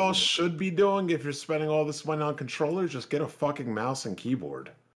know what y'all should be doing if you're spending all this money on controllers? Just get a fucking mouse and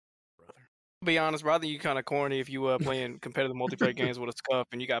keyboard. Be honest, bro. I think you kind of corny if you playing competitive multiplayer games with a scuff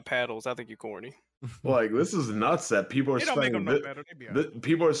and you got paddles. I think you're corny. Like, this is nuts that people are It don't make spending. them no better. They be alright.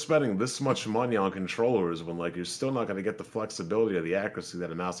 People are spending this much money on controllers when, like, you're still not going to get the flexibility or the accuracy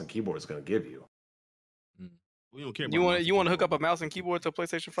that a mouse and keyboard is going to give you. We don't care. You want to hook up a mouse and keyboard to a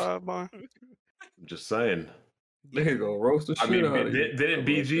PlayStation 5, Bar? I'm just saying. There you go, roast the I shit mean, out of you. didn't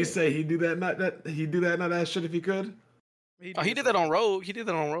BG say he'd do that? Not that he'd do that. Not that shit if he could. Oh, he did that on Rogue. He did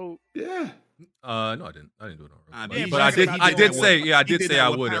that on Rogue. Yeah. No, I didn't. I didn't do it on Rogue. Yeah, But I did. he I did did that say. with- Yeah, I he did say that I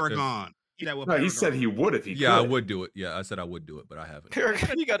with would. Paragon. He did that with No, he Paragon. said he would if he Yeah, I could. would do it. Yeah, I said I would do it, but I haven't.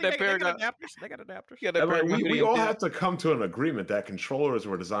 Paragon, you got that They Paragon. got adapters. They got adapters. You got that Yeah, but Paragon. we all have to come to an agreement that controllers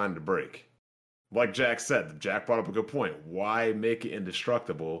were designed to break. Like Jack said, Jack brought up a good point. Why make it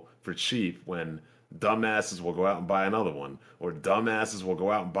indestructible for cheap when dumbasses will go out and buy another one, or dumbasses will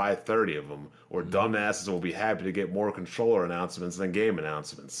go out and buy 30 of them, or dumbasses will be happy to get more controller announcements than game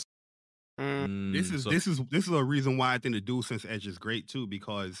announcements. This is a reason why I think the DualSense Edge is great too,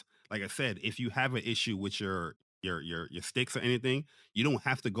 because like I said, if you have an issue with your sticks or anything, you don't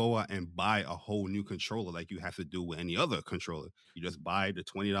have to go out and buy a whole new controller like you have to do with any other controller. You just buy the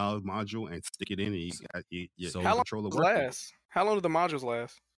 $20 module and stick it in, and you got your How long controller does it working. last? How long do the modules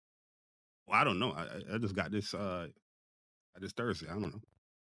last? Well, I don't know. I just got this this Thursday. I don't know.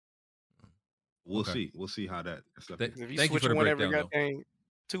 We'll Okay. see. We'll see how that stuff. Th- is. If you Thank you switch for the whenever breakdown, you got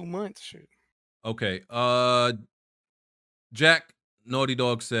 2 months, shit. Okay. Jack Naughty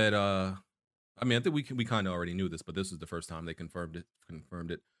Dog said. I mean, I think we kind of already knew this, but this is the first time they confirmed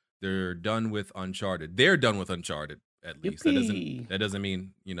it. They're done with Uncharted. They're done with Uncharted. At least Yippee. that doesn't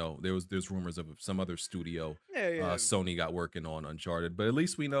mean, you know, there's rumors of some other studio Yeah. Sony got working on Uncharted, but at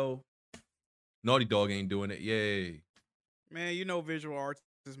least we know Naughty Dog ain't doing it. Yay. Man, you know Visual Arts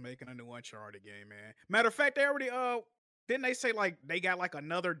is making a new Uncharted game, man. Matter of fact, they already didn't they say like they got like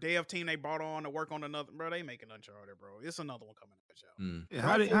another dev team they brought on to work on another, bro? They making Uncharted, bro. It's another one coming out, y'all. Yeah,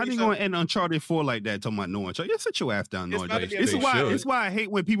 how they gonna end Uncharted 4 like that? Talking about no Uncharted. Yeah, sit your ass down, It's Naughty about Dog. to be a This is big why show. it's why I hate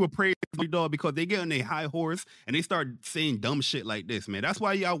when people praise Naughty Dog, because they get on their high horse and they start saying dumb shit like this, man. That's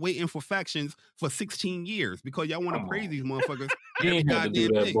why y'all waiting for factions for 16 years, because y'all want to praise these motherfuckers. You ain't have to do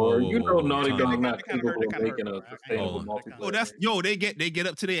that, boy. You know Naughty Dog not capable of making a sustainable multiplayer. Oh, that's they get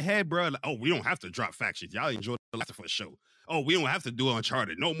up to their head, bro. Like, oh, we don't have to drop factions. Y'all enjoy the Last of Us show. Oh, we don't have to do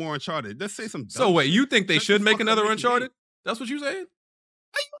Uncharted. No more Uncharted. Let's say some. So dumb wait, shit. you think they Shut should the make fuck up, another make it Uncharted? That's what you saying?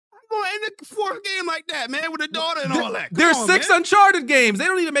 the fourth game like that, man, with a daughter and all that. Come There's on, 6 man. Uncharted games. They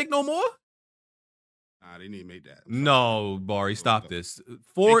don't need to make no more. Nah, they need to make that. No, Barry, stop this.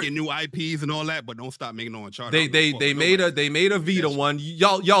 4 Making new IPs and all that, but don't stop making no Uncharted. they made a Vita one.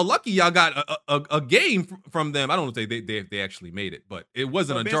 Y'all lucky y'all got a game from them. I don't know if they actually made it, but it was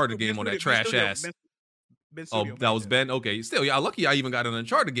an Uncharted game on that trash ass. Oh, that was Ben. Okay, still, y'all lucky I even got an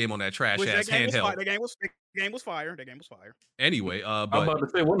Uncharted game on that trash ass handheld. The game was fire. The game was fire. Anyway, I'm about to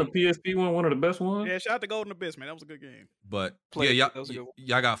say, wasn't the PSP one of the best ones? Yeah, shout out to Golden Abyss, man. That was a good game. But Play yeah, it. That was a good one.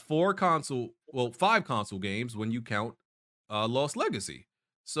 y'all got 5 console games when you count Lost Legacy.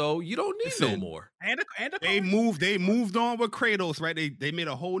 So you don't need no more. And They moved on with Kratos, right? They made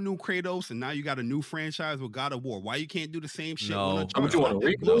a whole new Kratos, and now you got a new franchise with God of War. Why you can't do the same shit? No. with Uncharted? you want to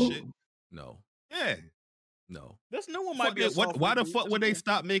Stop that bullshit. reboot? No, Yeah. no. This new one might be. Why the fuck would they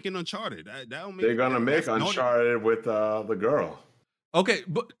stop making Uncharted? That don't make They're gonna make that's- Uncharted with the girl. Okay,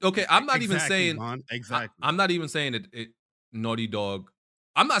 but I'm not even Exactly, saying Vaughn, exactly. I'm not even saying that Naughty Dog.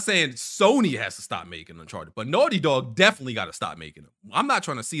 I'm not saying Sony has to stop making Uncharted, but Naughty Dog definitely got to stop making them. I'm not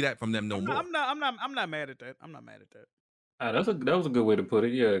trying to see that from them no more. I'm not mad at that. I'm not mad at that. That was a good way to put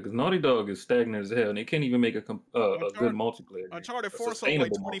it. Yeah, because Naughty Dog is stagnant as hell, and they can't even make a good multiplayer. game. Uncharted A 4 sold like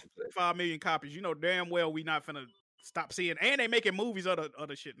sustainable multiplayer. 25 million copies. You know damn well we not finna stop seeing. And they making movies of the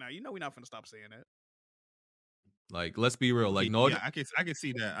other shit now. You know we not finna stop seeing that. Like, let's be real. Like Naughty, I can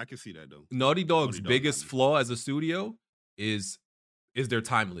see that. I can see that though. Naughty Dog's Naughty Dog biggest flaw as a studio is their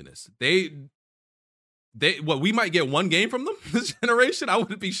timeliness. They we might get one game from them this generation. I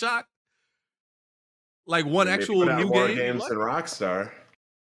wouldn't be shocked. Like one They actual put out new more game. games than Rockstar.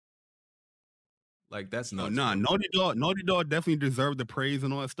 Like that's No, nuts. Naughty Dog definitely deserved the praise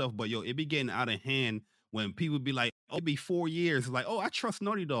and all that stuff. But yo, it be getting out of hand when people be like, "Oh, it'll be 4 years." Like, "Oh, I trust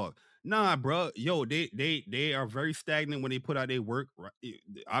Naughty Dog." Nah, bro. Yo, they are very stagnant when they put out their work. Right?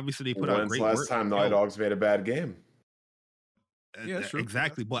 Obviously, they put out When's great the last work. time Naughty Dog's made a bad game? Yeah, that's true.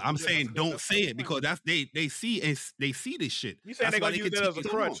 Exactly. But I'm saying don't say it because that's they see this shit. You saying That's they why gonna use that as a continue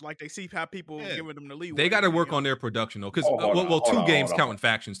crutch, on. like they see how people giving them the leeway. They got to work on their production though, because Oh, hold on, well, 2 hold on, games hold on. counting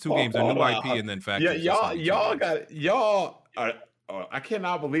factions. 2 games are Hold new on. IP and then factions. Yeah, or something. y'all are. I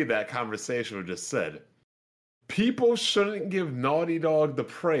cannot believe that conversation we just said. People shouldn't give Naughty Dog the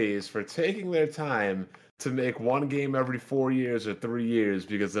praise for taking their time to make one game every 4 years or 3 years,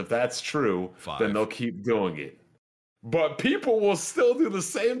 because if that's true, 5. then they'll keep doing it. But people will still do the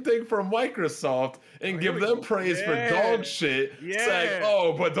same thing for Microsoft and give them praise for dog shit, saying,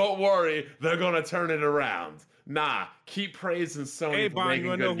 "Oh, but don't worry, they're gonna turn it around." Nah, keep praising Sony Hey, for Bon, making you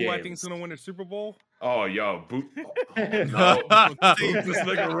wanna good know who games. I think's gonna win the Super Bowl? Oh, yo, boot. No, boot this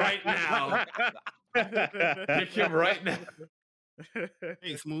nigga right now. Kick him right now.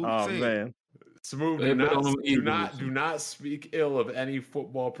 Hey, Smooth. Oh say it. man. Smooth, They do bet on not, them do Eagles. not, do not speak ill of any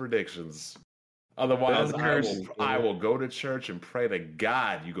football predictions. Otherwise, That's I curses, will go to church and pray to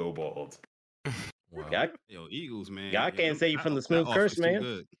God you go bald. Wow. Yo, Eagles, man. Y'all Yo, can't say you that- from the that smooth offense curse, too man.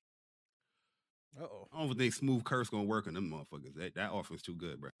 good. Uh-oh. I don't think smooth curse gonna work on them motherfuckers. That offense too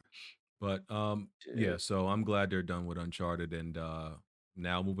good, bro. But yeah, so I'm glad they're done with Uncharted and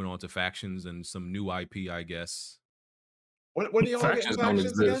now moving on to factions and some new IP, I guess. When do y'all get Factions don't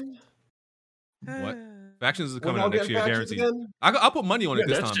factions exist. again? What? Factions is When coming y'all out next get year, factions guaranteed. again? I'll put money on it Yeah,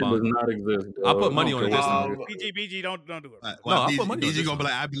 this that time, shit does Bond. not exist. I'll put dog. money I on it don't this care time. what BG, don't do it. Well, No, I'll DG, put money on DG this gonna be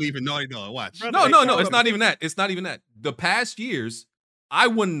one. like, I believe in Naughty Dog. Watch. No, it's not even that. It's not even that. The past years, I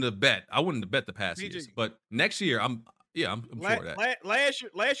wouldn't have bet the past BG. years. But next year, I'm sure of that.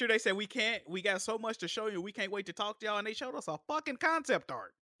 Last year they said we got so much to show you, we can't wait to talk to y'all, and they showed us a fucking concept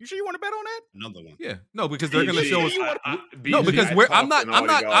art. You sure you want to bet on that? Another one. Yeah, no, because they're going to BG, show us. BG, No, because I I'm talked to Naughty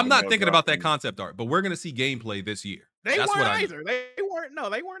Dog not and thinking Neil about that Druckmann. concept art, but we're going to see gameplay this year. They That's weren't what I either. They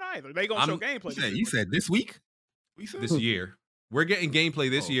weren't either. They gonna show gameplay. You said this week? this year. We're getting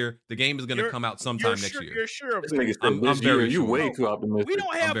gameplay this year. The game is going to come out sometime next year. You're sure of This that? nigga said I'm this very year. You sure. way too optimistic. We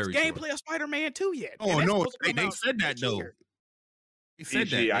don't have very gameplay sure. of Spider-Man 2 yet. Oh and that's no, supposed to come they out said that next though. year. They said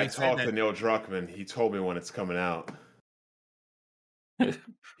that. BG, I They said talked to that. Neil Druckmann. He told me when it's coming out.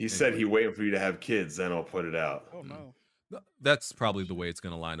 He said he waiting for you to have kids, then I'll put it out. Oh no. That's probably the way it's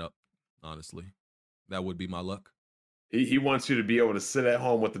going to line up, honestly. That would be my luck. He wants you to be able to sit at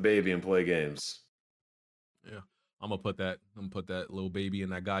home with the baby and play games. Yeah. I'm gonna put that little baby in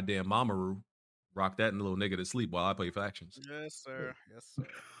that goddamn Mamaroo. Rock that and the little nigga to sleep while I play factions. Yes, sir. Yes, sir.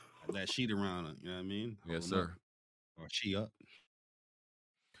 That sheet around it. You know what I mean? Yes, Hold 'em sir. up. Or she up.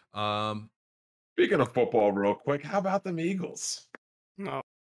 Speaking of football, real quick, how about them Eagles? No.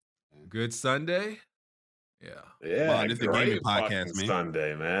 Good Sunday. Yeah. Yeah, Well, this is a great gaming podcast, fucking man.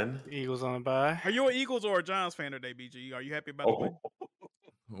 Sunday, man. Eagles on the bye. Are you an Eagles or a Giants fan today, BG? Are you happy about the win?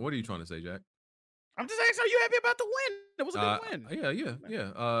 What are you trying to say, Jack? I'm just asking, are you happy about the win? It was a good win.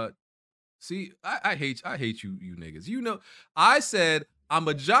 Yeah. See, I hate you niggas. You know, I said I'm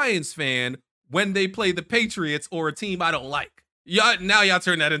a Giants fan when they play the Patriots or a team I don't like. Y'all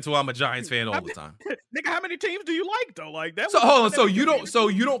turn that into I'm a Giants fan all the time. Nigga, how many teams do you like though? Like that. So hold on. So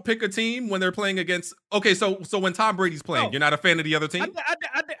you don't pick a team when they're playing against. Okay, so when Tom Brady's playing, you're not a fan of the other team.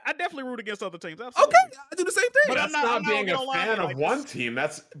 I definitely root against other teams. Absolutely. Okay, I do the same thing. But that's not being a fan of one team.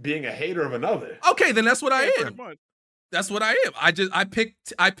 That's being a hater of another. Okay, then that's what I am. That's what I am.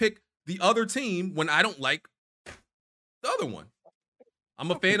 I pick the other team when I don't like the other one. I'm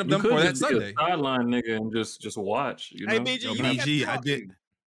a fan of them for that Sunday. Sideline nigga and just watch. You know? Hey, BG, I did.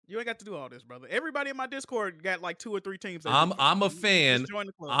 You ain't got to do all this, brother. Everybody in my Discord got like 2 or 3 teams. I'm a fan. Just join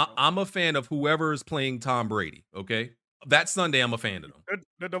the club, I'm a fan of whoever is playing Tom Brady. Okay, that Sunday I'm a fan of them.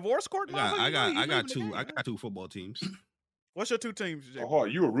 The divorce court. I got 2 football teams. What's your 2 teams, Jay? Oh,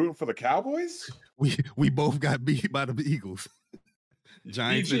 you were rooting for the Cowboys? We both got beat by the Eagles.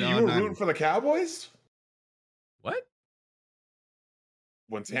 Giants. BG, you were rooting for the Cowboys? What?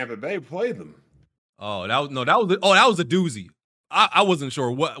 When Tampa Bay played them. Oh, that was a doozy. I wasn't sure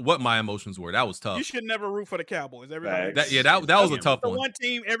what my emotions were. That was tough. You should never root for the Cowboys. Everybody. That was a tough one. One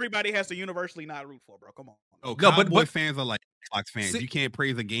team everybody has to universally not root for, bro. Come on. Oh, Cowboy fans are like Xbox fans. You can't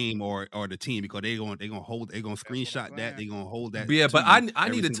praise a game or the team because they're gonna screenshot that. They're gonna hold that. Yeah, but I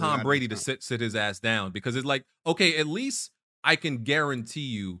needed Tom Brady to sit his ass down because it's like, okay, at least I can guarantee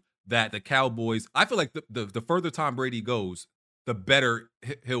you that the Cowboys. I feel like the further Tom Brady goes, the better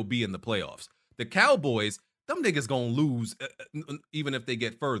he'll be in the playoffs. The Cowboys, them niggas gonna lose even if they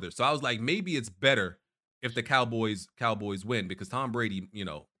get further. So I was like, maybe it's better if the Cowboys win because Tom Brady, you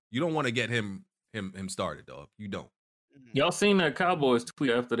don't want to get him started, dog. You don't. Y'all seen that Cowboys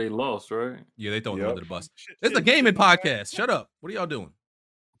tweet after they lost, right? Yeah, they throwing him under the bus. It's a gaming podcast. Shut up. What are y'all doing?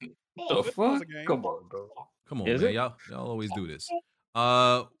 The fuck? Come on, bro. Come on, man. Y'all always do this.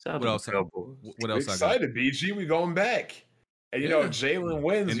 What else? What else? Excited, BG. We going back. And if Jalen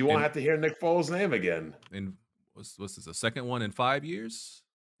wins, you won't have to hear Nick Foles' name again. And what's this? A second one in 5 years?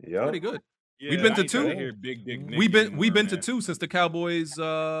 Yeah, pretty good. Yeah, we've been to 2. We've been to man. 2 since the Cowboys.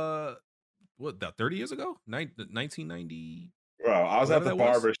 That 30 years ago? 1990. Bro, I was at the barber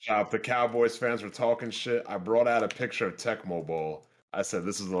barber shop. The Cowboys fans were talking shit. I brought out a picture of Tecmo Bowl. I said,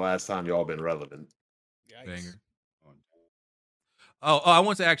 "This is the last time y'all been relevant." Banger. Oh, I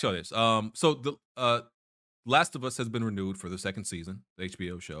want to ask y'all this. So the Last of Us has been renewed for the 2nd season. The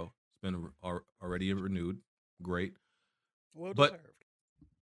HBO show. It's been already renewed. Great. Well but deserved.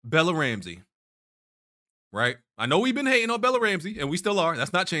 Bella Ramsey, right? I know we've been hating on Bella Ramsey, and we still are.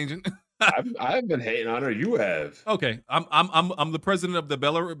 That's not changing. I've been hating on her. You have. Okay, I'm the president of the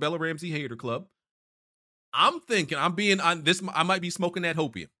Bella Ramsey hater club. I'm thinking I might be smoking that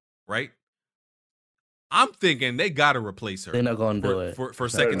hopium, right? I'm thinking they got to replace her. They're not going to do it for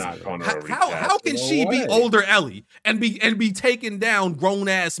second. How can No she be way. older Ellie and be taking down grown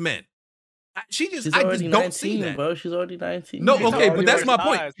ass men? She's I already just don't see 19, that. bro. She's already 19. No, okay, but that's my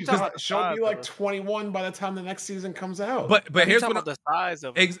point. She'll be like 21 by the time the next season comes out. But here's what the size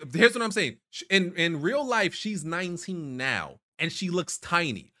of here's what I'm saying. In real life, she's 19 now, and she looks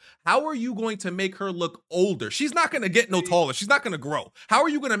tiny. How are you going to make her look older? She's not going to get no taller. She's not going to grow. How are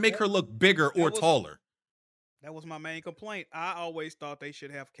you going to make her look bigger or taller? That was my main complaint. I always thought they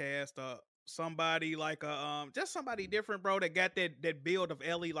should have cast somebody like just somebody different, bro, that got that build of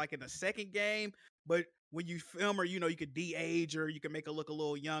Ellie like in the second game. But when you film her, you could de-age her, you can make her look a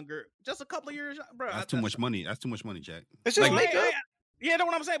little younger. Just a couple of years, bro. That's too much money. That's too much money, Jack. It's just yeah, that's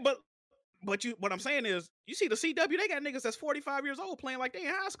what I'm saying. But what I'm saying is, you see the CW, they got niggas that's 45 years old playing like they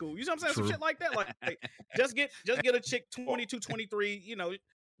in high school. You know what I'm saying? True. Some shit like that. Like just get a chick 22, 23.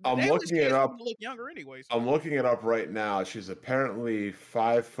 I'm they always looking it cast up. people to look younger anyway. I'm looking it up right now. She's apparently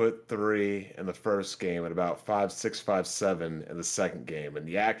 5'3" in the first game and about 5'6", 5'7" in the second game, and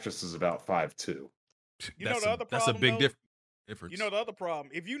the actress is about 5'2". You know the other problem. That's a big difference. You know the other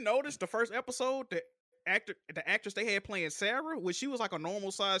problem. If you notice the first episode, the actress they had playing Sarah, when she was like a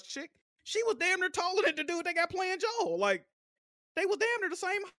normal sized chick, she was damn near taller than the dude they got playing Joel. Like they was damn near the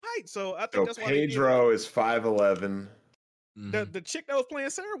same height. So I think So that's why Pedro is 5'11". The chick that was playing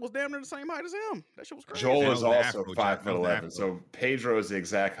Sarah was damn near the same height as him. That shit was crazy. Joel is also Afro, Jack. That was 5'11". Afro. So Pedro is the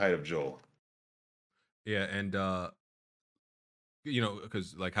exact height of Joel. Yeah, and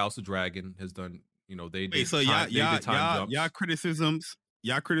because like House of Dragon has done, they did. Wait, so y'all criticisms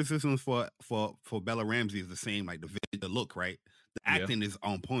for Bella Ramsey is the same, like the look, right? The acting is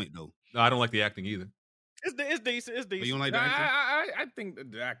on point though. No, I don't like the acting either. It's decent. It's decent. You don't like the acting? I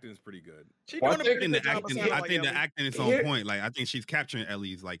think the acting is pretty good. She Well, doing a pretty the good job. acting, of sounding I like think the Ellie. acting is on Here- point. Like I think she's capturing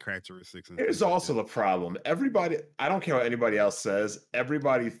Ellie's like characteristics. And Here's stuff like also the problem. Everybody, I don't care what anybody else says.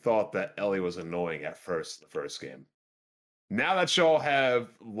 Everybody thought that Ellie was annoying at first, the first game. Now that y'all have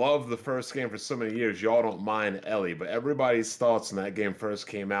loved the first game for so many years, y'all don't mind Ellie. But everybody's thoughts when that game first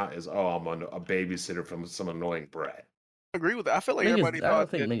came out is, oh, I'm a babysitter from some annoying brat. I agree with that. I feel like Niggas- everybody I don't thought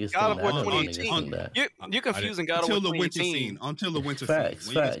think that niggas God of think War that. I don't think niggas 2018. think that. You're confusing God of War until the winter 2018. scene. Until the winter Facts,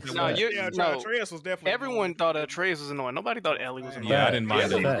 scene. When you facts, just- No, facts. you're Yeah, no. Atreus was definitely. Everyone thought Atreus was annoying. Nobody thought Ellie was annoying. Yeah, I didn't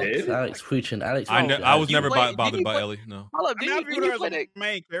mind Yeah, Ellie. they did. Alex preaching. Alex. I preaching. was You never played- bothered didn't you by play- Ellie. No. Hold up, I mean, I didn't viewed her you as play a that?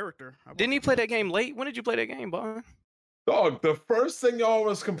 main character. Didn't he play that game late? When did you play that game, Bond? Dog, the first thing y'all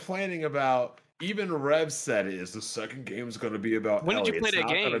was complaining about, even Rev said it, is the second game is going to be about When did you Ellie. play It's that not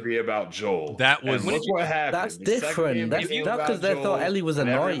going to game? be about Joel. That was- And look what happened. That's The second different. game That's became not about because they thought Joel, Ellie was and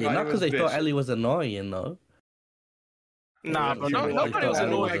annoying. everybody Not because was they thought bitching. Ellie was annoying, though. Nah, bro. You No, like nobody was that.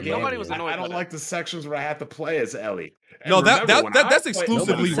 annoyed. annoying. Nobody was I annoyed. don't by like the sections where I have to play as Ellie. And No, that's remember, when I that's played-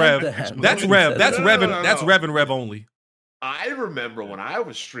 exclusively Nobody said Rev. that. That's Nobody Rev. said That's that. Rev. No, no, And that's no. Rev and Rev only. I remember when I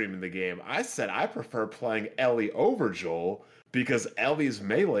was streaming the game, I said I prefer playing Ellie over Joel because Ellie's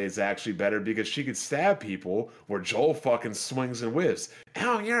melee is actually better because she could stab people where Joel fucking swings and whiffs.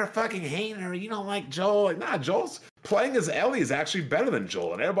 Oh, you're a fucking hater. You don't like Joel. Like, nah, Joel's playing as Ellie is actually better than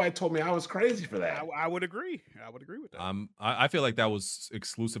Joel. And everybody told me I was crazy for that. I would agree. I would agree with that. I feel like that was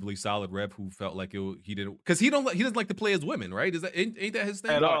exclusively solid Rev who felt like he didn't because he doesn't like to play as women, right? Is that ain't that his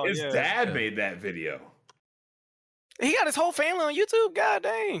thing? At all. His yeah. dad made that video. He got his whole family on YouTube. God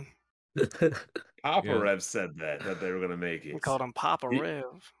dang. Papa Yeah. Rev said that they were gonna make it. We called him Papa He- Rev.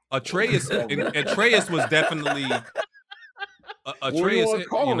 Atreus was definitely What do you Atreus, want to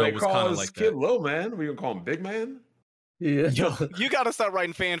call him? was They call kind of his like kid that. Lil Man. We gonna call him Big Man? Yeah. Yo, you gotta stop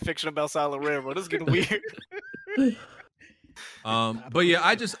writing fan fiction about Silent Rev, bro. This is getting weird. But yeah,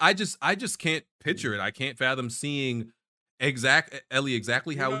 I just can't picture it. I can't fathom seeing Ellie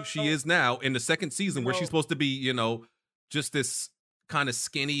exactly how she is now in the second season, where she's supposed to be, just this kind of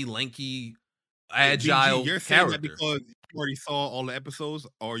skinny, lanky, agile BG, you're saying that character. because you already saw all the episodes,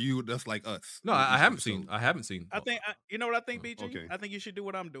 or you just like us? No, I haven't seen. I haven't seen. I think you know what I think, BG. okay. I think you should do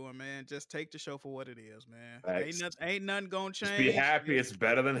what I'm doing, man. Just take the show for what it is, man. Thanks. Ain't nothing gonna change. Just be happy. It's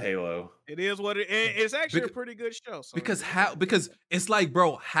better than Halo. It is what it's actually a pretty good show. So Because it's like,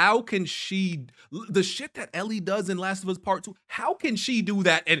 bro, how can she the shit that Ellie does in Last of Us Part 2? How can she do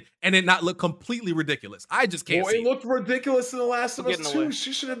that and it not look completely ridiculous? I just can't Well, see it looked ridiculous in The Last of Us Getting 2. away.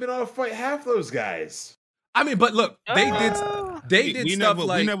 She should have been able to fight half those guys. I mean, but look, they did we stuff never,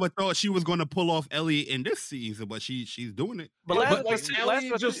 like we never thought she was going to pull off Ellie in this season, but she's doing it. But But last, like last,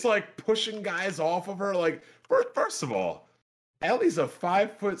 Ellie just like pushing guys off of her. Like first of all, Ellie's a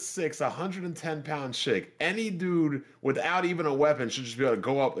 5'6", 110-pound chick. Any dude without even a weapon should just be able to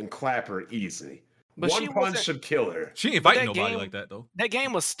go up and clap her easy. But One she punch wasn't- should kill her. she ain't But fighting that nobody game- like that though. that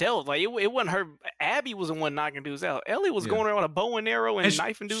game was stealth. Like it wasn't her. Abby was the one knocking dudes out. Ellie was Yeah. going around with a bow and arrow and And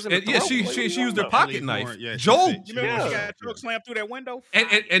knifing dudes in the yeah, throat. she Like, she, what she you used her want? pocket Ellie's knife. more- yeah, she's Joel fit. You remember when she Yeah. got choke slammed through that window?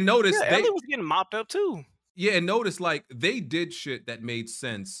 and notice Yeah, they Ellie was getting mopped up too. yeah, and notice like they did shit that made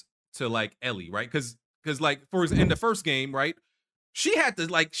sense to like Ellie, right? Because like in the first game, right? She had to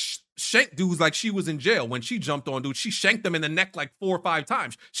like shank dudes like she was in jail when she jumped on dudes. She shanked them in the neck like 4 or 5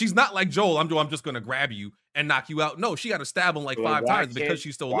 times. She's not like Joel. I'm just gonna grab you and knock you out. No, she got to stab him like Well, 5 why times because can't-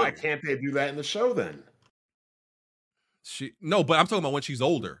 she's still Why little. can't they do that in the show then? No, but I'm talking about when she's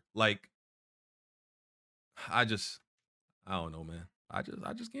older. Like, I don't know, man. I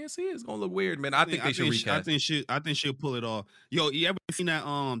just can't see it. It's gonna look weird, man. I think they should recast. I think she'll pull it off. Yo, you ever seen that?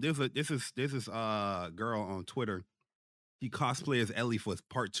 This is girl on Twitter. He cosplayed as Ellie for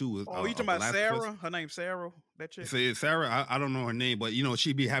part 2. Oh, you talking about Sarah? Her name's Sarah. That chick. Say Sarah, I don't know her name, but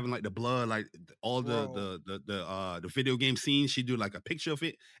she be having like the blood, like all the video game scenes. She do like a picture of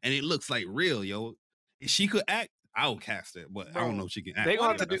it, and it looks like real, yo. If she could act, I'll cast it, but I don't know if she can act. They gonna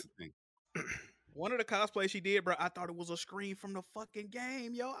have to That's the thing. One of the cosplays she did, bro, I thought it was a screen from the fucking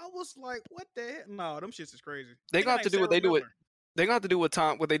game, yo. I was like, what the heck? No, them shits is crazy. They I think gonna her have to name's do what they Sarah do with. Miller. They gonna have to do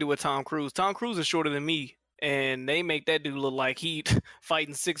what they do with Tom Cruise. Tom Cruise is shorter than me, and they make that dude look like he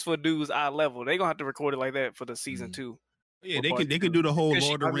fighting 6-foot dudes eye level. They gonna have to record it like that for the season 2. Yeah, for they part could 2. do the whole 'Cause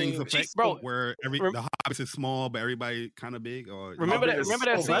Lord of the Rings she- effect, bro, where the hobbits is small but everybody kind of big. Or Remember that scene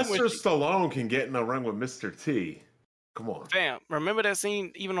where Sylvester she- Stallone can get in a ring with Mr. T. Come on. Fam, remember that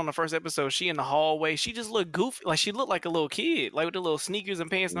scene? Even on the first episode, she in the hallway. She just looked goofy, like she looked like a little kid, like with the little sneakers and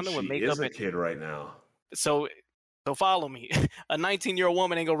pants under with She makeup. is a And kid right now. so follow me. A 19-year-old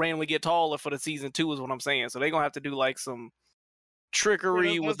woman ain't gonna randomly get taller for the season 2, is what I'm saying. So they gonna have to do like some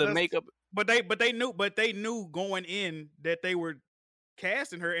trickery with the makeup. But they knew going in that they were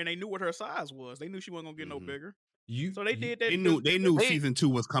casting her, and they knew what her size was. They knew she wasn't gonna get no bigger. So they did that. They knew season 2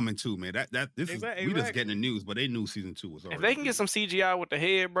 was coming too, man. We just getting the news, but they knew season 2 was already. If they can get some CGI with the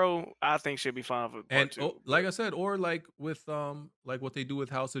head, bro, I think she'll be fine for part 2. Like I said, or like with like what they do with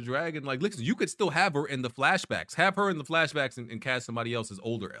House of Dragon, like listen, you could still have her in the flashbacks, and cast somebody else as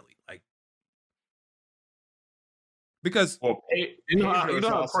older Ellie, like because you know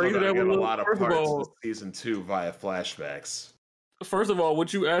how crazy that was. A lot of parts of season 2 via flashbacks. First of all,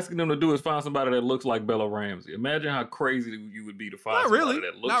 what you asking them to do is find somebody that looks like Bella Ramsey. Imagine how crazy you would be to find somebody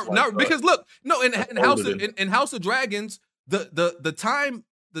that looks like her. Because look, no, in House of Dragons, the time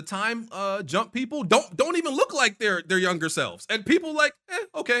jump people don't even look like their younger selves, and people like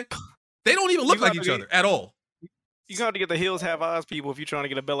okay, they don't even look like each other at all. You got to get the Hills Have Eyes people if you're trying to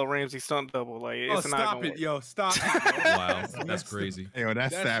get a Bella Ramsey stunt double. Like, it's not stop gonna it, work. yo, stop it. Wow, that's crazy. Yo,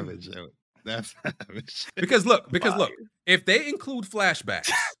 that's savage. Yo. That's savage. Because look, if they include flashbacks,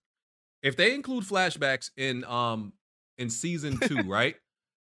 in season 2, right?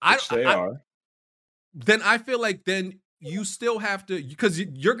 Then I feel like then you still have to, because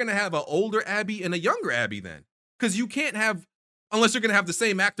you're gonna have an older Abby and a younger Abby then, because you can't have, unless you're gonna have the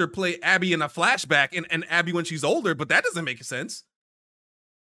same actor play Abby in a flashback and Abby when she's older, but that doesn't make sense.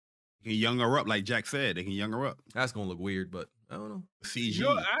 You can young her up, like Jack said. They can young her up. That's gonna look weird, but I don't know. CG. You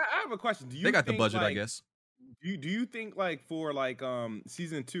know, I have a question. Do you they got the think, budget, like, I guess. Do you think like for like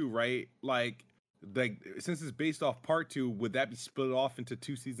season 2, right? Like since it's based off part 2, would that be split off into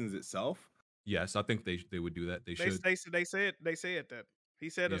 2 seasons itself? Yes, I think they would do that. They should. They said that. He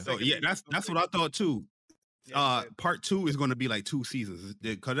said that's what I thought too. Part 2 is going to be like 2 seasons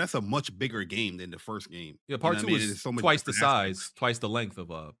because that's a much bigger game than the first game. Yeah, part 2 is twice the size, aspects. twice the length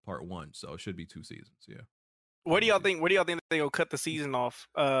of part 1, so it should be 2 seasons. Yeah. Where do y'all think they gonna cut the season off?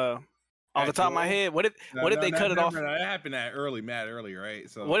 Off the top of my head, what if they cut it off? That happened mad early, right?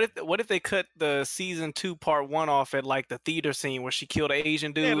 So what if they cut the season 2 part 1 off at like the theater scene where she killed an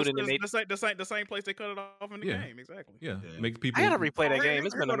Asian dude and they made the same place they cut it off in the game, exactly. Yeah, make people. I gotta replay that game.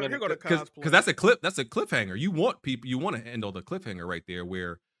 It's been a minute. Because that's a cliffhanger. You want to handle the cliffhanger right there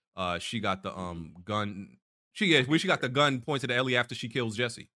where she got the gun. When she got the gun pointed to Ellie after she kills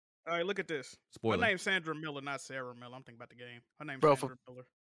Jesse. All right, look at this. Spoiler. Her name's Sandra Miller, not Sarah Miller. I'm thinking about the game. Her name's Bro, Sandra Miller.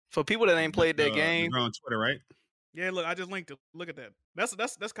 For people that ain't played that game, you're on Twitter, right? Yeah, look, I just linked it. Look at that. That's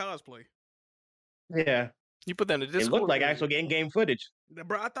cosplay. Yeah. You put that in the Discord. It looked like actual in-game footage.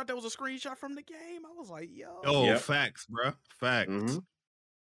 Bro, I thought that was a screenshot from the game. I was like, yo. Oh, facts, bro. Facts. Mm-hmm.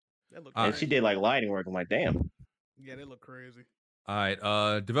 That look and she did like lighting work. I'm like, damn. Yeah, they look crazy. All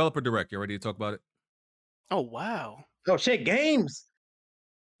right, developer direct. You ready to talk about it? Oh wow. Oh shit, games.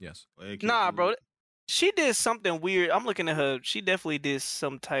 Yes. Nah, bro. She did something weird. I'm looking at her. She definitely did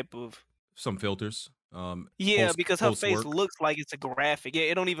some type of filters. Because her face looks like it's a graphic. Yeah,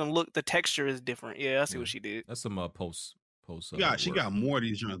 it don't even look. The texture is different. Yeah, I see what she did. That's some post. Yeah, she got more of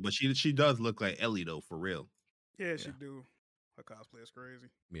these genres, but she does look like Ellie though, for real. Yeah, she do. Her cosplay is crazy.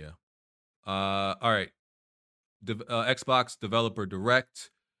 Yeah. All right. Xbox Developer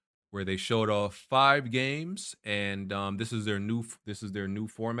Direct, where they showed off 5 games, and this is their new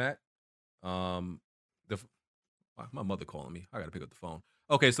format. My mother calling me. I gotta pick up the phone.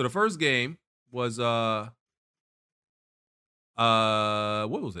 Okay, so the first game was what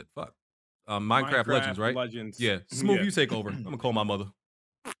was it? Fuck. Minecraft Legends, right? Legends. Yeah. Smooth, you take over. I'm gonna call my mother.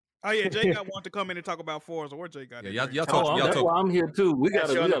 Oh yeah, Jay got wanted to come in and talk about Forza. Where Jay got? Yeah, y'all talk. That's why I'm here too. We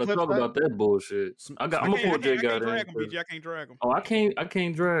gotta talk about that bullshit. I'm gonna pull Jay got in. I can't drag him. Oh, I can't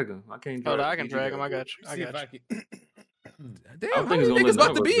drag him. I can't. Oh, I can drag him. I got you. Damn, how many niggas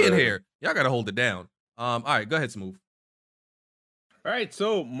about to be in here? Y'all gotta hold it down. All right, go ahead, Smooth. All right,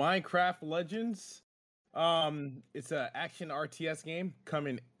 so Minecraft Legends, it's an action RTS game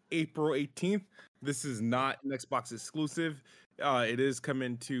coming April 18th. This is not an Xbox exclusive. It is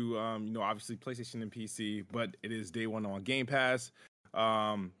coming to obviously PlayStation and PC, but it is day one on Game Pass.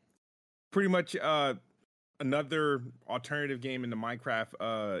 Pretty much another alternative game in the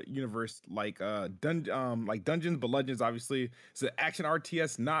Minecraft universe, like Dungeons, but Legends. Obviously, it's an action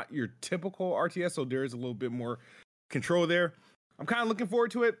RTS, not your typical RTS, so there is a little bit more control there. I'm kind of looking forward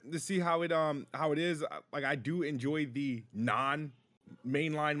to it to see how it is. Like, I do enjoy the non-mainline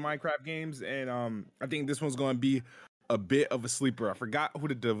Minecraft games, and I think this one's going to be a bit of a sleeper. I forgot who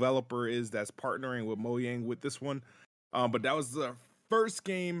the developer is that's partnering with Mojang with this one, but that was the first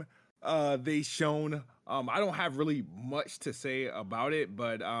game they shown. I don't have really much to say about it,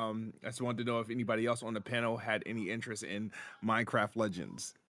 but I just wanted to know if anybody else on the panel had any interest in Minecraft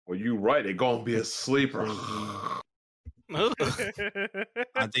Legends. Well, you right. It's gonna be a sleeper.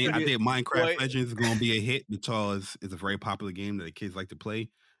 I think Minecraft Legends is gonna be a hit because it's a very popular game that the kids like to play.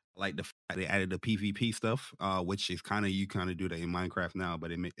 I like the fact they added the PvP stuff, which is you do that in Minecraft now,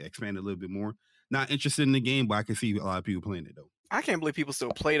 but it expanded a little bit more. Not interested in the game, but I can see a lot of people playing it though. I can't believe people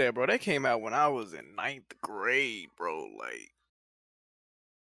still play that, bro. That came out when I was in 9th grade, bro. Like,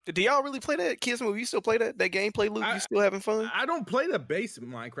 do y'all really play that? Kids Move, you still play that gameplay loop? You still having fun? I don't play the base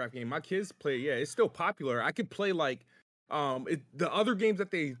Minecraft game. My kids play. Yeah, it's still popular. I could play like the other games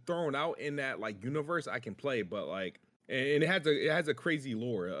that they thrown out in that like universe. I can play, but like, and it has a crazy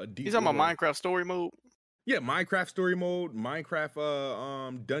lore. You talking about Minecraft story mode? Yeah, Minecraft story mode,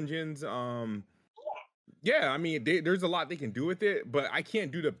 Minecraft dungeons. Yeah, I mean, there's a lot they can do with it, but I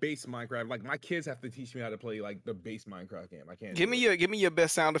can't do the base Minecraft. Like my kids have to teach me how to play like the base Minecraft game. I can't. Give me your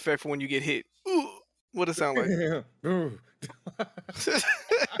best sound effect for when you get hit. Ooh, what it sound like?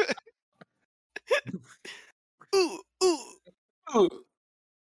 ooh, ooh.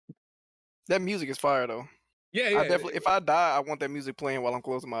 That music is fire though. Yeah. I definitely. If I die, I want that music playing while I'm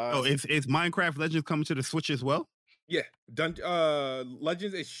closing my eyes. Oh, is Minecraft Legends coming to the Switch as well? Yeah,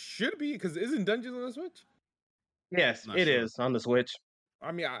 Legends. It should be because isn't Dungeons on the Switch? Yes, it is on the Switch.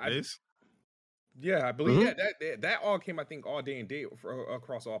 I mean, it is. Yeah, I believe that all came, I think, all day and date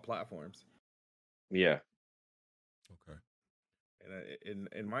across all platforms. Yeah. Okay. And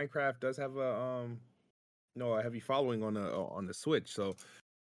Minecraft does have a heavy following on the Switch. So.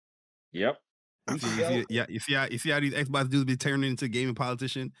 Yep. You see how these Xbox dudes be turning into gaming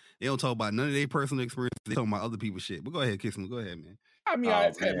politician? They don't talk about none of their personal experience. They talking about other people's shit. But go ahead, Kiss them. Go ahead, man. I mean,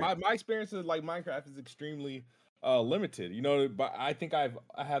 my experience with like Minecraft is extremely limited. You know, but I think I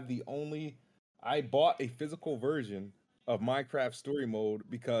bought a physical version of Minecraft Story Mode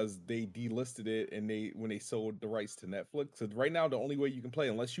because they delisted it and when they sold the rights to Netflix. So right now, the only way you can play,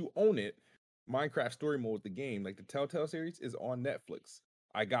 unless you own it, Minecraft Story Mode, the game, like the Telltale series, is on Netflix.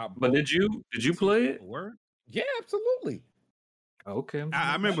 I got. But did you play it? Word? Yeah, absolutely. Okay.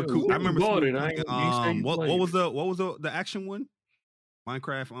 I remember. I remember. What was the action one?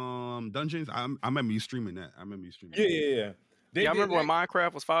 Minecraft Dungeons. I remember you streaming that. Yeah. Y'all remember when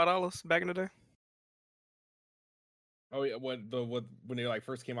Minecraft was $5 back in the day? Oh yeah, when they like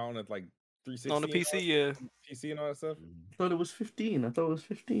first came out on it like 360 on the PC, yeah, PC and all that stuff. I thought it was 15. Some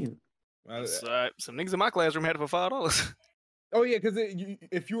niggas in my classroom had it for $5. Oh yeah, because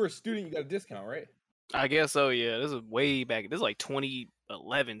if you were a student, you got a discount, right? I guess so. Yeah, this is way back. This is like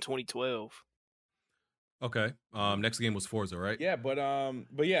 2011, 2012. Okay. Next game was Forza, right? Yeah, but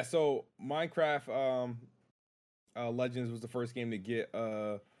yeah. So Minecraft Legends was the first game to get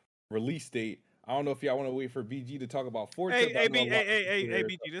a release date. I don't know if y'all want to wait for BG to talk about Forza. Hey,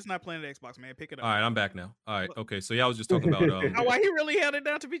 BG, this is not playing the Xbox, man. Pick it up. All right, I'm back now. All right, okay. So y'all was just talking about. Why he really held it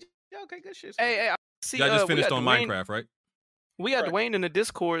down to BG? Okay, good shit. Hey, see, y'all just finished on Minecraft, right? We got Dwayne in the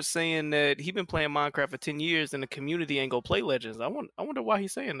Discord saying that he been playing Minecraft for 10 years and the community ain't gonna play Legends. I wonder why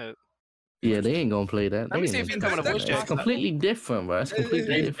he's saying that. Yeah, they ain't gonna play that. Let me see if he's coming to voice chat. It's completely different, bro. It's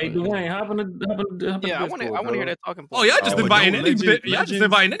completely different. Hey, Dwayne, hop in the yeah, I want to hear that talking point. Oh, y'all just inviting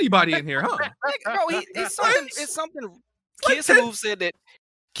anybody in here, huh? Bro, it's something. Kiss Move said that.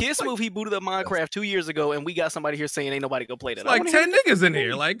 Kiss Move, he booted up Minecraft 2 years ago, and we got somebody here saying ain't nobody gonna play that. Like 10 niggas in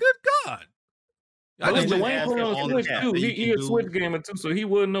here. Like, good God. Dwayne play on Switch too. He a Switch gamer too, so he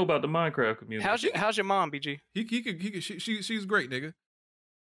wouldn't know about the Minecraft community. How's your mom, BG? He could. She's great, nigga.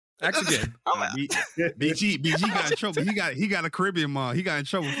 Ask again. BG got in trouble. He got a Caribbean mom. He got in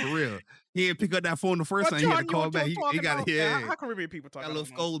trouble for real. He didn't pick up that phone the first time. He had to call back. He got How Caribbean people talk? Got a little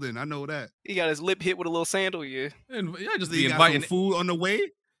scolding. I know that. He got his lip hit with a little sandal. Yeah. And just be inviting food on the way.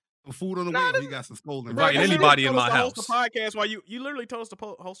 Food on the way. He got some scolding. Inviting anybody in my house. Host a podcast while you literally told us to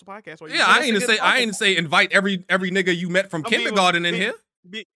host a podcast while you. Yeah, I ain't say invite every nigga you met from kindergarten in here.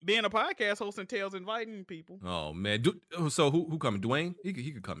 Being a podcast host entails inviting people. Oh man, so who coming? Dwayne? He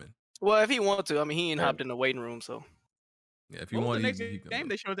could come in. Well, if he wants to, I mean, he ain't hopped in the waiting room, so. Yeah, if you want, the next game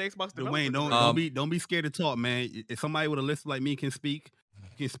they showed the Xbox. Dwayne, don't be scared to talk, man. If somebody with a list like me can speak,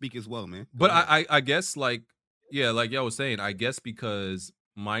 you can speak as well, man. But I guess like y'all was saying, I guess because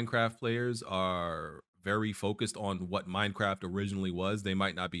Minecraft players are very focused on what Minecraft originally was, they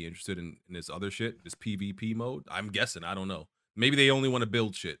might not be interested in this other shit, this PvP mode. I'm guessing. I don't know. Maybe they only want to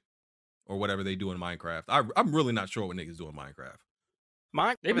build shit or whatever they do in Minecraft. I'm really not sure what niggas do in Minecraft.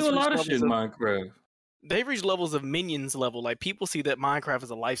 They do a lot of shit in Minecraft. They've reached levels of Minions level. Like, people see that Minecraft is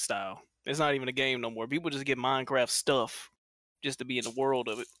a lifestyle. It's not even a game no more. People just get Minecraft stuff just to be in the world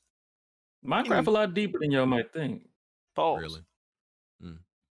of it. Minecraft a lot deeper than y'all might think. Pause. Really?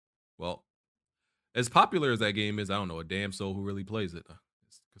 Well, as popular as that game is, I don't know a damn soul who really plays it.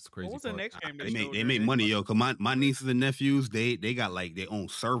 That's the crazy What was the part. next game They they make showed? they make money, yo. Cause my nieces and nephews, they got like their own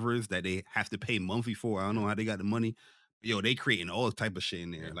servers that they have to pay monthly for. I don't know how they got the money. Yo, they creating all type of shit in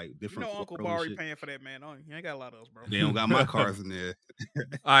there, like You different. know Uncle world and Barry shit. paying for that, man. You ain't got a lot of us, bro. They don't got my cars in there.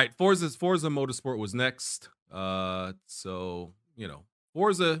 All right, Forza Motorsport was next. So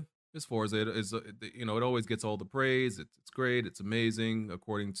Forza is Forza. It is, it always gets all the praise. It's great. It's amazing.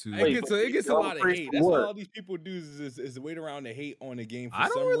 According to It gets a lot of praise hate. for That's what? all these people do is wait around to hate on the game for I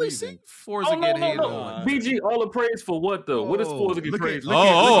some don't really reason. see Forza get hated on. BG, all the praise for what though? What does Forza get praise for?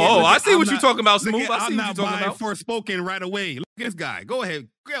 I see what you're talking about, Look Smooth. at- I see I'm what you're not talking buying about. Forspoken right away. Look at this guy. Go ahead,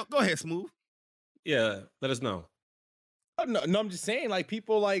 Smooth. Yeah, let us know. No, I'm just saying, like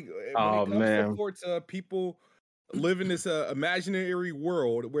people like Oh, when it comes man. to Forza, people live in this imaginary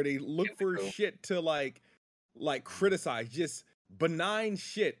world where they look for shit to like criticize, just benign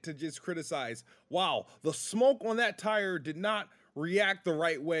shit to just criticize. Wow, the smoke on that tire did not react the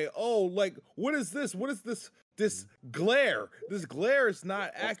right way. Oh, like what is this? What is this glare? This glare is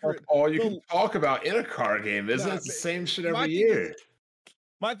not accurate. All you The- can talk about in a car game, isn't Nah, it? It's the same shit my every thing year.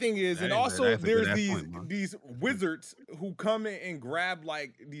 My thing is, That and is- also that's a good there's ass these point, man. these wizards who come in and grab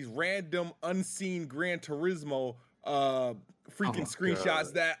like these random unseen Gran Turismo freaking screenshots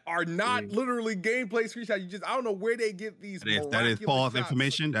God. that are not literally gameplay screenshots. I don't know where they get these. That is miraculous false shots.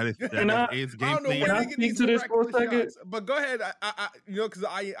 information. That is Can I- is I don't know gameplay. where Can I they get speak these to this for a miraculous second? shots. But go ahead, I because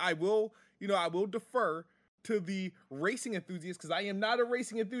I will defer to the racing enthusiasts because I am not a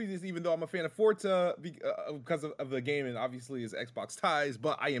racing enthusiast, even though I'm a fan of Forza because of the game and obviously his Xbox ties.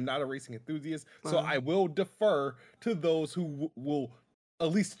 But I am not a racing enthusiast, so I will defer to those who will at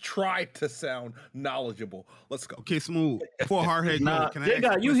least try to sound knowledgeable. Let's go. Okay, Smooth. Before Hardhead goes, Nah, can I J ask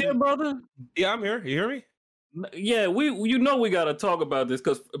guy, you question? here, brother? Yeah, I'm here. You hear me? Yeah, we got to talk about this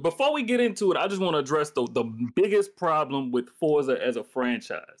because before we get into it, I just want to address the biggest problem with Forza as a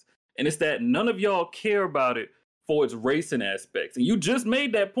franchise, and it's that none of y'all care about it for its racing aspects. And you just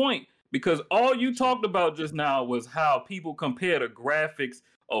made that point because all you talked about just now was how people compare the graphics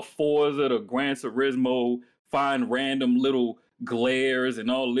of Forza to Gran Turismo, find random little glares and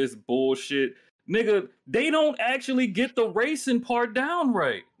all this bullshit. Nigga, they don't actually get the racing part down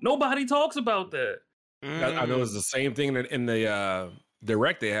right. Nobody talks about that. I know it's the same thing in the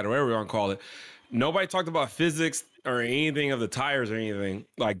direct they had, or whatever you want to call it. Nobody talked about physics or anything of the tires or anything.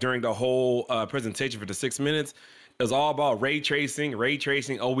 Like during the whole presentation for the 6 minutes, it was all about ray tracing.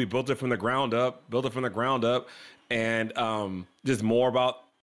 Oh, we built it from the ground up, and just more about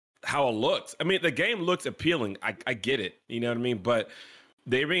how it looks. I mean, the game looks appealing. I get it. You know what I mean? But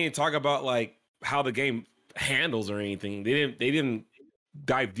they really didn't talk about like how the game handles or anything. They didn't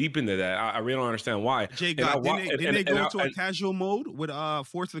dive deep into that. I really don't understand why. Jay, And I God, wa- didn't they go and into a casual mode with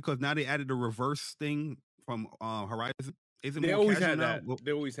Forza because now they added the reverse thing from Horizon? Is it They more always casual had now? that.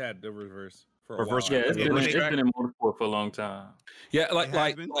 They always had the reverse for a Reverse while. Yeah, it's been in motorsport for a long time. Yeah,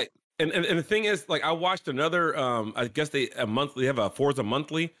 and the thing is, like, I watched another. I guess they have a Forza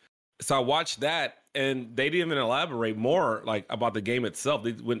monthly, so I watched that, and they didn't even elaborate more like about the game itself.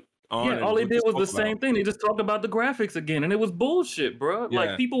 They went on. Yeah, and all they did was the spoke about same thing. They just talked about the graphics again, and it was bullshit, bro. Yeah.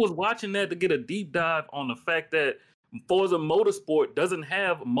 Like people was watching that to get a deep dive on the fact that Forza Motorsport doesn't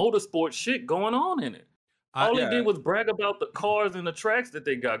have motorsport shit going on in it. All yeah. they did was brag about the cars and the tracks that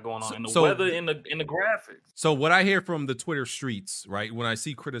they got going on, and the so- weather and the graphics. So what I hear from the Twitter streets, right, when I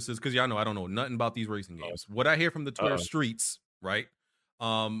see criticism, because y'all know I don't know nothing about these racing games. What I hear from the Twitter streets, right,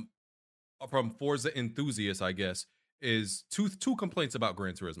 from Forza enthusiasts, I guess, is two complaints about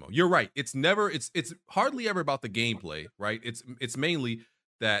Gran Turismo. You're right. It's hardly ever about the gameplay, right? It's mainly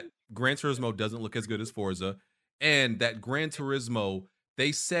that Gran Turismo doesn't look as good as Forza, and that Gran Turismo,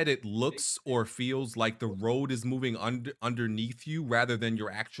 they said it looks or feels like the road is moving underneath you rather than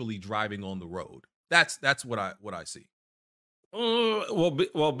you're actually driving on the road. That's what I see. Well,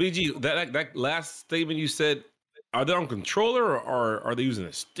 BG, that last statement you said, are they on controller or are they using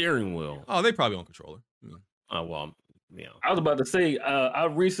a steering wheel? Oh, they probably on controller. Oh well, yeah. I was about to say, I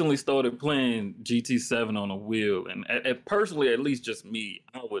recently started playing GT7 on a wheel, and personally, at least just me,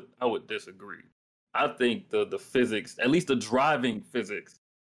 I would disagree. I think the physics, at least the driving physics,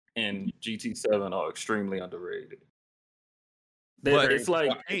 in GT7 are extremely underrated. It's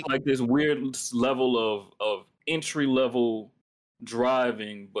like this weird level of entry level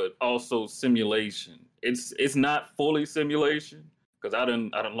driving, but also simulation. It's not fully simulation because I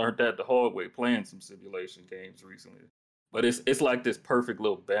done learned that the hard way playing some simulation games recently. But it's like this perfect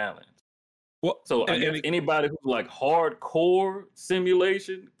little balance. Well, so I guess anybody who's like hardcore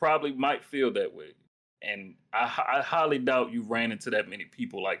simulation probably might feel that way. And I highly doubt you ran into that many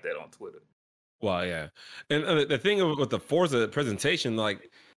people like that on Twitter. Well, yeah. And the thing with the Forza presentation,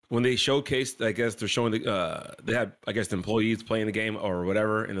 like, when they showcased, I guess they're showing they had, I guess, the employees playing the game or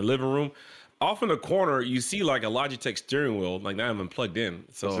whatever in the living room. Off in the corner, you see like a Logitech steering wheel, like not even plugged in.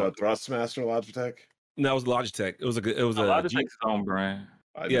 So Was that Thrustmaster Logitech? No, it was Logitech. It was a Logitech's own brand.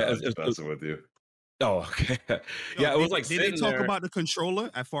 Yeah, I was just messing with you. Oh, okay. Yeah, it was like Did they sitting talk there. about the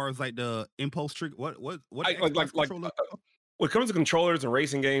controller as far as like the impulse trick? What Xbox controller? When it comes to controllers and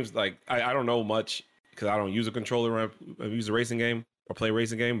racing games, like I don't know much because I don't use a controller when I use a racing game or play a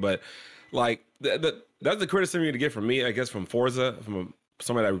racing game. But like that's the criticism you to get from me, I guess, from Forza, from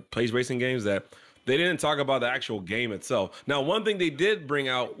somebody that plays racing games, that they didn't talk about the actual game itself. Now, one thing they did bring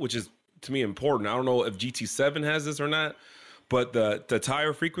out, which is to me important, I don't know if GT7 has this or not, but the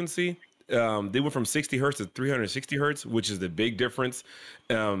tire frequency. They went from 60 hertz to 360 hertz, which is the big difference.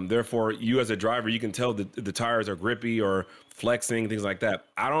 Therefore, you as a driver, you can tell that the tires are grippy or flexing, things like that.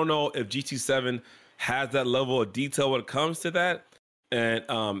 I don't know if GT7 has that level of detail when it comes to that. And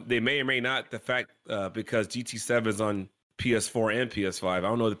they may or may not, the fact because GT7 is on PS4 and PS5. I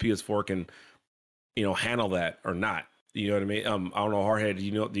don't know if the PS4 can, handle that or not. You know what I mean? I don't know, Hardhead.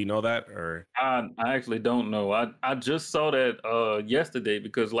 Do you know that or? I actually don't know. I just saw that yesterday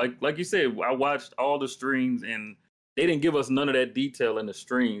because like you said, I watched all the streams and they didn't give us none of that detail in the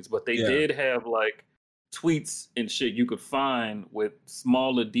streams, but they did have like tweets and shit you could find with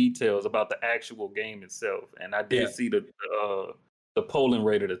smaller details about the actual game itself. And I did see the polling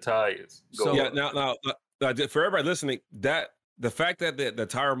rate of the tires. Now for everybody listening, that the fact that the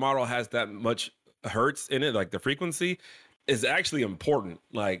tire model has that much hertz in it, like the frequency, is actually important.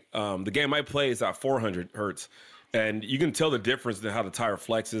 Like the game I play is at 400 hertz, and you can tell the difference in how the tire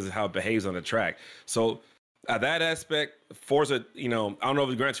flexes and how it behaves on the track. So that aspect, Forza, I don't know if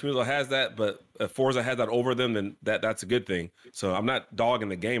the Gran Turismo has that, but if Forza has that over them, then that's a good thing. So I'm not dogging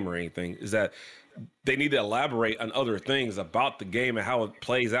the game or anything. Is that they need to elaborate on other things about the game and how it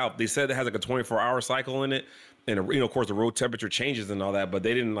plays out. They said it has like a 24-hour cycle in it, and of course the road temperature changes and all that, but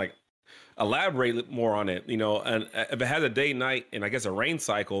they didn't like elaborate more on it, and if it has a day, night, and I guess a rain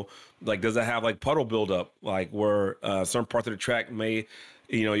cycle, like does it have like puddle buildup, like where certain parts of the track may,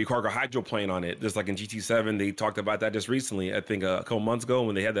 your car go hydroplane on it, just like in GT7. They talked about that just recently, I think a couple months ago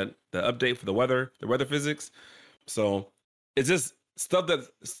when they had the update for the weather physics. So it's just stuff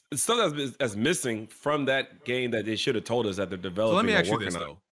that's missing from that game that they should have told us that they're developing. So let me ask you working this on.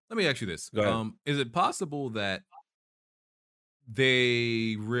 though. Let me ask you this. Go ahead. Is it possible that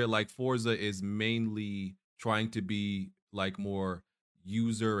they like Forza is mainly trying to be like more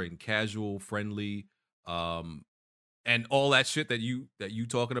user and casual friendly, and all that shit that you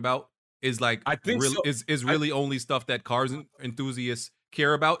talking about is like I think really, so. is really only stuff that cars enthusiasts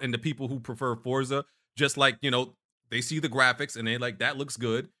care about, and the people who prefer Forza just like they see the graphics and they like that looks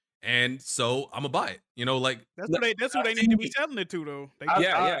good, and so I'm gonna buy it. Like that's who they need to be selling it to though.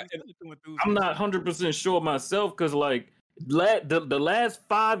 I'm not 100% sure myself because like the last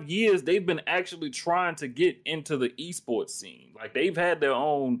 5 years they've been actually trying to get into the esports scene. Like they've had their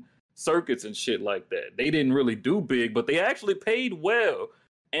own circuits and shit like that. They didn't really do big, but they actually paid well.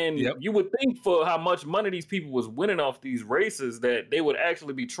 And you would think for how much money these people was winning off these races that they would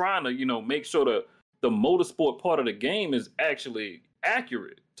actually be trying to, make sure the motorsport part of the game is actually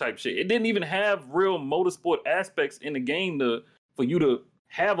accurate type shit. It didn't even have real motorsport aspects in the game for you to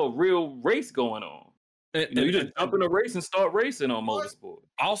have a real race going on. You just jump in a race and start racing on motorsport.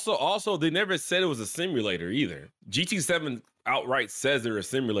 Also, they never said it was a simulator either. GT7 outright says they're a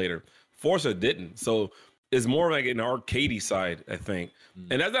simulator. Forza didn't. So it's more like an arcadey side, I think.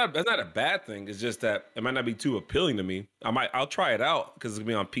 And that's not a bad thing. It's just that it might not be too appealing to me. I'll try it out because it's gonna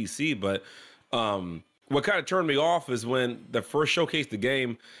be on PC. But what kind of turned me off is when they first showcased the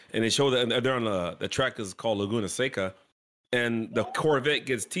game and they show that they're on the track is called Laguna Seca, and the Corvette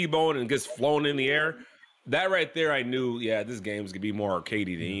gets T-boned and gets flown in the air. That right there, I knew, this game's gonna be more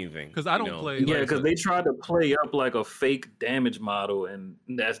arcadey than anything. Because I don't play. Yeah, because they tried to play up like a fake damage model, and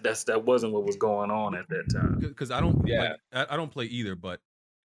that wasn't what was going on at that time. Because I don't, I don't play either. But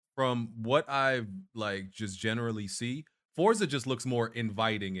from what I've like just generally see, Forza just looks more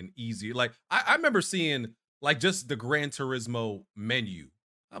inviting and easier. Like I remember seeing like just the Gran Turismo menu.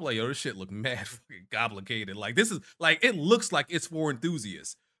 I'm like, yo, this shit look mad fucking complicated. Like this is like it looks like it's for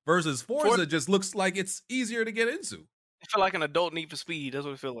enthusiasts. Versus Forza just looks like it's easier to get into. I feel like an adult Need for Speed. That's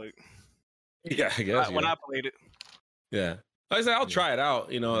what it feel like. Yeah, I guess. When I played it. Yeah. Like I said, I'll try it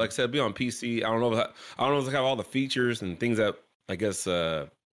out. Like I said, it'll be on PC. I don't know if they have all the features and things that I guess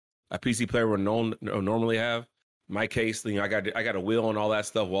a PC player would normally have. In my case, I got a wheel and all that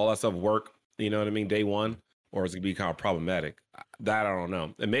stuff. Will all that stuff work? You know what I mean? Day one. or is it gonna be kind of problematic? That I don't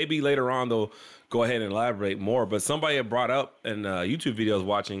know. And maybe later on they'll go ahead and elaborate more. But somebody had brought up in YouTube videos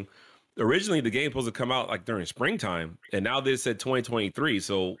watching. Originally, the game's supposed to come out like during springtime, and now they said 2023.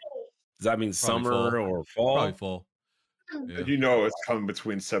 So does that mean Probably summer fall. or fall? Probably fall. Yeah. You know it's coming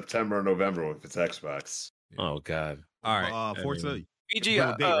between September and November if it's Xbox. Oh God! All right, Forza. BG,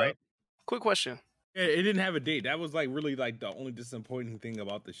 have a date, right? quick question. Yeah, it didn't have a date. That was like really like the only disappointing thing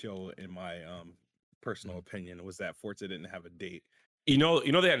about the show, in my personal opinion, was that Forza didn't have a date. You know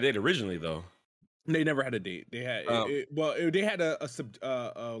they had a date originally though. They never had a date. They had they had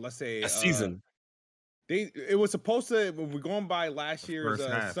let's say A season. It was supposed to, when we're going by last year's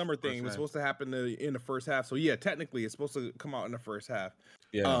First half, summer thing, first it was half. supposed to happen in the first half. So yeah, technically it's supposed to come out in the first half.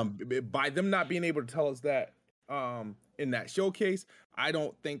 Yeah. By them not being able to tell us that in that showcase, I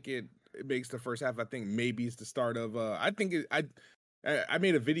don't think it makes the first half. I think maybe it's the start of I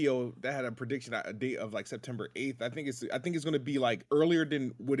made a video that had a prediction, a date of like September 8th. I think it's going to be like earlier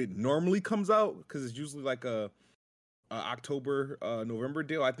than what it normally comes out, because it's usually like a October November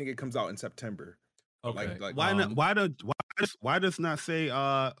deal. I think it comes out in September. Okay. Like, Why not? Why does not say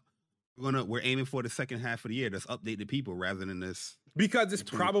we're aiming for the second half of the year? Let's update the people rather than this. Because it's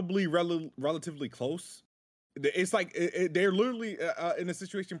probably relatively close. It's like they're literally in a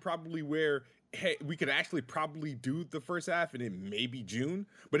situation probably where, hey, we could actually probably do the first half and it may be June,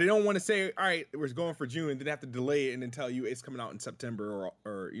 but they don't want to say, all right, we're going for June, and then have to delay it and then tell you it's coming out in September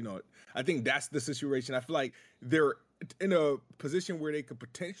or I think that's the situation. I feel like they're in a position where they could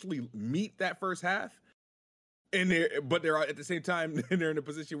potentially meet that first half, but they're at the same time they're in a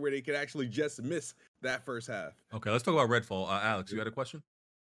position where they could actually just miss that first half. Okay, let's talk about Redfall. Alex, you got a question?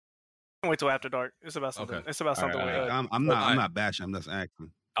 Wait till after dark. It's about something. Okay. It's about something. All right, with, I'm not bashing. I'm just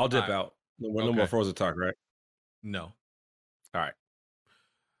asking. I'll dip All right. out. No Okay. more Forza talk, right? No. All right.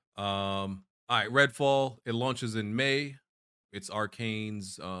 All right, Redfall. It launches in May. It's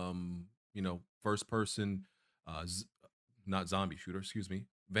Arcane's first person not zombie shooter, excuse me.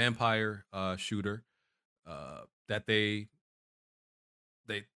 Vampire shooter that they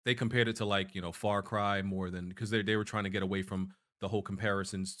compared it to like, Far Cry more than, because they were trying to get away from the whole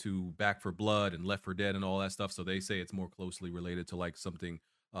comparisons to Back 4 Blood and Left 4 Dead and all that stuff. So they say it's more closely related to like something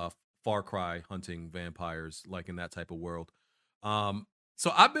Far Cry hunting vampires, like in that type of world.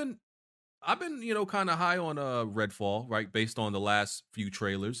 So I've been kind of high on Redfall, right, based on the last few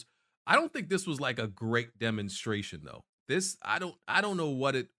trailers. I don't think this was like a great demonstration though. This I don't know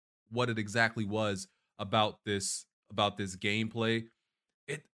what it exactly was about this gameplay.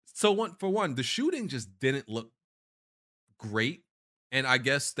 For one, the shooting just didn't look great. And I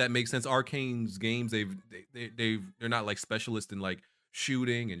guess that makes sense. Arcane's games, they're not like specialists in like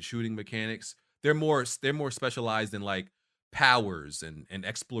shooting and shooting mechanics. They're more specialized in like powers and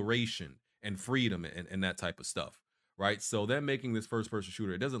exploration and freedom and that type of stuff, right? So them making this first person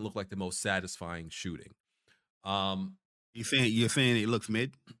shooter, it doesn't look like the most satisfying shooting. You're saying it looks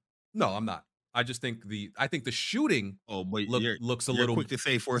mid? No, I'm not. I just think the shooting looks a little quick to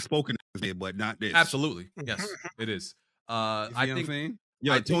say Forspoken, but not this. Absolutely. Yes, it is. I I think. think What I'm saying?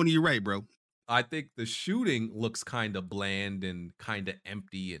 Yeah, Tony, you're right, bro. I think the shooting looks kind of bland and kind of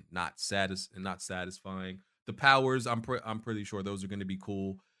empty and not satisfying. The powers, I'm pretty sure those are going to be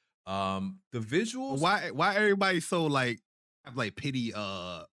cool. The visuals. Why everybody so like have like pity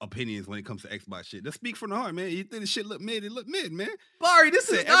opinions when it comes to Xbox shit? Let's speak from the heart, man. You think the shit look mid? It look mid, man. Barry, this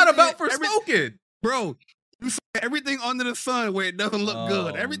is not about Forspoken, bro. You saw everything under the sun where it doesn't look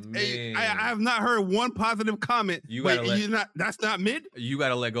good. I have not heard one positive comment. That's not mid. You got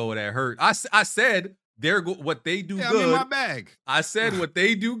to let go of that hurt. I said what they do good. I'm in my bag. I said what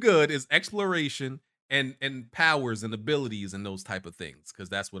they do good is exploration and powers and abilities and those type of things, because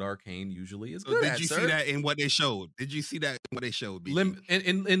that's what Arcane usually is good at. Did you see that in what they showed?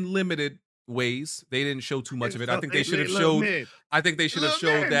 In limited ways? They didn't show too much of it. I think they should have showed. I think they should have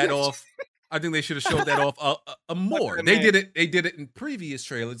showed that off. I think they should have showed that off more. They did it in previous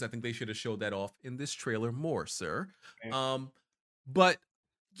trailers. I think they should have showed that off in this trailer more, sir. But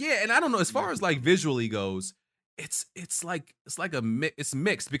yeah, and I don't know, as far as like visually goes, it's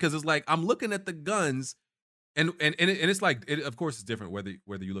mixed, because it's like I'm looking at the guns and it's like of course it's different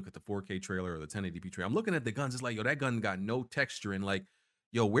whether you look at the 4K trailer or the 1080p trailer. I'm looking at the guns, it's like, yo, that gun got no texture, and like,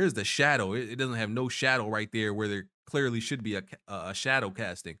 yo, where's the shadow? It doesn't have no shadow right there where there clearly should be a shadow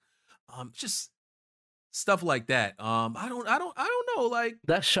casting. Just stuff like that. I don't know. Like,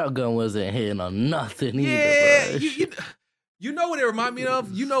 that shotgun wasn't hitting on nothing yeah, either. Bro. You know what it remind me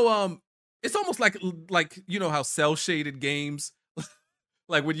of? It's almost like how cell shaded games,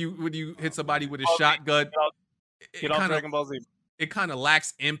 like when you hit somebody with a shotgun, Get off Dragon Ball Z. It kind of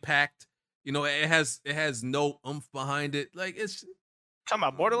lacks impact. You know, it has no oomph behind it. Like it's talking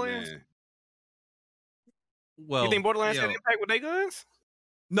about Borderlands. Well, you think Borderlands yo. had impact with their guns?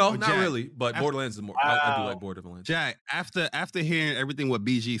 no, Oh, not Jack, really. But after- Borderlands is more. I do Wow. like Borderlands. Jack, after hearing everything what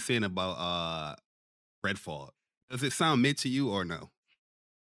BG saying about Redfall, does it sound mid to you or no?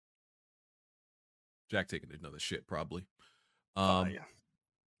 Jack taking another shit probably. Fire.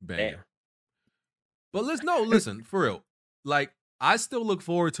 Banger. But listen, for real. Like, I still look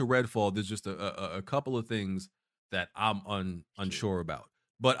forward to Redfall. There's just a couple of things that I'm unsure about.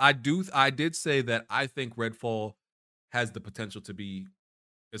 But I did say that I think Redfall has the potential to be,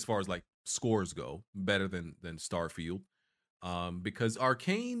 as far as like scores go, better than Starfield. Because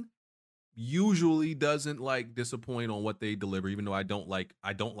Arcane usually doesn't like disappoint on what they deliver, even though I don't like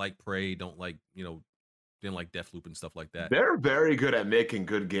Prey, don't like, didn't like Deathloop and stuff like that. They're very good at making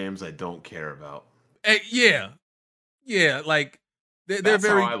good games I don't care about. Yeah, like they're That's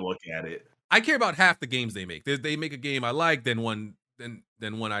very. how I look at it. I care about half the games they make. They make a game I like, then one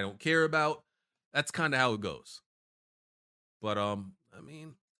I don't care about. That's kind of how it goes. But I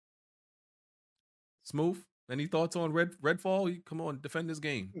mean, Smooth. Any thoughts on Redfall? Come on, defend this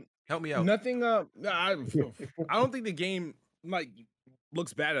game. Help me out. Nothing. I don't think the game like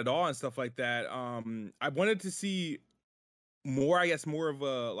looks bad at all and stuff like that. I wanted to see more. I guess more of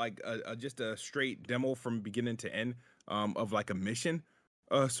a just a straight demo from beginning to end. Of like a mission,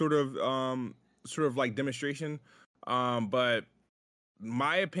 sort of like demonstration. But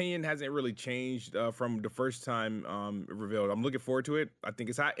my opinion hasn't really changed from the first time it revealed. I'm looking forward to it. I think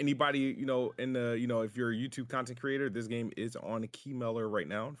it's hot. Anybody, in the, if you're a YouTube content creator, this game is on a Keymailer right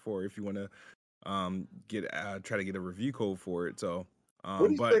now for if you want to try to get a review code for it. So, What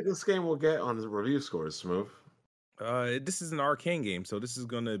do you think this game will get on the review scores, Smooth? This is an Arcane game, so this is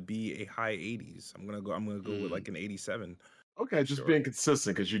gonna be a high 80s. I'm gonna go with like an 87. Okay, just being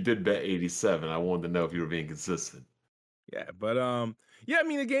consistent because you did bet 87. I wanted to know if you were being consistent. Yeah, but yeah, I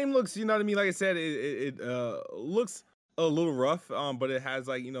mean the game looks, you know what I mean. Like I said, it looks a little rough, but it has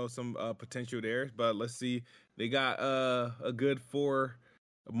like some potential there. But let's see, they got a good 4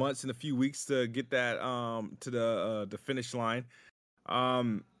 months and a few weeks to get that to the finish line.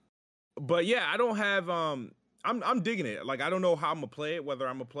 But yeah, I don't have I'm digging it. Like I don't know how I'm gonna play it, whether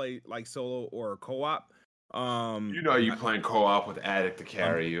I'm gonna play like solo or co-op. You playing co-op with Addict to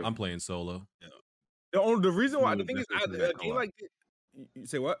carry you. I'm playing solo. The reason why the thing is, Definitely a game like you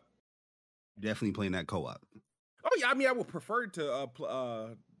say what? Definitely playing that co-op. Oh yeah, I mean I would prefer to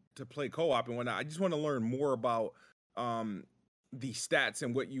play co-op and whatnot. I just want to learn more about the stats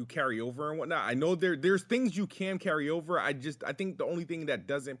and what you carry over and whatnot. I know there's things you can carry over. I think the only thing that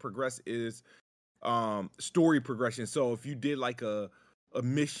doesn't progress is story progression. So if you did like a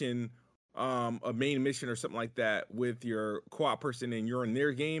mission, a main mission or something like that with your co-op person and you're in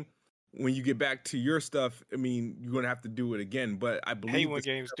their game, when you get back to your stuff, I mean, you're gonna have to do it again. But I believe when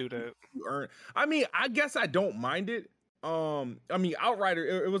games do that. I mean, I guess I don't mind it. I mean,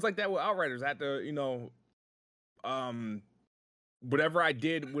 Outrider, it was like that with Outriders. I had to, whatever I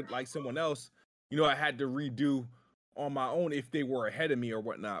did with like someone else, I had to redo on my own if they were ahead of me or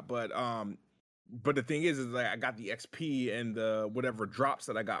whatnot. But the thing is like I got the XP and the whatever drops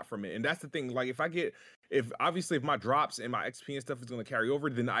that I got from it. And that's the thing. Like if my drops and my XP and stuff is going to carry over,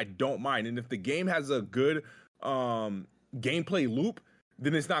 then I don't mind. And if the game has a good gameplay loop,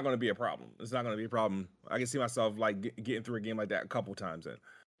 then it's not going to be a problem. It's not going to be a problem. I can see myself like getting through a game like that a couple times in.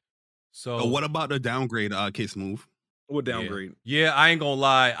 So what about the downgrade, Case Move? What downgrade? Yeah, I ain't gonna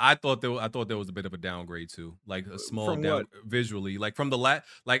lie. I thought there was a bit of a downgrade too, like a small From down what? visually, like from the like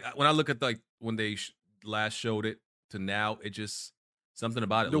when I look at like when they last showed it to now, it just something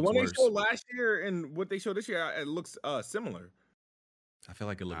about it The looks one worse. they showed last year and what they showed this year, it looks similar. I feel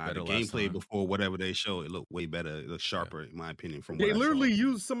like it looked The better last gameplay time. before whatever they showed, it looked way better. It looked sharper, in my opinion. From They what I saw. literally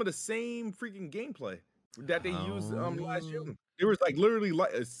used some of the same freaking gameplay that they used last year. There was like literally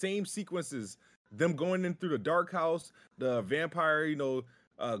like same sequences. Them going in through the dark house, the vampire,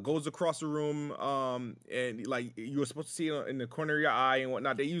 goes across the room, and like you were supposed to see it in the corner of your eye and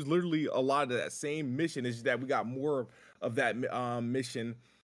whatnot. They use literally a lot of that same mission. It's just that we got more of that mission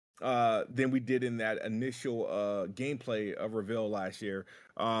than we did in that initial gameplay of reveal last year.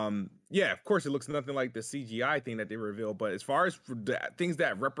 Yeah, of course, it looks nothing like the CGI thing that they revealed, but as far as for the things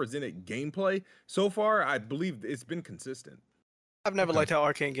that represented gameplay so far, I believe it's been consistent. I've never liked how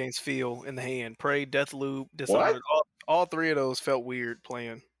arcane games feel in the hand. Prey, Deathloop, Dishonored. All 3 of those felt weird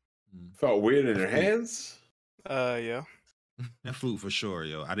playing. Felt weird in your hands? Yeah. Deathloop for sure,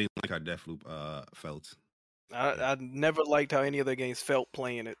 yo. I didn't like how Deathloop felt. I never liked how any of their games felt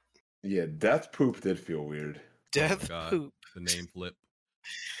playing it. Yeah, Death Poop did feel weird. Death God, Poop. the name flip.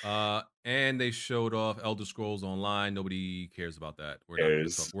 And they showed off Elder Scrolls Online. Nobody cares about that.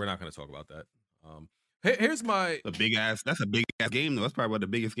 We're not going to talk about that. Here's my That's a big ass game though. That's probably the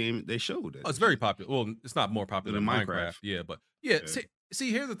biggest game they showed. it's very popular. Well, it's not more popular than Than Minecraft. Minecraft. Yeah, but yeah.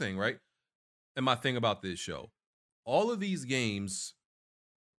 See, here's the thing, right? And my thing about this show, all of these games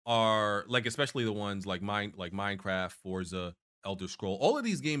are like, especially the ones like Minecraft, Forza, Elder Scroll. All of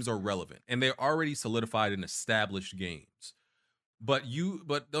these games are relevant, and they're already solidified and established games. But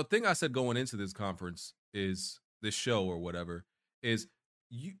the thing I said going into this conference is this show or whatever is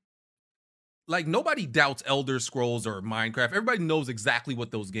you. Like, nobody doubts Elder Scrolls or Minecraft. Everybody knows exactly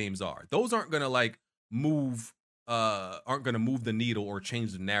what those games are. Those aren't gonna move the needle or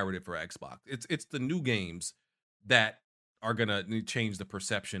change the narrative for Xbox. It's the new games that are gonna change the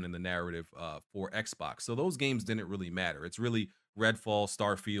perception and the narrative for Xbox. So those games didn't really matter. It's really Redfall,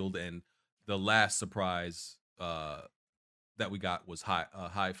 Starfield, and the last surprise that we got was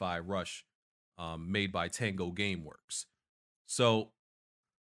Hi-Fi Rush, made by Tango Gameworks. So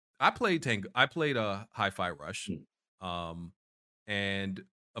I played Hi-Fi Rush, and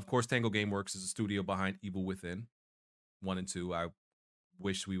of course Tango Gameworks is a studio behind Evil Within 1 and 2. I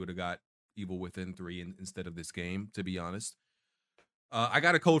wish we would have got Evil Within 3 instead of this game, to be honest. I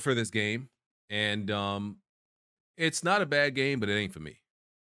got a code for this game, and it's not a bad game, but it ain't for me.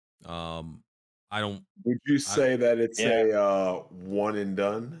 I don't. Would you say that it's a one and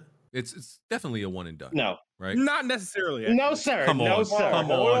done? It's definitely a one and done. No. Right? Not necessarily. No, sir. Come no, on. sir.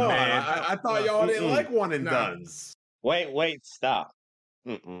 Come on, man. I thought y'all didn't like one and No. dones. Wait, stop.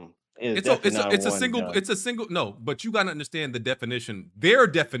 It's a single no, but you gotta understand the definition, their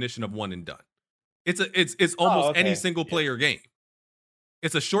definition of one and done. It's almost any single player game.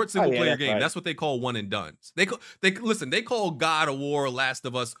 It's a short single player game. right. That's what they call one and dones. They call God of War, Last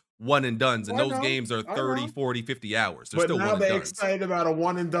of Us one and dones, and I those know, games are I 30, know. 40, 50 hours. They're But still now one and they dones. excited about a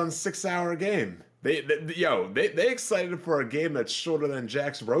one and done 6-hour game. They excited for a game that's shorter than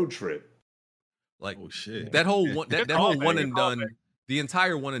Jack's road trip. Like, oh shit, that whole one and done, the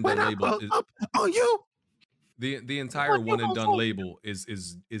entire one and done label is the entire one and done label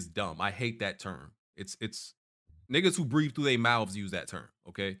is dumb. I hate that term. It's niggas who breathe through their mouths use that term.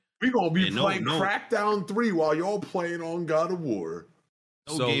 Okay, We gonna be Yeah, no, playing no. Crackdown 3 while y'all playing on God of War.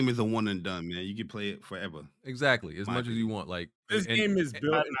 No game is a one and done, man. You can play it forever. Exactly, as My much as you want. Like, This game is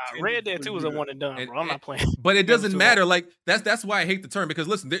built. Red Dead 2 is a one and done, bro. I'm not playing. But it Games doesn't too matter. long. Like, that's why I hate the term, because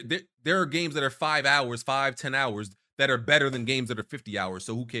listen, there are games that are 5 hours, 10 hours that are better than games that are 50 hours.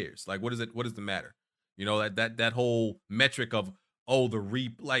 So who cares? Like, what does the matter? You know, that whole metric of the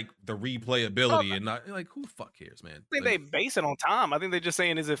replayability and not like, who the fuck cares, man? I think Like, they base it on time. I think they're just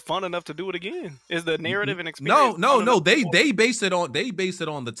saying, is it fun enough to do it again? Is the narrative and experience? No. They base it on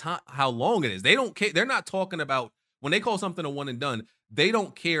the time, how long it is. They don't care. They're not talking about when they call something a one and done. They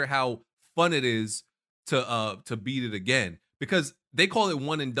don't care how fun it is to beat it again, because they call it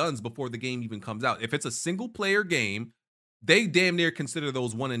one and dones before the game even comes out. If it's a single player game, they damn near consider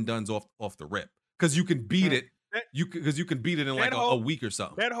those one and dones off the rip, because you can beat it. You can beat it in like a week or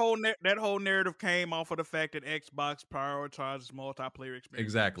something. That whole narrative came off of the fact that Xbox prioritizes multiplayer experience.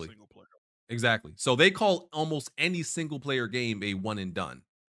 Exactly. Single player. Exactly. So they call almost any single player game a one and done.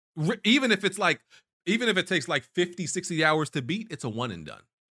 Even if it takes like 50, 60 hours to beat, it's a one and done.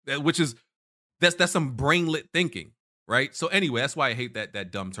 Which is that's some brainlet thinking, right? So anyway, that's why I hate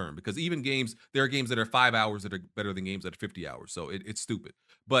that dumb term, because even there are games that are 5 hours that are better than games that are 50 hours. So it's stupid.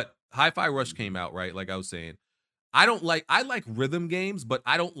 But Hi-Fi Rush came out, right? Like I was saying, I like rhythm games, but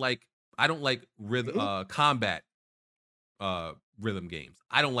I don't like rhythm combat rhythm games.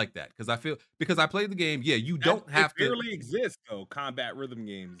 I don't like that, because I played the game. Yeah, you don't have to. It barely exists though. Combat rhythm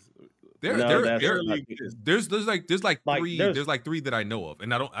games. There's like three that I know of,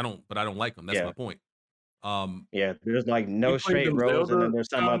 and I don't like them. That's my point. There's like no straight roads, and then there's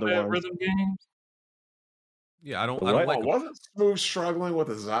some other ones. Rhythm games. Yeah, I don't What? like 'em. Wasn't Smooth struggling with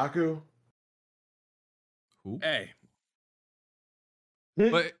a Zaku? Who? Hey,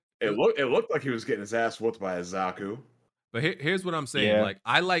 But It looked like he was getting his ass whooped by a Zaku. But here's what I'm saying. Yeah. Like,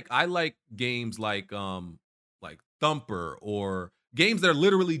 I like games like Thumper, or games that are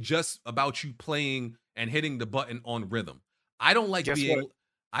literally just about you playing and hitting the button on rhythm. I don't like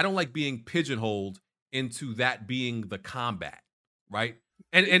being pigeonholed into that being the combat, right?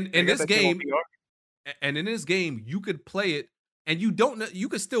 And in this game, you could play it and you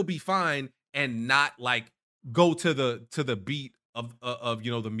could still be fine and not like go to the beat of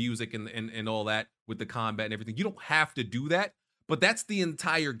the music and all that with the combat and everything. You don't have to do that, but that's the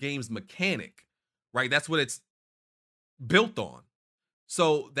entire game's mechanic, right? That's what it's built on.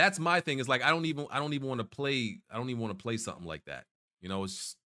 So that's my thing, is like I don't even want to play something like that. You know,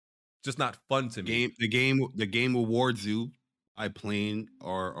 it's just not fun to me. The game rewards you by playing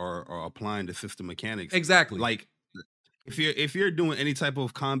or applying the system mechanics. Exactly. Like if you're doing any type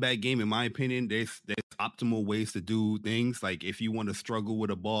of combat game, in my opinion, there's optimal ways to do things. Like if you want to struggle with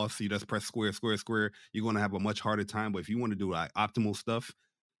a boss, you just press square, you're gonna have a much harder time. But if you want to do like optimal stuff,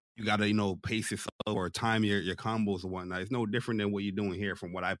 you gotta, pace yourself or time your combos and whatnot. It's no different than what you're doing here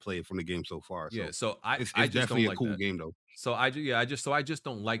from what I played from the game so far. Yeah, So so it's I just definitely don't a like cool that. game though. So I just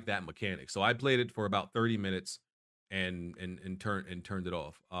don't like that mechanic. So I played it for about 30 minutes and turned it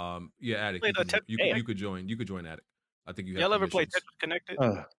off. Yeah, Attic, Played you could join. You could join Attic. I think you have Y'all ever play permissions. Tetris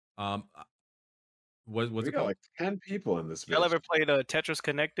Connected? What's We it got called? like 10 people in this. Y'all bitch. ever played Tetris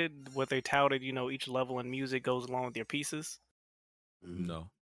Connected, where they touted, each level and music goes along with your pieces? No.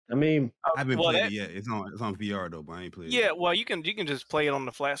 I mean, I haven't well, played that- it yet. It's on VR though, but I ain't played it. Yeah, well, you can just play it on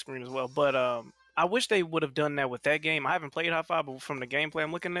the flat screen as well. But I wish they would have done that with that game. I haven't played High Five, but from the gameplay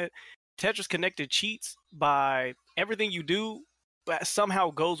I'm looking at, Tetris Connected cheats by everything you do, but somehow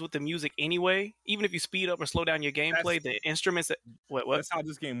goes with the music anyway. Even if you speed up or slow down your gameplay, the instruments. What? That's how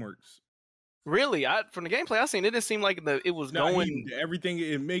this game works. Really? From the gameplay I seen, it didn't seem like it was No, going. everything.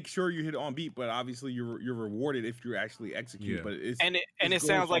 It makes sure you hit on beat, but obviously you're rewarded if you actually execute. Yeah. But it's And it goes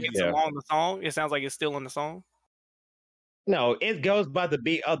sounds like on- it's along the song. It sounds like it's still in the song. no, it goes by the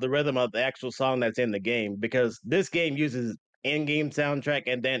beat of the rhythm of the actual song that's in the game because this game uses in-game soundtrack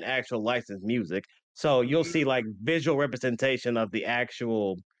and then actual licensed music. So you'll see like visual representation of the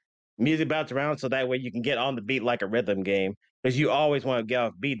actual music bounced around, so that way you can get on the beat like a rhythm game. Because you always want to get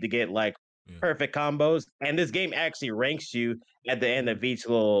off beat to get like perfect combos. And this game actually ranks you at the end of each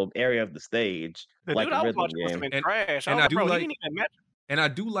little area of the stage, The like dude a I was rhythm watching must have game. been trash. and I I was do like, bro, like- he didn't even match. And I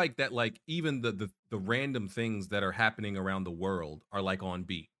do like that, like even the random things that are happening around the world are like on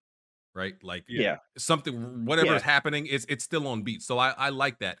beat, right? Like Yeah. something, whatever is Yeah. happening, it's still on beat. So I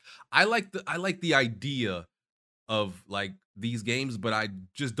like that. I like the idea of like these games, but I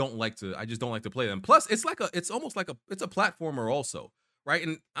just don't like to play them. Plus, it's almost like it's a platformer also, right?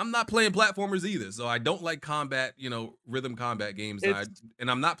 And I'm not playing platformers either, so I don't like combat, rhythm combat games. And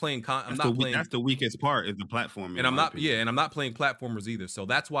I'm not playing. That's the weakest part is the platform. And I'm not playing platformers either. So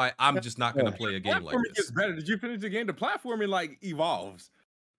that's why I'm just not going to play a game like Platforming this. gets better. Did you finish the game? The platforming like evolves.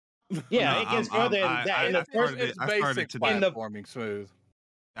 Yeah, No, it gets I'm- further than I- that. I- In the I first, started it- I started today. platforming smooth.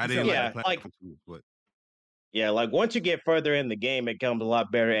 I didn't Yeah, like like- the platform, but yeah, like once you get further in the game, it becomes a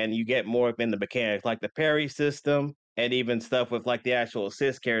lot better, and you get more in the mechanics, like the parry system, and even stuff with like the actual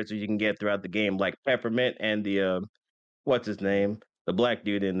assist characters you can get throughout the game, like Peppermint and the what's his name, the black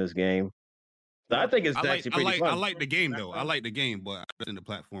dude in this game. So I think it's actually pretty fun. I like the game though. I like the game, but in the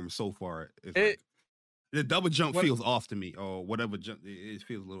platform so far, it's It- like, the double jump What- feels off to me, or whatever jump. It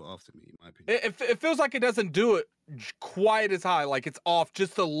feels a little off to me, in my opinion. It feels like it doesn't do it quite as high. Like it's off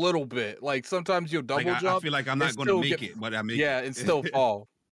just a little bit. Like sometimes you'll double Like, I jump. feel like I'm and not going to still make get- it, but I make yeah, it. and still fall.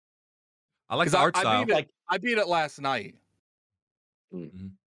 I like 'Cause the art style. I beat it last night.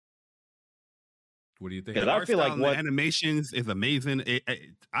 What do you think? The I art feel style like and the what- animations is amazing.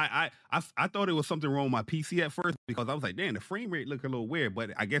 I thought it was something wrong with my PC at first because I was like, damn, the frame rate look a little weird.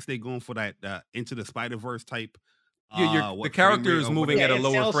 But I guess they're going for that Into the Spider-Verse type. Yeah, what the frame character rate is or moving whatever. at a it's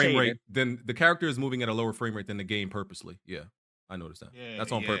lower frame cel-shaded. rate than the game purposely. Yeah, I noticed that.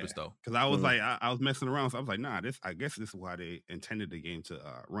 That's on purpose though. Because I was like, I was messing around, so I was like, nah, I guess this is why they intended the game to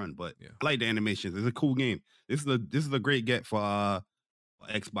run. But I like the animations. It's a cool game. This is a great get for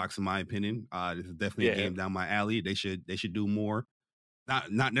Xbox, in my opinion. This is definitely a game down my alley. They should do more.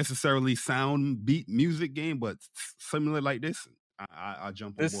 Not necessarily sound beat music game, but similar like this. I'll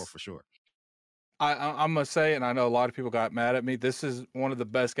jump on board for sure. I'm gonna say, and I know a lot of people got mad at me. This is one of the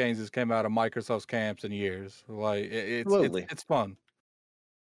best games that's came out of Microsoft's camps in years. Like Absolutely. it's fun.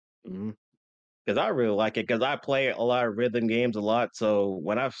 Because I really like it because I play a lot of rhythm games a lot. So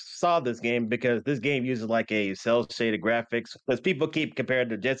when I saw this game, because this game uses like a cell shaded graphics, because people keep comparing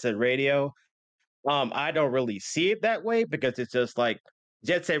to Jet Set Radio. I don't really see it that way because it's just like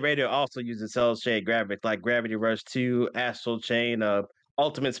Jet Set Radio also uses cell shaded graphics like Gravity Rush 2, Astral Chain,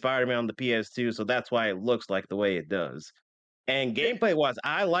 Ultimate Spider-Man on the PS2. So that's why it looks like the way it does. And gameplay wise,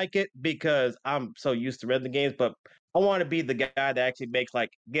 I like it because I'm so used to rhythm games, but I want to be the guy that actually makes like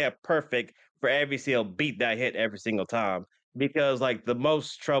perfect for every single beat that I hit every single time. Because like the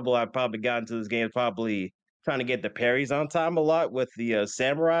most trouble I've probably gotten to this game is probably trying to get the parries on time a lot with the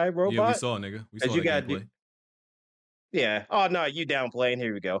samurai robot. Yeah, we saw, nigga. We saw you that gotta gameplay. Yeah. Oh no, you downplaying.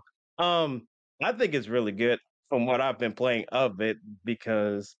 Here we go. I think it's really good from what I've been playing of it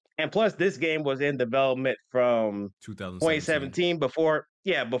because and plus this game was in development from 2017. 2017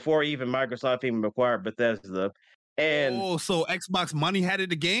 before even Microsoft even acquired Bethesda. And so Xbox money had it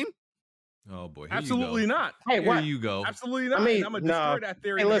the game? Oh boy, Absolutely not. Hey, Here you go. Absolutely not. I mean, I'm gonna no. destroy that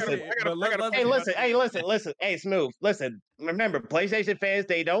theory. Hey, listen. Hey, listen. Hey, Smooth. Listen. Remember, PlayStation fans,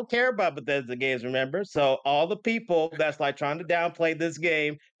 they don't care about Bethesda games. Remember, so all the people that's like trying to downplay this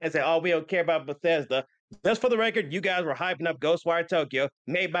game and say, "Oh, we don't care about Bethesda." Just for the record, you guys were hyping up Ghostwire Tokyo,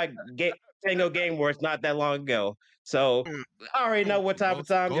 made by Tango Game Works not that long ago. So I already know what type of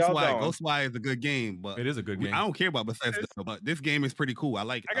time y'all going. Ghostwire is a good game, but it is a good game. I don't care about Bethesda, but this game is pretty cool. I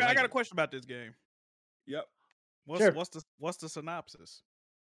like. I got a question about this game. Yep. What's the synopsis?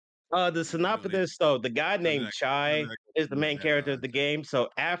 The synopsis. So the guy named Chai is the main character of the game. So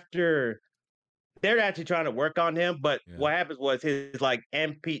after they're actually trying to work on him, but what happens was his like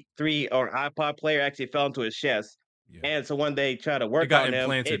MP3 or iPod player actually fell into his chest, and so when they try to work on him,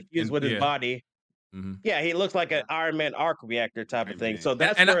 it fused with his body. Mm-hmm. Yeah, he looks like an Iron Man arc reactor type of thing. So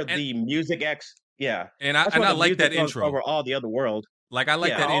that's where the music and I like that intro over all the other world. Like I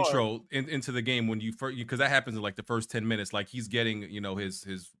like that intro into the game when you first, because that happens in like the first 10 minutes. Like he's getting,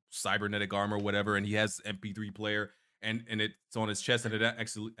 his cybernetic armor, or whatever, and he has MP3 player, and it's on his chest, and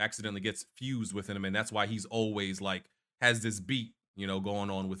it accidentally gets fused within him, and that's why he's always like has this beat, going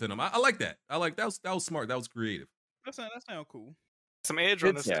on within him. I like that. I like that was smart. That was creative. That sounds cool. Some edge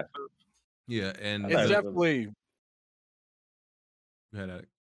on this. Yeah, and it's definitely. Go ahead, Alec.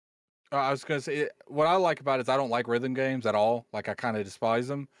 I was gonna say what I like about it is I don't like rhythm games at all. Like I kind of despise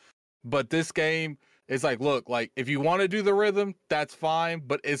them. But this game is like, look, like if you want to do the rhythm, that's fine,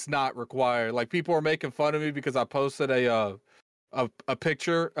 but it's not required. Like people are making fun of me because I posted a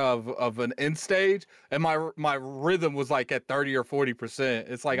picture of an end stage, and my rhythm was like at 30 or 40%.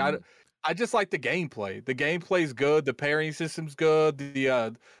 It's like I just like the gameplay. The gameplay's good. The pairing system's good.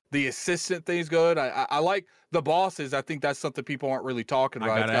 The assistant thing's good. I like the bosses. I think that's something people aren't really talking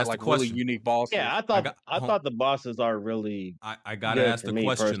about. It's got like really unique bosses. Yeah, I thought the bosses are really. I gotta ask the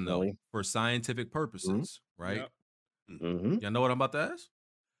question though, for scientific purposes, right? Mm-hmm. Y'all know what I'm about to ask?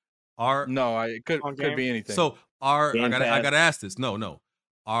 It could be anything. So I gotta ask this. No.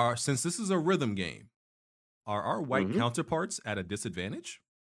 Since this is a rhythm game, are our white counterparts at a disadvantage?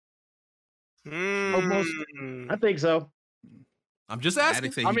 I think so. I'm just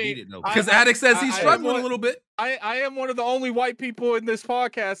asking. Because Addict says he's struggling a little bit. I am one of the only white people in this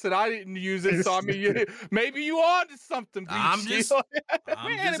podcast that I didn't use it. So I mean, maybe you on to something. I'm just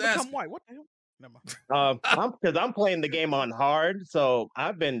become white. What the hell? Never mind. Because I'm playing the game on hard, so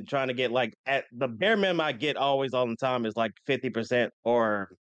I've been trying to get like at the bare minimum I get always all the time is like 50%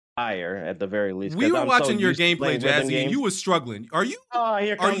 or higher at the very least. We were watching your gameplay, Jazzy, and you were struggling. Are you? Oh,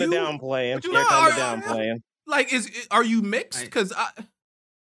 here comes the downplaying. Here comes the downplaying. Like, are you mixed? Because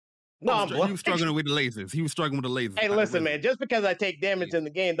no, he was struggling with the lasers. He was struggling with the lasers. Hey, listen, man. Just because I take damage in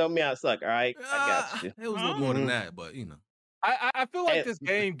the game, don't mean I suck. All right, I got you. It was a little more than that, but I feel like this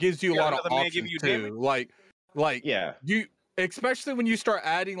game gives you a lot of options too. Like you, especially when you start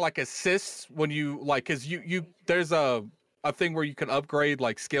adding like assists when you like, because you there's a thing where you can upgrade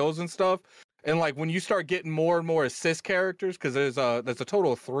like skills and stuff, and like when you start getting more and more assist characters, because there's a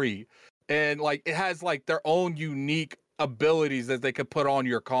total of 3. And like it has like their own unique abilities that they could put on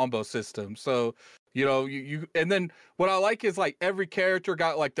your combo system. So, you and then what I like is like every character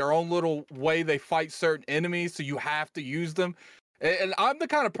got like their own little way they fight certain enemies, so you have to use them. And I'm the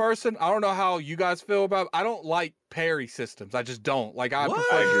kind of person, I don't know how you guys feel about it, I don't like parry systems. I just don't. Like I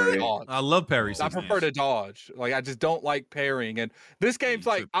prefer to dodge. I love parry systems. I prefer to dodge. Like I just don't like parrying. And this game's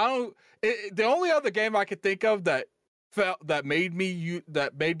like the only other game I could think of that made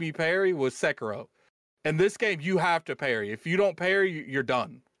me parry was Sekiro. And this game you have to parry. If you don't parry, you're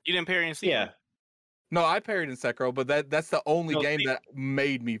done. You didn't parry in Sekiro? Yeah. No, I parried in Sekiro, but that's the only game that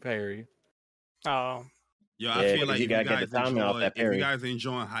made me parry. Oh. Yo, I feel like if you guys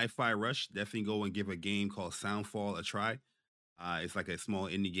enjoying Hi-Fi Rush, definitely go and give a game called Soundfall a try. It's like a small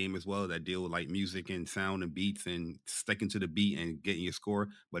indie game as well that deal with like music and sound and beats and sticking to the beat and getting your score.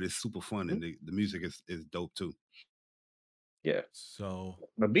 But it's super fun and the music is dope too. Yeah. So,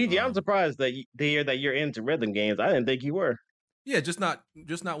 but BG, I'm surprised that to hear that you're into rhythm games. I didn't think you were. Yeah, just not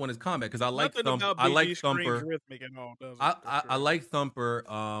when it's combat, because I like Thumper. I like Thumper. I like Thumper.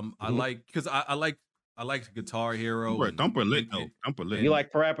 I like because I like Guitar Hero. Thumper lit though. Thumper lit. You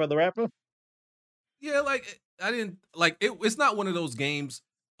like Parappa the Rapper? Yeah, like I didn't like it. It's not one of those games.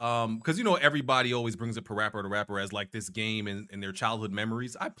 Because everybody always brings up Parappa the Rapper as like this game in their childhood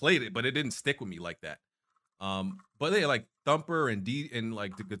memories. I played it, but it didn't stick with me like that. But they like Thumper and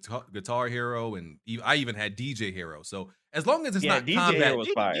like the Guitar Hero, and I even had DJ Hero. So as long as it's not DJ combat, Hero was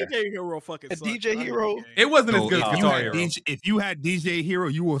fire. DJ Hero fucking sucked. DJ Hero. It wasn't as good as Guitar Hero. If you had DJ Hero,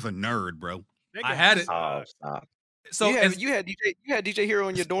 you was a nerd, bro. I had it. Stop. So you had DJ Hero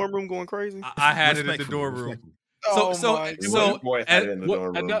in your dorm room going crazy. I had it in the dorm room.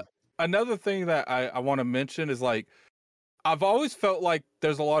 Another thing that I want to mention is like, I've always felt like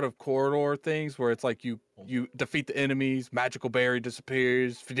there's a lot of corridor things where it's like you defeat the enemies, magical berry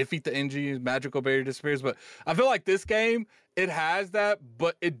disappears, defeat the engines, magical berry disappears. But I feel like this game, it has that,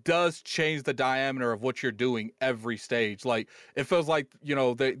 but it does change the diameter of what you're doing every stage. Like, it feels like, you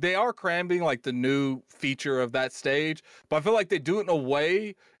know, they are cramming like the new feature of that stage, but I feel like they do it in a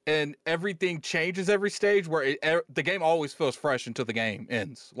way and everything changes every stage where the game always feels fresh until the game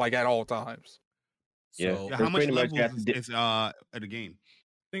ends, like at all times. So, how much levels is at the game?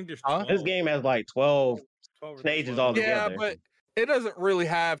 I think there's this game has like 12 stages altogether. Yeah, but it doesn't really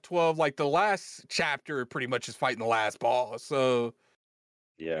have 12. Like the last chapter pretty much is fighting the last boss. So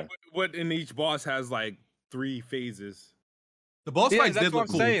yeah. What in each boss has like 3 phases. The boss fights that's did what look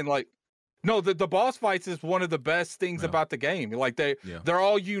I'm cool. saying. Like, no, the boss fights is one of the best things about the game. Like they're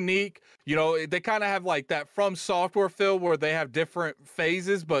all unique. You know, they kind of have like that From Software feel where they have different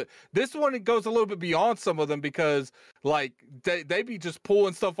phases, but this one, it goes a little bit beyond some of them because like they be just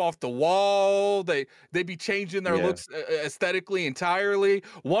pulling stuff off the wall. They be changing their looks aesthetically entirely.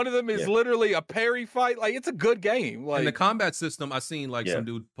 One of them is literally a parry fight. Like, it's a good game. Like, and the combat system, I seen like some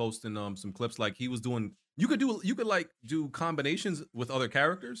dude posting some clips like he was doing. You could like do combinations with other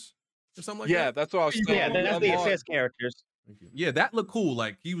characters or something like that. Yeah, that's what I was saying. Yeah, that's the assist characters. Yeah, that looked cool.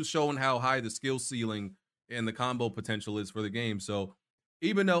 Like, he was showing how high the skill ceiling and the combo potential is for the game. So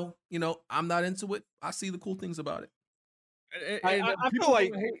even though, you know, I'm not into it, I see the cool things about it. I feel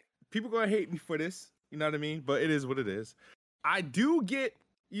like people gonna hate me for this. You know what I mean? But it is what it is. I do get,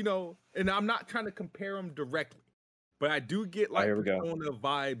 you know, and I'm not trying to compare them directly, but I do get like Persona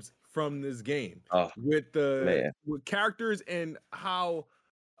vibes from this game with characters and how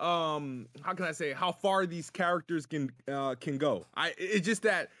can I say how far these characters can go. It's just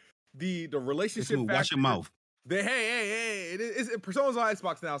that the relationship factor, watch your mouth. It's Persona's on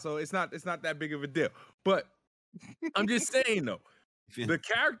Xbox now, so it's not that big of a deal. But I'm just saying though, the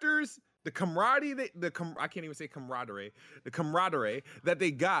characters, the camaraderie, I can't even say camaraderie, the camaraderie that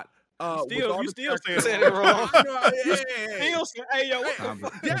they got. You still saying it wrong. Camaraderie.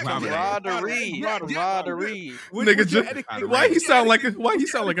 Nigga, why he sound like an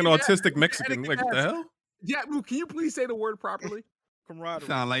autistic Mexican? Like, what the hell? Yeah, can you please say the word properly? Camaraderie.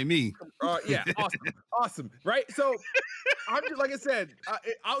 Sound like me. Yeah, awesome, right? So, I'm just like I said,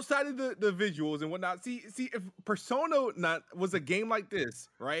 outside of the visuals and whatnot. See, if Persona was a game like this,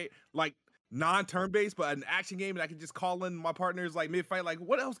 right? Like, non-turn based, but an action game, and I can just call in my partners like mid-fight. Like,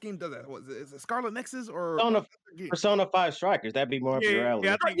 what else game does that? Is it Scarlet Nexus or Persona 5 Strikers? That'd be more up your alley.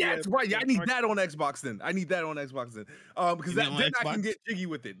 That's right. Yeah, I need that on Xbox then. Because then I can get jiggy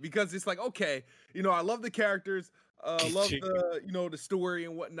with it, because it's like, okay, you know, I love the characters. Love the story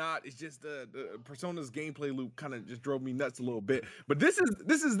and whatnot. It's just the Persona's gameplay loop kind of just drove me nuts a little bit. But this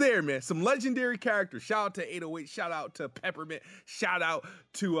is there, man. Some legendary characters. Shout out to 808. Shout out to Peppermint. Shout out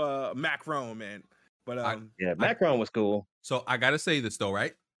to Macron, man. But Macron was cool. So I gotta say this though,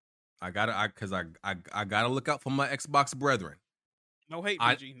 right? I gotta look out for my Xbox brethren. No hate,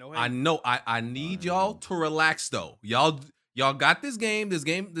 BG. No hate. I know. I need y'all to relax though. Y'all got this game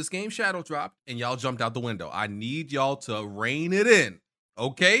shadow dropped, and y'all jumped out the window. I need y'all to rein it in,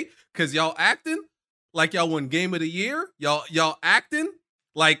 okay? Because y'all acting like y'all won Game of the Year. Y'all acting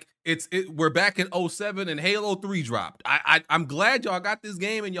like we're back in 07 and Halo 3 dropped. I'm glad y'all got this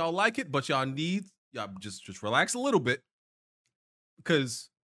game and y'all like it, but y'all just relax a little bit. Because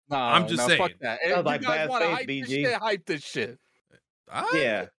I'm just saying. Fuck that. If like you guys want to hype BG. this shit, hype this shit.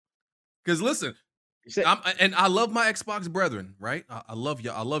 Yeah. Because listen, I love my Xbox brethren, right? I love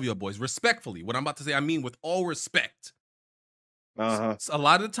you. I love you boys. Respectfully, what I'm about to say, I mean with all respect. A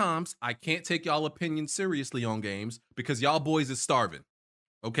lot of the times, I can't take y'all opinions seriously on games because y'all boys is starving.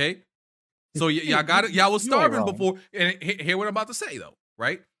 Okay? So y'all got it. Y'all was starving before. And hear what I'm about to say, though,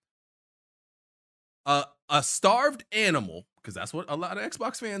 right? A starved animal, because that's what a lot of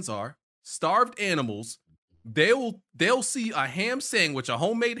Xbox fans are. Starved animals, they'll see a ham sandwich, a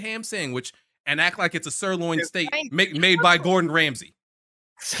homemade ham sandwich, and act like it's a sirloin steak made by Gordon Ramsay.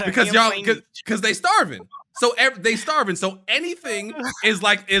 Because they starving. So they starving. So anything is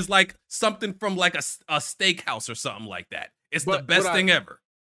like something from like a steakhouse or something like that. It's the best thing ever.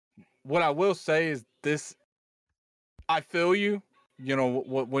 What I will say is this: I feel you. You know,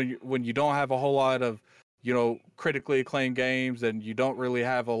 when you don't have a whole lot of, you know, critically acclaimed games, and you don't really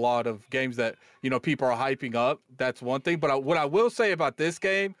have a lot of games that, you know, people are hyping up. That's one thing. But what I will say about this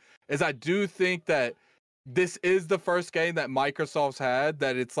game is I do think that this is the first game that Microsoft's had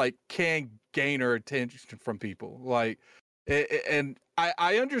that it's like can gain attention from people. Like, and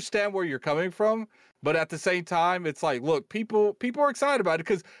I understand where you're coming from, but at the same time, it's like, look, people are excited about it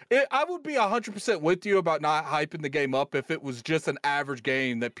because I would be 100% with you about not hyping the game up if it was just an average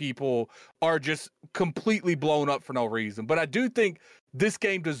game that people are just completely blown up for no reason. But I do think this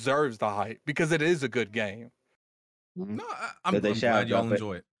game deserves the hype because it is a good game. No, I'm glad y'all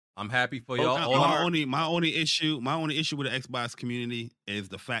enjoy it. I'm happy for y'all. My only issue with the Xbox community is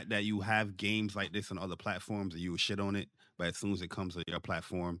the fact that you have games like this on other platforms and you will shit on it, but as soon as it comes to your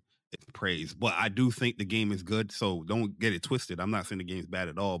platform, it's praised. But I do think the game is good, so don't get it twisted. I'm not saying the game's bad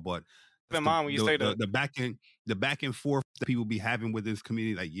at all, but keep in mind when you say the back and forth that people be having with this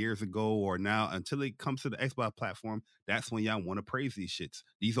community like years ago or now until it comes to the Xbox platform, that's when y'all want to praise these shits.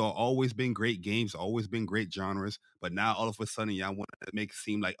 These are always been great games, always been great genres, but now all of a sudden y'all want to make it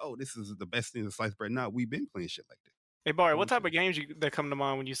seem like, oh, this is the best thing in sliced bread. Now we've been playing shit like this. Hey Barry, what type of games that come to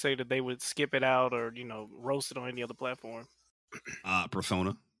mind when you say that they would skip it out or roast it on any other platform?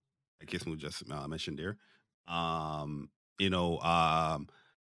 Persona, I guess we just mentioned there.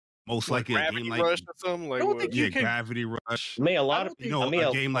 Most likely a game like Rush or something like Gravity Rush. I mean, a lot of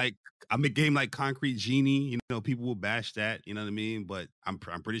a game like Concrete Genie. People will bash that. You know what I mean? But I'm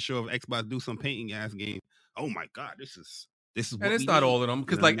pretty sure if Xbox do some painting ass game, oh my god, this is. And it's not all of them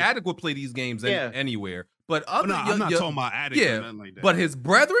because Addict would play these games anywhere. But I'm not talking about Addict or nothing like that. But his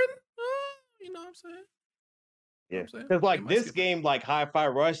brethren, you know what I'm saying? Yeah, because like this game, like Hi-Fi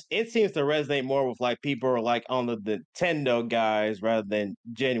Rush, it seems to resonate more with like people are like on the Nintendo guys rather than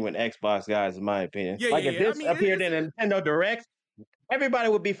genuine Xbox guys, in my opinion. If this appeared in a Nintendo Direct, everybody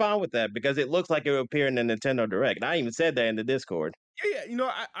would be fine with that because it looks like it would appear in the Nintendo Direct. And I even said that in the Discord. Yeah.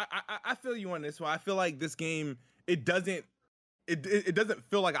 I feel you on this one. I feel like this game it doesn't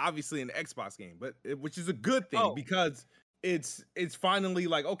feel like obviously an Xbox game, but which is a good thing because it's finally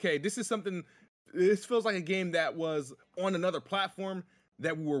like, okay, this is something. This feels like a game that was on another platform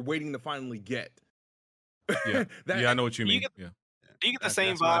that we were waiting to finally get. Yeah, I know what you mean. Do you get the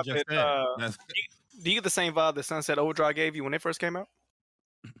same vibe that? Do you get the same vibe that Sunset Overdrive gave you when it first came out?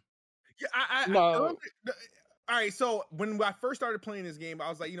 Yeah, no. All right, so when I first started playing this game, I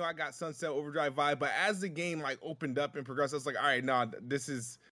was like, I got Sunset Overdrive vibe, but as the game like opened up and progressed, I was like, all right, this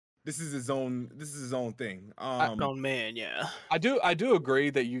is his own thing. Yeah. I do agree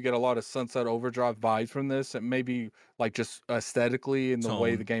that you get a lot of Sunset Overdrive vibes from this, and maybe like just aesthetically and the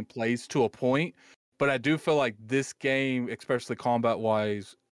way the game plays to a point. But I do feel like this game, especially combat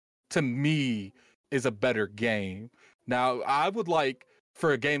wise, to me is a better game. Now, I would like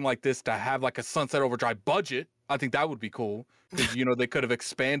for a game like this to have like a Sunset Overdrive budget. I think that would be cool because they could have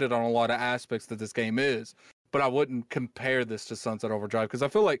expanded on a lot of aspects that this game is. But I wouldn't compare this to Sunset Overdrive because I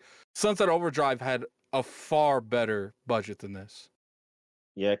feel like Sunset Overdrive had a far better budget than this.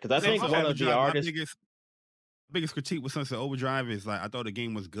 Yeah, because I think one of the artists. My biggest critique with Sunset Overdrive is like I thought the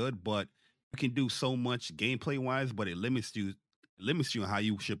game was good, but you can do so much gameplay wise, but it limits you on how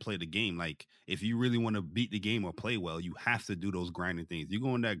you should play the game. Like if you really want to beat the game or play well, you have to do those grinding things. You go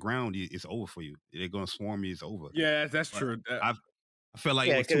on that ground, it's over for you. They're gonna swarm you. It's over. Yeah, that's true. I feel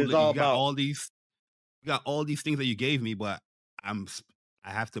like you got all these. You got all these things that you gave me, but I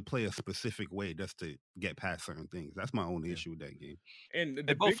have to play a specific way just to get past certain things. That's my only issue with that game. And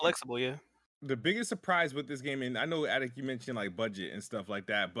they're both flexible, yeah. The biggest surprise with this game, and I know Attic, you mentioned like budget and stuff like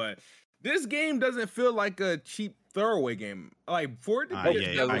that, but this game doesn't feel like a cheap throwaway game. Like for it to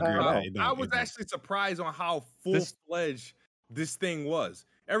be, I was actually surprised on how full-fledged this thing was.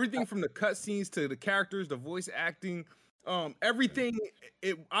 Everything from the cutscenes to the characters, the voice acting. Everything.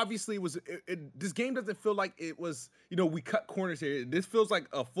 It obviously was. This game doesn't feel like it was. We cut corners here. This feels like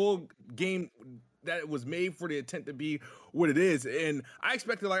a full game that it was made for the intent to be what it is. And I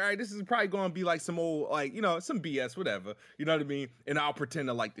expected like, all right, this is probably going to be like some old, like some BS, whatever. You know what I mean? And I'll pretend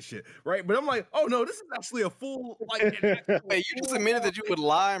to like the shit, right? But I'm like, oh no, this is actually a full like. Hey, you just admitted that you would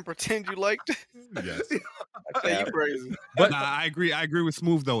lie and pretend you liked it. Yes. You crazy. But I agree. I agree with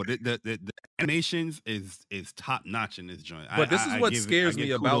Smooth though. The animations is top notch in this joint. But this is what scares me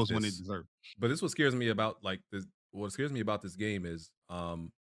about this. But this is what scares me about like this. What scares me about this game is,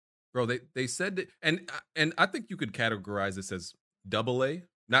 bro, they said that, and I think you could categorize this as AA.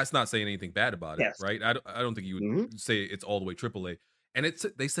 That's not saying anything bad about it, right? I don't think you would say it's all the way AAA. And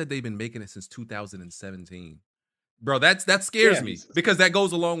they said they've been making it since 2017. Bro, that scares me because that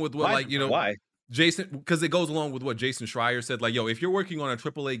goes along with what why? Jason, because it goes along with what Jason Schreier said. Like, yo, if you're working on a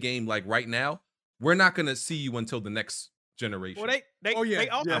AAA game like right now, we're not gonna see you until the next generation. Well, they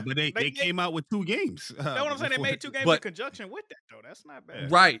also, but they came out with 2 games. That's what I'm saying. They made 2 games in conjunction with that, though. That's not bad.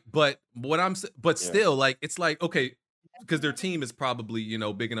 Right, but still, like, it's like, okay, because their team is probably, you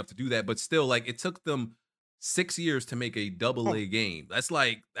know, big enough to do that, but still, like, it took them 6 years to make a AA game. That's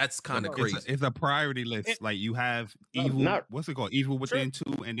kind of crazy. It's a priority list. Like, you have Evil, what's it called? Evil Within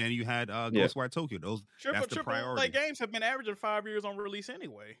 2, and then you had Ghostwire Tokyo. That's the priority. AAA games have been averaging 5 years on release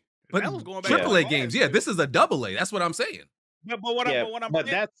anyway. But that was going back AAA games, this is a AA. That's what I'm saying.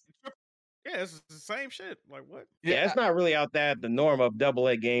 It's the same shit. Like, what? Yeah, it's not really out there the norm of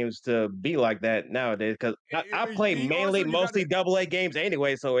AA games to be like that nowadays. Because I play mostly AA games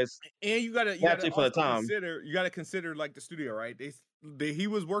anyway, so it's you gotta for the time. You gotta consider like the studio, right? He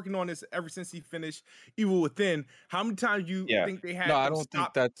was working on this ever since he finished Evil Within. How many times you think they had? No, I don't think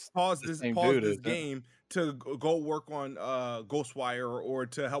that's pause this game to go work on Ghostwire or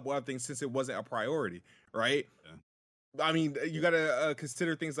to help with other things since it wasn't a priority, right? Yeah. I mean, you gotta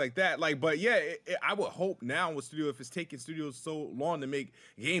consider things like that. Like, but yeah, I would hope now with studio, if it's taking studios so long to make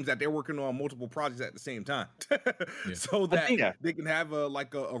games, that they're working on multiple projects at the same time, so that they can have a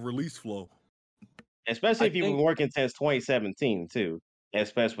release flow. Especially if you've been working since 2017 too,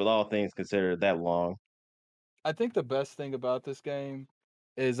 especially with all things considered that long. I think the best thing about this game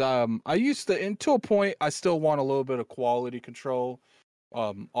is I used to, and to a point, I still want a little bit of quality control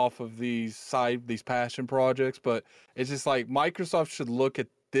off of these passion projects, but it's just like Microsoft should look at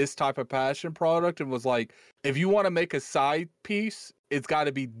this type of passion product and was like, if you want to make a side piece, it's got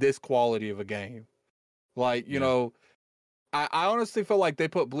to be this quality of a game. Like, you know, I honestly feel like they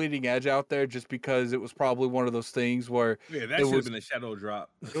put Bleeding Edge out there just because it was probably one of those things where that should have been a shadow drop.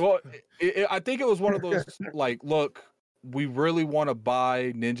 Well, I think it was one of those like, look, we really want to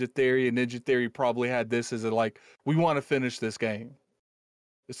buy Ninja Theory, and Ninja Theory probably had this as we want to finish this game.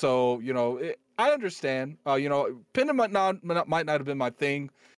 So, you know, I understand. You know, Pendant might not have been my thing.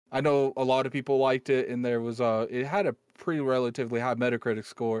 I know a lot of people liked it, and there was it had a pretty relatively high Metacritic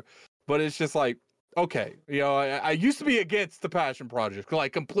score, but it's just like, okay, you know, I used to be against the passion project,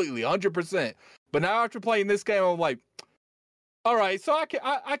 like completely, 100%. But now after playing this game, I'm like, all right, so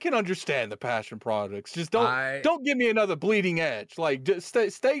I can understand the passion products. Just don't give me another Bleeding Edge. Like, just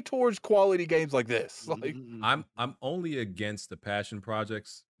stay towards quality games like this. Like, I'm only against the passion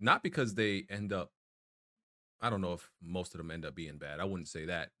projects, not because they end up. I don't know if most of them end up being bad. I wouldn't say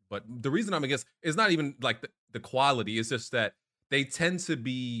that, but the reason I'm against is not even like the quality. It's just that they tend to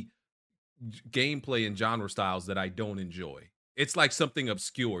be gameplay and genre styles that I don't enjoy. It's like something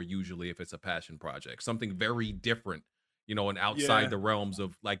obscure usually if it's a passion project, something very different. You know, and outside the realms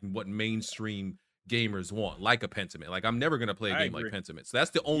of like what mainstream gamers want, like a Pentiment. Like, I'm never gonna play a game like Pentiment. So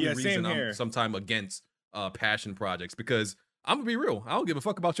that's the only reason I'm sometimes against passion projects, because I'm gonna be real. I don't give a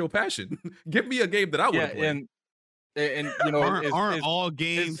fuck about your passion. Give me a game that I want to play. And you know, aren't all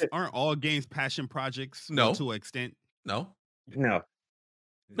games passion projects? No, to an extent. No,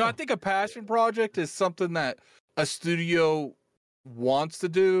 I think a passion project is something that a studio wants to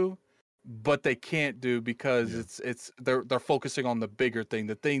do, but they can't do because they're focusing on the bigger thing,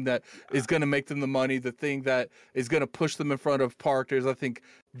 the thing that is going to make them the money, the thing that is going to push them in front of partners. I think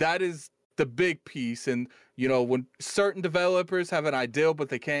that is the big piece. And, you know, when certain developers have an ideal, but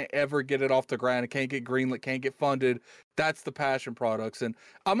they can't ever get it off the ground, it can't get greenlit, can't get funded, that's the passion products. And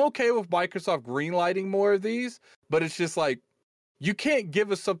I'm okay with Microsoft greenlighting more of these, but it's just like, you can't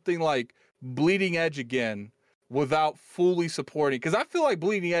give us something like Bleeding Edge again without fully supporting, because I feel like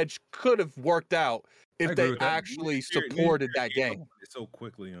Bleeding Edge could have worked out if they actually supported that game so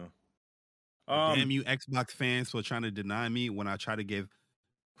quickly. Damn you Xbox fans for trying to deny me when I try to give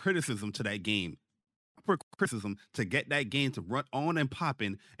criticism to that game. Criticism to get that game to run on and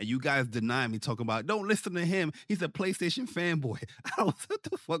popping, and you guys deny me, talking about don't listen to him. He's a PlayStation fanboy. I don't know what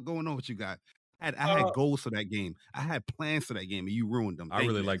the fuck going on with you guys. I had goals for that game. I had plans for that game, and you ruined them. I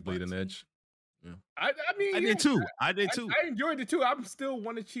really like Bleeding Edge. Yeah. I mean, I did too. I enjoyed it too. I'm still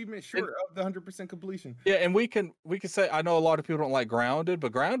one achievement short of the 100% completion. Yeah, and we can say, I know a lot of people don't like Grounded,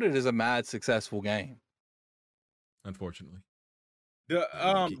 but Grounded is a mad successful game. Unfortunately.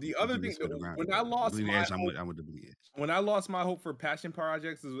 The other thing, when I lost my hope for passion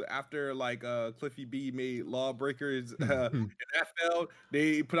projects is after like Cliffy B made Lawbreakers and that failed.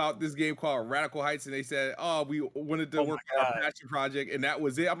 They put out this game called Radical Heights, and they said, "Oh, we wanted to work on a passion project," and that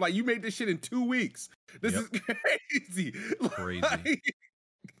was it. I'm like, "You made this shit in 2 weeks. This is crazy." Crazy.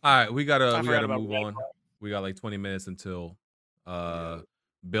 All right, we gotta move on. We got like 20 minutes until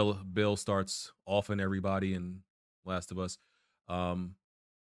Bill starts offing everybody in Last of Us.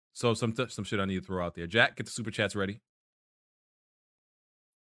 So some shit I need to throw out there. Jack, get the super chats ready.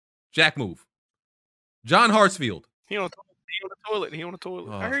 Jack, move. John Hartsfield. He on the toilet. He on the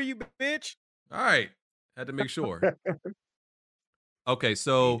toilet. I hear you, bitch. All right, had to make sure. Okay,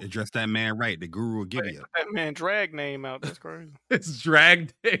 so address that man right. The guru will give you. That man drag name out. That's crazy. It's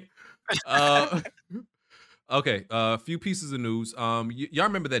dragged. Okay, a few pieces of news. Y'all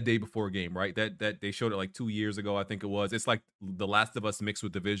remember that Day Before game, right? That they showed it like 2 years ago, I think it was. It's like The Last of Us mixed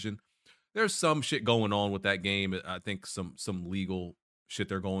with Division. There's some shit going on with that game. I think some legal shit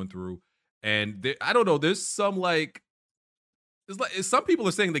they're going through, and I don't know. There's some some people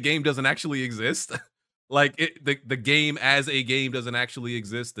are saying the game doesn't actually exist. Like the game as a game doesn't actually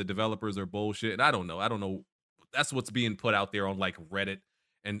exist. The developers are bullshit. And I don't know. That's what's being put out there on like Reddit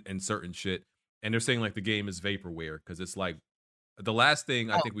and certain shit. And they're saying like the game is vaporware because it's like the last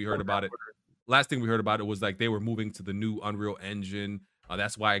thing I think we heard about it. Last thing we heard about it was like they were moving to the new Unreal Engine.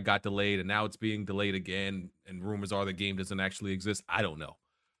 That's why it got delayed, and now it's being delayed again. And rumors are the game doesn't actually exist. I don't know.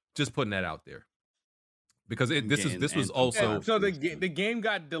 Just putting that out there because this was also so the game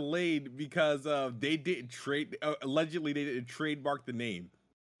got delayed because they didn't allegedly they didn't trademark the name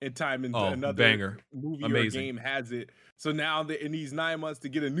in time, and another banger movie amazing or game has it. So now it needs 9 months to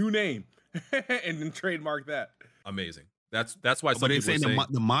get a new name and then trademark that. Amazing. That's why. But they're saying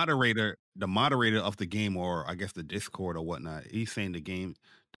the moderator of the game, or I guess the Discord or whatnot, he's saying the game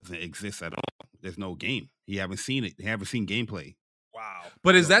doesn't exist at all. There's no game. He haven't seen it. They haven't seen gameplay. Wow.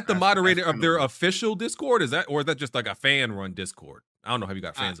 But is that the moderator of their official Discord? Is that just like a fan run Discord? I don't know. Have you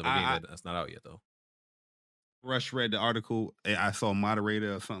got fans of a game that's not out yet though? Rush read the article. I saw a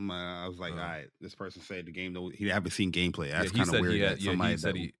moderator or something. I was like, all right, this person said the game. He haven't seen gameplay. That's kind of weird. He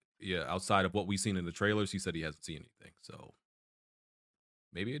said outside of what we've seen in the trailers, he said he hasn't seen anything. So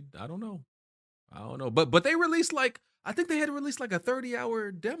maybe I don't know. But they released I think they had released like a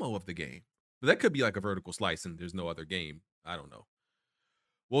 30-hour demo of the game. But that could be like a vertical slice and there's no other game. I don't know.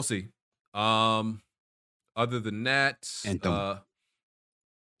 We'll see. Other than that,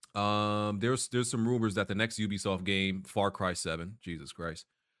 there's some rumors that the next Ubisoft game, Far Cry 7, Jesus Christ,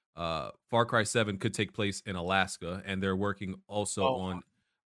 Far Cry 7 could take place in Alaska, and they're working also on.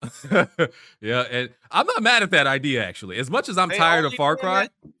 Yeah, and I'm not mad at that idea actually. As much as I'm tired of Far Cry,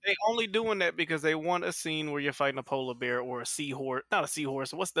 they only doing that because they want a scene where you're fighting a polar bear or a seahorse. Not a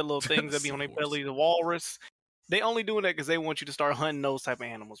seahorse. What's the little things that be on their belly? The walrus. They only doing that because they want you to start hunting those type of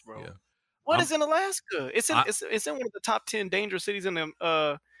animals, bro. Yeah. What is in Alaska? It's in one of the top 10 dangerous cities in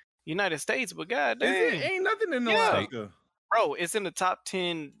the United States. But goddamn, ain't nothing in Alaska. Bro, it's in the top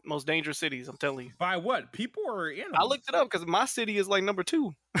 10 most dangerous cities. I'm telling you. By what? People or animals? I looked it up because my city is like number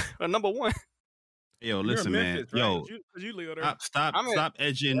 2 or number 1. Yo, listen, Memphis, man. Right? Yo, stop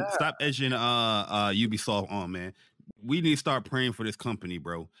edging Ubisoft on, man. We need to start praying for this company,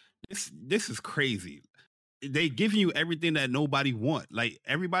 bro. This is crazy. They giving you everything that nobody want. Like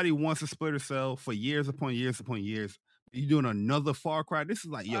everybody wants a Splinter Cell for years upon years upon years. You doing another Far Cry? This is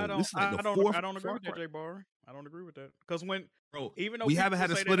like I don't agree with that, J Bar. I don't agree with that because even though we haven't had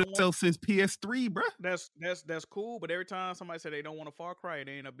a Splinter Cell since PS3, bro. That's cool, but every time somebody say they don't want a Far Cry,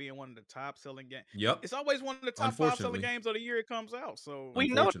 they end up being one of the top selling games. Yep, it's always one of the top 5 selling games of the year it comes out. So we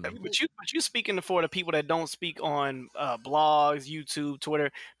know that, but you speaking for the people that don't speak on blogs, YouTube,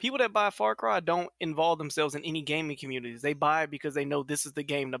 Twitter. People that buy Far Cry don't involve themselves in any gaming communities. They buy it because they know this is the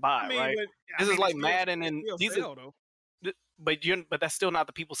game to buy, right? This is like Madden and these are. But that's still not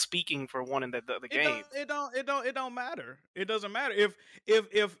the people speaking for wanting the game. It don't matter. It doesn't matter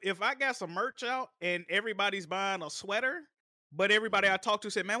if I got some merch out and everybody's buying a sweater, but everybody I talk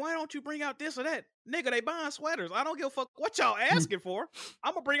to said, "Man, why don't you bring out this or that?" Nigga, they buying sweaters. I don't give a fuck what y'all asking for.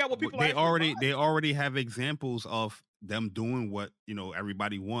 I'm gonna bring out what people. They already have examples of them doing what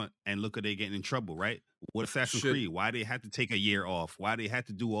everybody want, and look at they getting in trouble, right? What Assassin's Creed? Why they had to take a year off? Why they had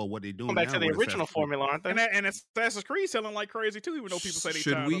to do all what they doing? Come back to the original formula, aren't they? And Assassin's Creed selling like crazy too, even though people say they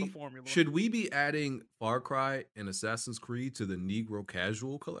tired of the formula. Should we be adding Far Cry and Assassin's Creed to the Negro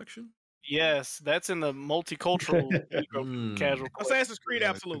Casual collection? Yes, that's in the multicultural casual. Assassin's Creed,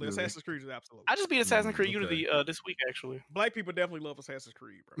 absolutely. Assassin's Creed is absolutely. I just beat Assassin's Creed Unity this week, actually. Black people definitely love Assassin's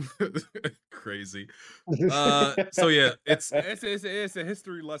Creed, bro. Crazy. So yeah, it's a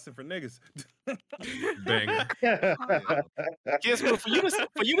history lesson for niggas. Banger. Kids, for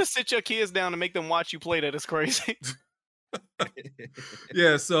you to sit your kids down and make them watch you play that is crazy.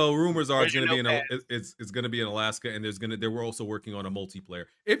 Yeah, so rumors are it's going to be in Alaska, and they were also working on a multiplayer.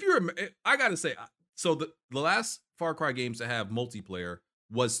 I gotta say, so the last Far Cry games to have multiplayer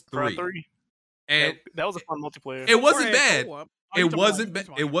was 3, and that was a fun multiplayer. It wasn't bad. It wasn't bad.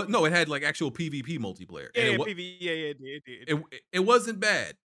 It had like actual PvP multiplayer. Yeah, it did. It wasn't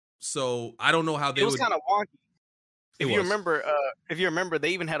bad. So I don't know how they. It was kind of wonky. If you remember, they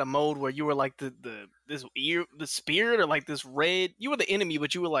even had a mode where you were like the spirit or like this red. You were the enemy,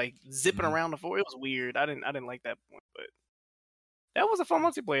 but you were like zipping around the floor. It was weird. I didn't like that point, but that was a fun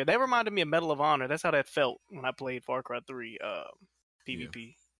multiplayer. That reminded me of Medal of Honor. That's how that felt when I played Far Cry 3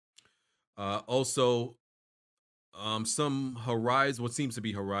 PvP. Also, some Horizon, what seems to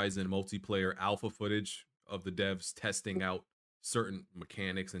be Horizon multiplayer alpha footage of the devs testing out certain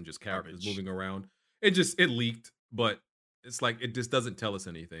mechanics and just characters moving around. It leaked, but it's like it just doesn't tell us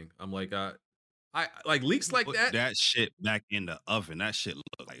anything. I'm like, I like leaks like that. That shit back in the oven. That shit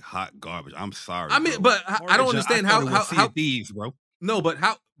looked like hot garbage. I'm sorry. I mean, but I don't understand how thieves, bro. No, but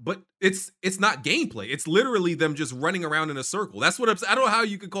how? But it's not gameplay. It's literally them just running around in a circle. That's what I don't know how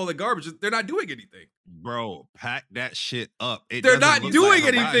you could call it garbage. They're not doing anything. Bro, pack that shit up. They're not doing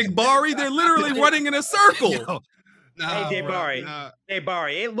anything, Bari. They're literally running in a circle. Yo, hey,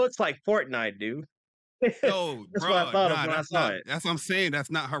 Bari, it looks like Fortnite, dude. Yo, that's bro, what I thought of when I saw it. That's what I'm saying. That's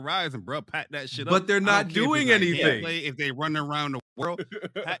not Horizon, bro. Pack that shit up. But they're not doing anything. If they run around the world,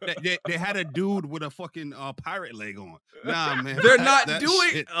 they had a dude with a fucking pirate leg on. Nah, man. They're not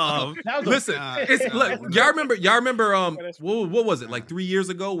doing. Listen, look. Y'all remember? What was it like 3 years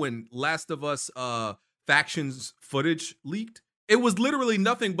ago when Last of Us factions footage leaked? It was literally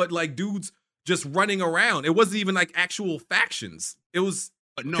nothing but like dudes just running around. It wasn't even like actual factions. It was.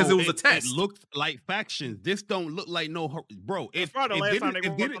 Because it was a test. It looked like factions. This don't look like no, bro. It's probably the last time they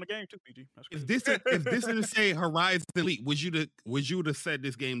worked on the game too, PG. If this didn't say Horizon Elite, would you have said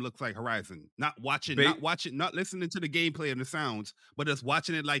this game looks like Horizon? Not not listening to the gameplay and the sounds, but just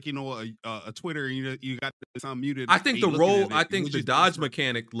watching it like a Twitter. You got the sound muted. I think the dodge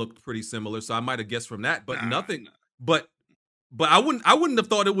mechanic looked pretty similar, so I might have guessed from that, but nothing. But I wouldn't have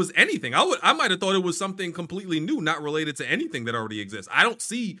thought it was anything. I might have thought it was something completely new, not related to anything that already exists. I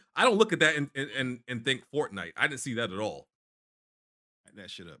don't look at that and think Fortnite. I didn't see that at all. Back that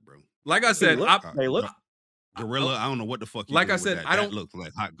shit up, bro. Like I said, Gorilla, I don't know what the fuck. Like I said, I don't look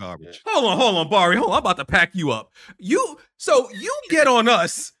like hot garbage. Hold on, Bari. Hold on, I'm about to pack you up. You get on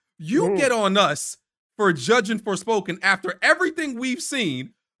us. You get on us for judging Forspoken after everything we've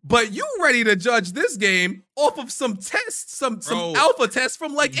seen. But you ready to judge this game off of some tests, some alpha tests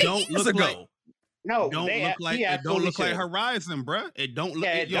from like 8 years ago? It don't look like Horizon, bro. It don't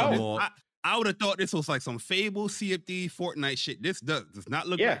look. I would have thought this was like some Fable, CFD, Fortnite shit. This does not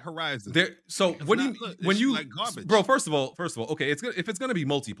look like Horizon. What do you like garbage, bro? First of all, okay, if it's gonna be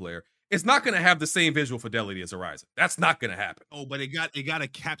multiplayer, it's not gonna have the same visual fidelity as Horizon. That's not gonna happen. Oh, but it got to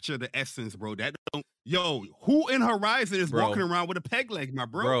capture the essence, bro. Who in Horizon is walking around with a peg leg, my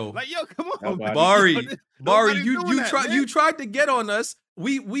bro? Like, yo, come on, Bari, you tried to get on us.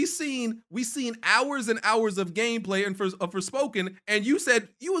 We seen hours and hours of gameplay and of Forspoken, and you said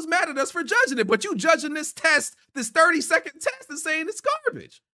you was mad at us for judging it, but you judging this 30-second test and saying it's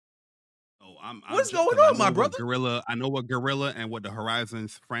garbage. What's going on, my brother? I know what Guerrilla and what the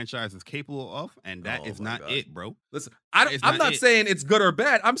Horizons franchise is capable of, and that is not it, bro. Listen, I'm not saying it's good or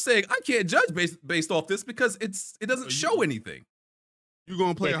bad. I'm saying I can't judge based off this because it doesn't show anything. You're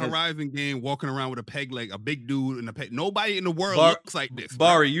gonna play a Horizon game walking around with a peg leg, a big dude in a peg. Nobody in the world looks like this.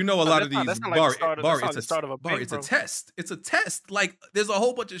 Bari, you know a lot of these. Bari, it's a test. It's a test. Like there's a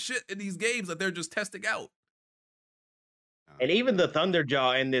whole bunch of shit in these games that they're just testing out. And even the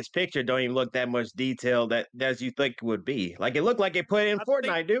Thunderjaw in this picture don't even look that much detailed as you think it would be. Like it looked like it put in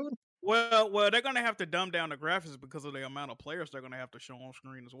Fortnite, dude. Well, they're gonna have to dumb down the graphics because of the amount of players they're gonna have to show on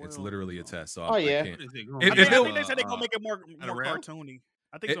screen as well. It's literally a test. So I think they said they're gonna make it more cartoony.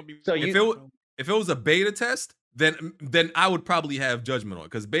 I think it'll be. If it was a beta test, then I would probably have judgment on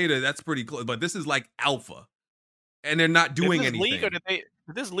it because beta that's pretty close. But this is like alpha, and they're not doing anything. Did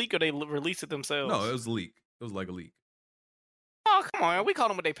this leak or they release it themselves? No, it was a leak. It was like a leak. Oh, come on. We caught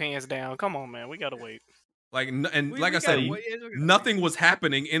them with their pants down. Come on, man. We got to wait. Like, and like I said, nothing was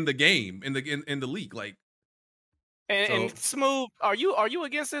happening in the game, in the leak. Like, and Smooth, are you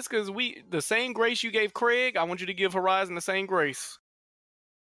against this? Because the same grace you gave Craig, I want you to give Horizon the same grace.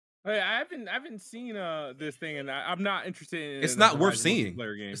 Hey, I haven't seen this thing, and I'm not interested in. It's not worth seeing.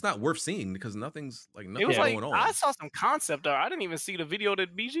 It's not worth seeing because nothing's going on. I saw some concept art. I didn't even see the video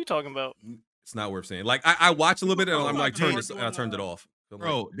that BG talking about. It's not worth seeing. Like I watched a little bit and I'm like, I turned it off.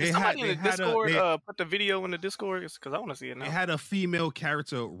 Bro, somebody in the Discord put the video in the Discord because I want to see it now. They had a female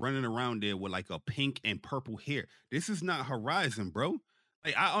character running around there with like a pink and purple hair. This is not Horizon, bro.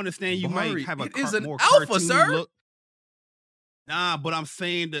 Like I understand you might have more alpha, sir. Look. Nah, but I'm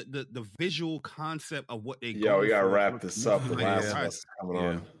saying the visual concept of what they. Yo, we gotta wrap this up. The last one's coming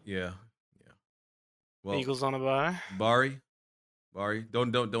on. Yeah. Well, Eagles on the bye. Bari,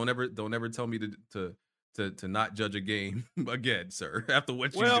 don't ever tell me to to not judge a game again, sir. After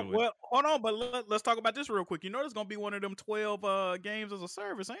what you Well, doing. well, hold on, but let's talk about this real quick. You know, there's gonna be one of them 12 games as a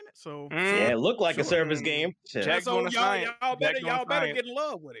service, ain't it? So Yeah, it looked like a service game. Shit. Jack so doing the science. y'all Jack doing better science. get in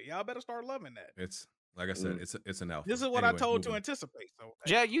love with it. Y'all better start loving that. It's like I said, it's an alpha. This is what Anyway, I told to moving. anticipate. So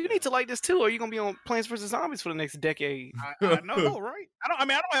Jack, you need to like this too, or you gonna be on Plants vs Zombies for the next decade. I know, right? I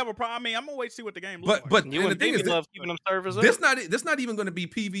don't have a problem. I mean, I'm gonna wait to see what the game looks But like. You and the and thing Baby is, love keeping them servers up. this not even going to be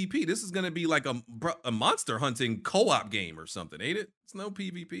PvP. This is going to be like a monster hunting co-op game or something, ain't it? It's no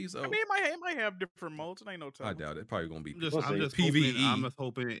PvP. So I mean, it might have different modes. It ain't no time. I doubt it. Probably going to be I'm just PvE. Hoping, I'm just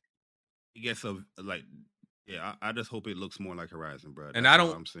hoping it gets I just hope it looks more like Horizon, bro. And That's I all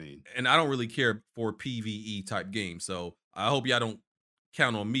don't. I'm saying. And I don't really care for PvE type games. So I hope y'all don't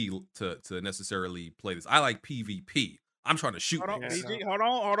count on me to necessarily play this. I like PvP. I'm trying to shoot. Hold on, niggas. BG.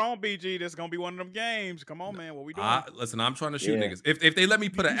 Hold on, BG. This is gonna be one of them games. Come on, man. What we doing? Listen, I'm trying to shoot Yeah. niggas. If they let me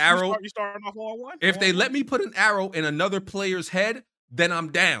put an You arrow, starting off on one. if they let me put an arrow in another player's head, then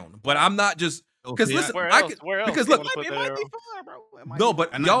I'm down. But I'm not just because Okay, listen, Where I else? can, Where else because you look, wanna put it that might arrow? be fun, bro. It might no, be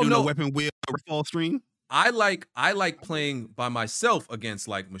but I'm not y'all doing know a weapon wheel fall stream. I like playing by myself against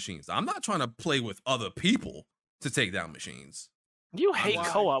like machines. I'm not trying to play with other people to take down machines. You hate Why?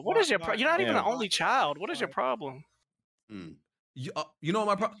 co-op. What is your? Why? You're not even Yeah. an only child. What is your problem? You know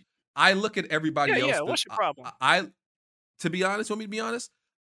my problem. I look at everybody Yeah, else. yeah, that- what's your problem? To be honest, want me to be honest,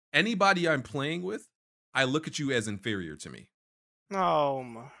 anybody I'm playing with, I look at you as inferior to me. Oh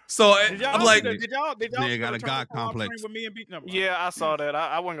my. So Did y'all, I'm like, did y'all They got a turn God the co-op complex. stream with me and beat them? Yeah, I saw that.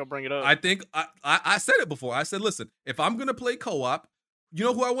 I wasn't gonna bring it up. I think I said it before. I said, listen, if I'm gonna play co-op, you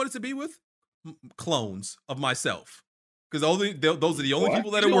know who I want it to be with? Clones of myself, because those are the only What?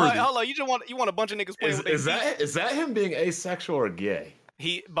 people that You are just want- worthy. Hold on, you want a bunch of niggas playing with Is their that is that him being asexual or gay?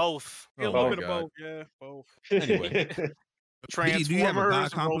 He both. Yeah, a Oh little my bit of God. both. Yeah, both. Anyway, BG, do you have a God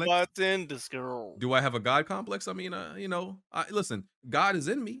Transformers, complex? robots in disco. do I have a God complex? I mean, listen, God is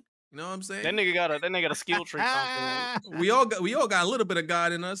in me. You know what I'm saying? That nigga got a skill tree. we all got a little bit of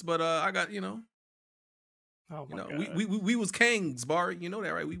God in us, but I got Oh my God. we was kings, Bar. You know that,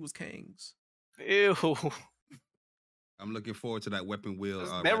 right? We was kings. Ew. I'm looking forward to that weapon wheel.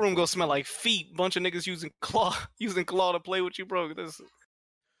 That room gonna smell like feet. Bunch of niggas using claw to play with you, bro. This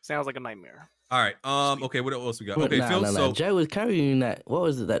sounds like a nightmare. All right. Okay. What else we got? But Okay, nah, Phil. nah, nah. So Jay was carrying that. What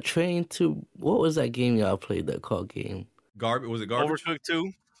was it? That train to. What was that game y'all played? That card game. garbage. Was it garbage? Overcooked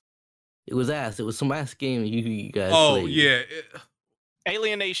 2. It was ass. It was some ass game you guys Oh played. yeah.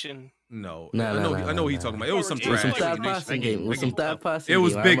 Alienation. No. Nah, I know. nah, I know nah, what he's nah. talking about. It was some It was some trash. third person game. It was some third person. It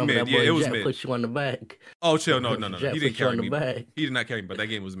was game. I big remember mid. that Yeah, boy it was Jack mid. Put you on the back. Oh, chill. No. Jack He put didn't you on carry the me. back. He did not carry me, but that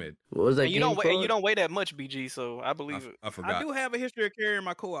game was mid. What was that And you game don't called? weigh that much, BG. So I believe it. I forgot. I do have a history of carrying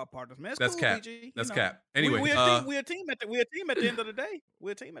my co-op partners, man. It's That's cool, cap. BG, That's you know. cap. Anyway, we're a team at the end of the day.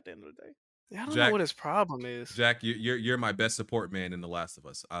 We're a team at the end of the day. I don't Jack- know what his problem is. Jack, you're my best support man in The Last of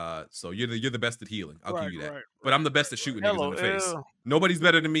Us. So you're the best at healing. I'll give you that. Right, but I'm the best at shooting niggas in the face. LOL. Nobody's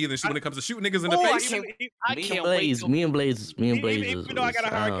better than me when it comes to shooting niggas in the Oh, I face. can't- I Me and can't wait Blaze. till Me and Blaze. Even though I got to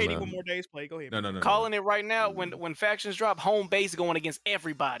hire Katie know. with more days play. Go ahead. No. calling it right now. When factions drop, home base going against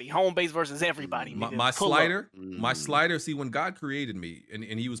everybody. Home base versus everybody. My, nigga. my Pull up. slider, my slider. See, when God created me and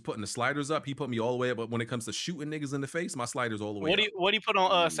he was putting the sliders up, he put me all the way up. But when it comes to shooting niggas in the face, my slider's all the way What up. do you put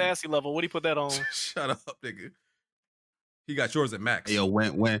on sassy level? What do you put that on? Shut up, nigga. He got yours at max. Yo,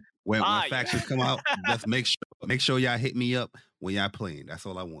 when Ah, factions come out, just make sure y'all hit me up when y'all playing. That's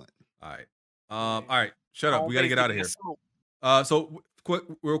all I want. All right. All right. Shut up. Home We got to base get out of getting here.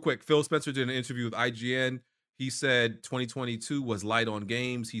 smoked. Real quick. Phil Spencer did an interview with IGN. He said 2022 was light on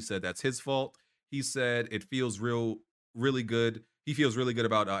games. He said that's his fault. He said it feels really good. He feels really good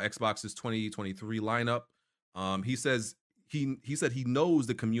about Xbox's 2023 lineup. He says he said he knows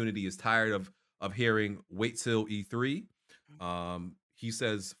the community is tired of hearing wait till E3. He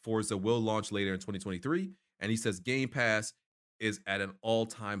says Forza will launch later in 2023, and he says Game Pass is at an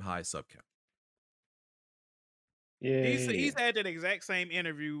all-time high sub count. He's had that exact same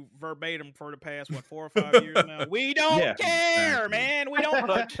interview verbatim for the past 4 or 5 years now. We don't care, man. We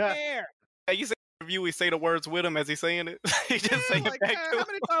don't care. Hey, you say interview, we say the words with him as he's saying it. He just saying Like, it back man, to how him.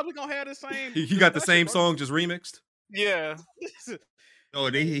 many times we gonna have the same? He got the same song just remixed. Yeah. Oh,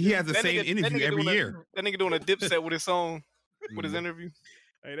 he has the That same nigga- that interview nigga every doing year. That nigga doing a dipset with his song, with his interview.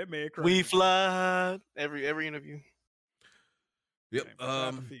 Hey, that man crazy. We fly every interview. Yep.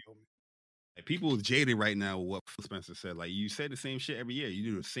 Like, people jaded right now with what Phil Spencer said. Like, you say the same shit every year.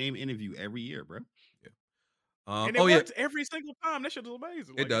 You do the same interview every year, bro. And it works every single time. That shit is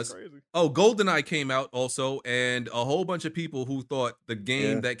amazing. It Like, does. It's crazy. Oh, GoldenEye came out also, and a whole bunch of people who thought the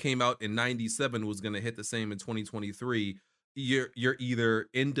game Yeah. that came out in '97 was going to hit the same in 2023 you're either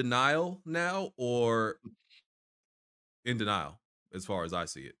in denial now or in denial, as far as I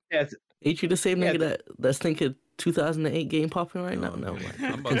see it. Yes. Ain't you the same nigga that's thinking 2008 game popping right now? No, man.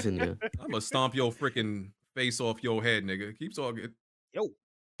 I'm Continue. gonna stomp your freaking face off your head, nigga. Keep talking. Yo.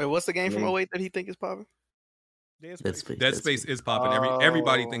 Hey, what's the game from 08 that he think is popping? Dead Space. Dead Space is popping.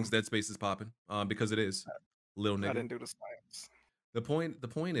 Everybody thinks Dead Space is popping. Because it is. Little nigga. I didn't do the science. The point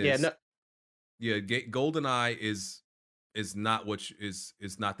is, GoldenEye is not is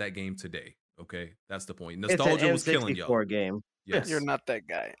not that game today. Okay, that's the point. Nostalgia was killing y'all. Game. Yes. You're not that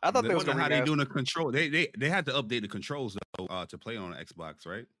guy. I thought they was how they doing the control. They had to update the controls though, to play on Xbox,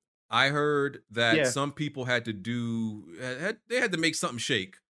 right? I heard that some people had to they had to make something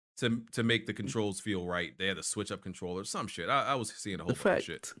shake to make the controls feel right. They had to switch up controllers, some shit. I was seeing a whole bunch of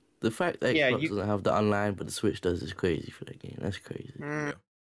shit. The fact that Xbox doesn't have the online, but the Switch does is crazy for that game. That's crazy. Yeah,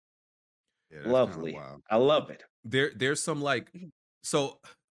 lovely. I love it. There's some so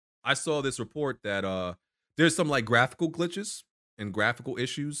I saw this report that there's some graphical glitches and graphical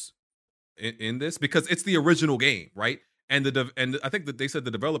issues in this because it's the original game, right? And and I think that they said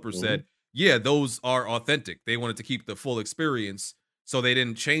the developers said, yeah, those are authentic. They wanted to keep the full experience, so they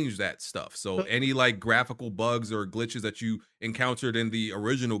didn't change that stuff. So any graphical bugs or glitches that you encountered in the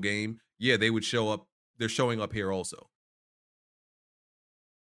original game, yeah, they would show up. They're showing up here also.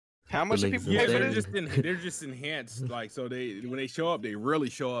 How much do people pay for this? They're just enhanced, so when they show up, they really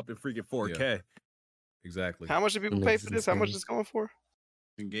show up in freaking 4K. Yeah. Exactly. How much do people pay for this? How much is it going for?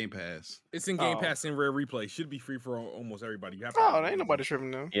 In Game Pass. It's in Game Pass and Rare Replay. Should be free for almost everybody. You have to there ain't nobody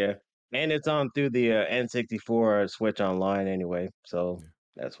tripping now. Yeah, and it's on through the N64 Switch Online anyway, so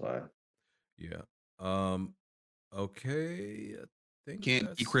that's why. Yeah. Okay. I think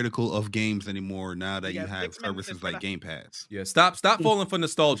can't be critical of games anymore now that you have services like Game Pass. Yeah. Stop falling for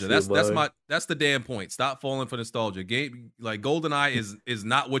nostalgia. That's the damn point. Stop falling for nostalgia. Game GoldenEye is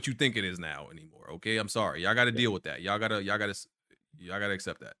not what you think it is now anymore. Okay. I'm sorry. Y'all got to deal with that. Y'all gotta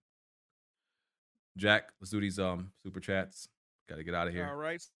accept that. Jack, let's do these super chats. Got to get out of here. All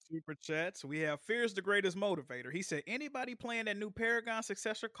right, super chats. We have Fear's the greatest motivator. He said, anybody playing that new Paragon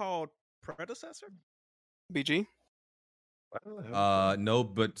successor called Predecessor? BG? No,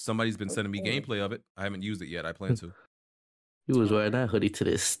 but somebody's been sending me gameplay of it. I haven't used it yet. I plan to. He was wearing that hoodie to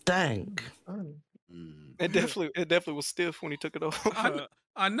this stank. It definitely was stiff when he took it off.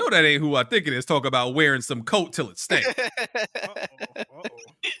 I know that ain't who I think it is. Talk about wearing some coat till it stank.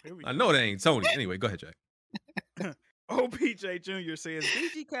 I know that ain't Tony. Anyway, go ahead, Jack. OPJ Jr. says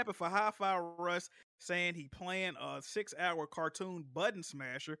BG capping for Hi-Fi Rush, saying he playing a 6-hour cartoon button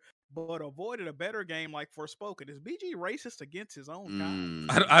smasher, but avoided a better game like Forspoken. Is BG racist against his own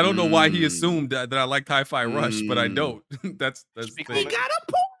kind? I don't know why he assumed that I liked Hi-Fi Rush, but I don't. that's he got a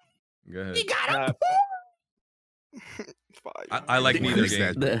point. Go ahead. He got a point. I like neither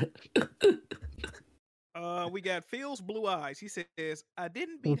game. We got Phil's Blue Eyes. He says, I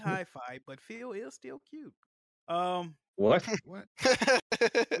didn't beat Hi-Fi, but Phil is still cute. What?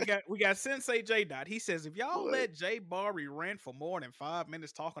 we got Sensei J Dot. He says, if y'all let Jay Barry rant for more than 5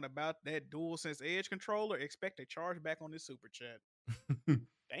 minutes talking about that DualSense Edge controller, expect a charge back on this super chat.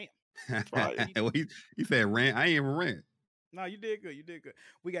 Damn. Well, he said rant. I ain't even rant. No, you did good. You did good.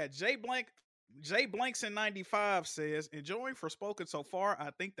 We got Jay Blankson 95 says, enjoying Forspoken so far.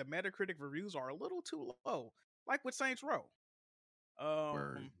 I think the Metacritic reviews are a little too low, like with Saints Row.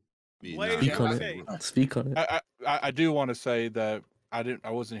 Speak on it. I do want to say that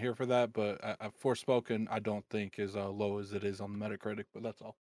I wasn't here for that, but Forspoken I don't think is low as it is on the Metacritic, but that's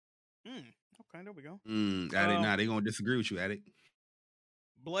all. Okay, there we go. Addict, they gonna disagree with you, Addict.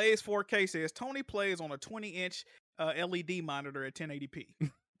 Blaze 4K says Tony plays on a 20-inch LED monitor at 1080p.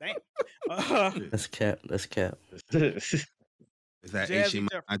 Damn. That's cap. Is that HDMI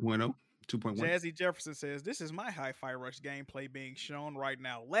 2.0? 2.1? Jazzy Jefferson says, this is my Hi-Fi Rush gameplay being shown right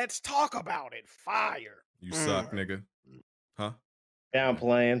now. Let's talk about it. Fire. You suck, nigga. Huh? Down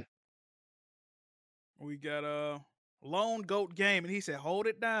playing. We got Lone Goat Game, and he said, hold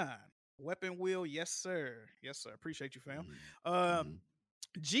it down. Weapon wheel, yes, sir. Yes, sir. Appreciate you, fam.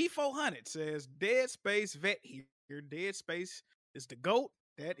 G400 says, Dead Space vet here. Dead Space is the GOAT.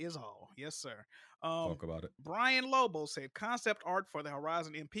 That is all. Yes, sir. Talk about it. Brian Lobo said concept art for the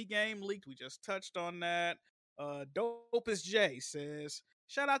Horizon MP game leaked. We just touched on that. Dopest J says,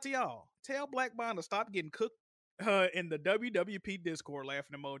 shout out to y'all. Tell Black Bond to stop getting cooked in the WWP Discord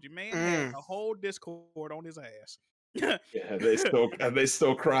laughing emoji. Man had a whole Discord on his ass. Yeah, they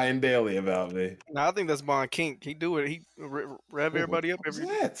still crying daily about me. No, I think that's Bond Kink. He do it. He rev everybody up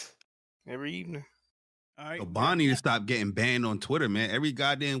every evening. All right. So Bonnie to stop getting banned on Twitter, man. Every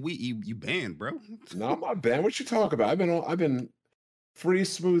goddamn week you banned, bro. No, I'm not banned. What you talking about? I've been free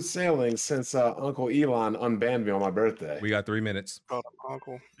smooth sailing since Uncle Elon unbanned me on my birthday. We got 3 minutes.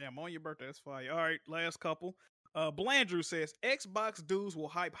 Uncle. Damn, on your birthday, that's fine. All right, last couple. Blandrew says Xbox dudes will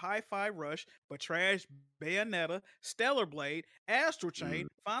hype Hi-Fi Rush, but trash Bayonetta, Stellar Blade, Astral Chain,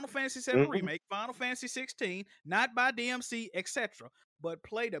 Final Fantasy VII Remake, Final Fantasy 16, not by DMC, etc., but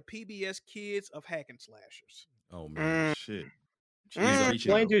play the PBS kids of hack and slashers. Oh man, shit.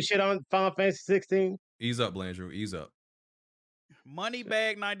 Blandrew shit on Final Fantasy 16. Ease up, Blandrew. Ease up.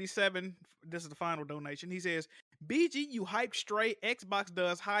 Moneybag97, this is the final donation. He says, BG, you hype Stray, Xbox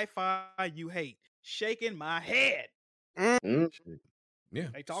does Hi-Fi, you hate. Shaking my head. Yeah.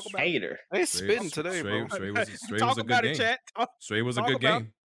 They talk about hater. They spitting today, bro. Stray was Talk a about good it, game. chat. Stray was a Talk good about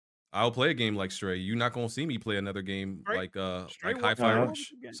game. I'll play a game like Stray. You're not gonna see me play another game like Stray was Hi-Fi a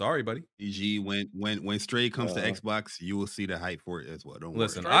Rush. Sorry, buddy. EG, when Stray comes to Xbox, you will see the hype for it as well. Don't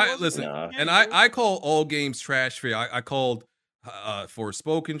Listen, worry. I call all games trash for you. I called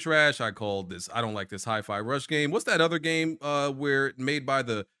Forspoken trash. I called this. I don't like this Hi-Fi Rush game. What's that other game where made by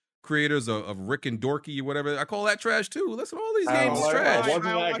the creators of Rick and Dorky or whatever? I call that trash too. Listen, all these games is trash.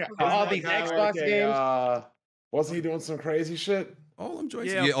 All these Xbox games. Wasn't he doing some crazy shit? All I'm joying.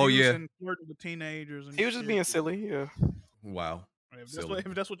 Yeah, Oh yeah. Flirting with teenagers. And He was just being silly. Yeah. Wow. If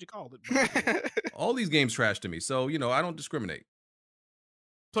that's what you called it. All these games trash to me. So I don't discriminate.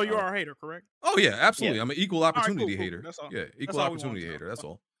 So you are a hater, correct? Oh yeah, absolutely. Yeah. I'm an equal All right, opportunity cool. hater. That's all. Yeah, That's equal all we opportunity wanted to hater. know. That's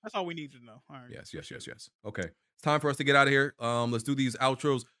all. That's all we need to know. All right. Yes. Okay. It's time for us to get out of here. Let's do these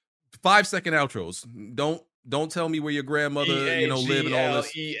outros. 5-second outros. Don't tell me where your grandmother live and all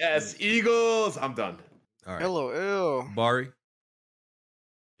this. EAGLES, Eagles. I'm done. All right. LOL. Bari.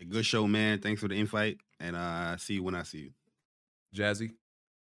 A good show, man. Thanks for the invite, and see you when I see you. Jazzy.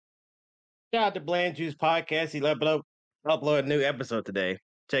 Shout out to Blandrew's podcast. He upload a new episode today.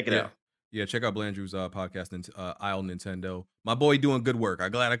 Check it out. Yeah, check out Blandrew's podcast, Isle Nintendo. My boy doing good work.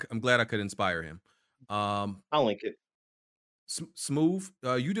 I'm glad I could inspire him. I'll link it. Smooth.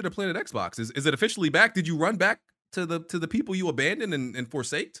 You did a Planet Xbox. Is it officially back? Did you run back to the people you abandoned and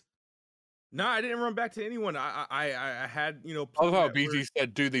forsaked? No, I didn't run back to anyone. I had, I love how BG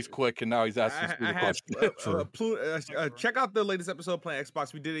said do these quick, and now he's asking us the question. Check out the latest episode of Planet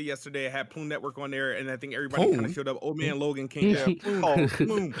Xbox. We did it yesterday. I had Plume Network on there, and I think everybody kind of showed up. Old Man Logan came back.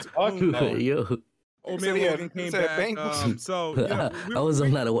 Plume. Yo. Old Man Logan came back. I was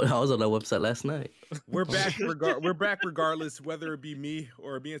on that website last night. We're back. We're back regardless, whether it be me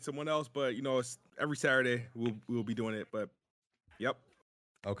or being someone else. But it's every Saturday we'll be doing it. But yep.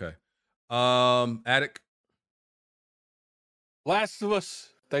 Okay. Attic. Last of Us.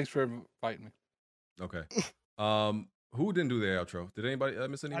 Thanks for inviting me. Okay. Who didn't do their outro? Did anybody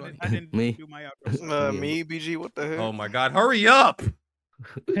miss anybody? I didn't Me. do my outro. Me, BG. What the hell? Oh my God! Hurry up!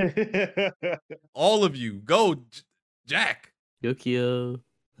 All of you, go, Jack. Yokio.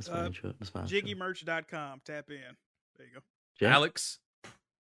 That's my intro. That's my outro. JiggyMerch.com. Tap in. There you go. Jack? Alex.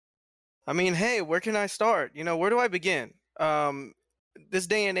 I mean, hey, where can I start? Where do I begin? This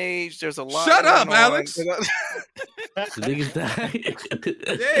day and age, there's a lot. Shut up, going on. Alex. The niggas died.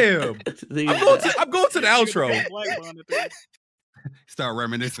 Damn. I'm going to the outro. Start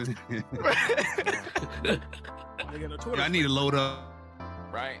reminiscing. I need to load up.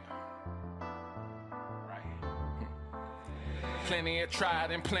 Right. Plenty of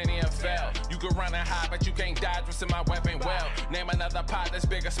tried and plenty of failed. You can run and hide, but you can't dodge what's in my weapon well. Name another pot that's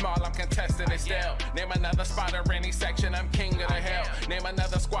big or small, I'm contesting it still. Name another spot or any section, I'm king of the hill. Name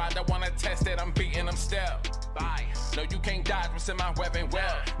another squad that wanna test it, I'm beating them still. Bye. No, you can't dodge what's in my weapon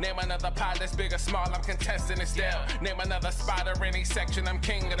well. Name another pot that's big or small, I'm contesting it still. Name another spot or any section, I'm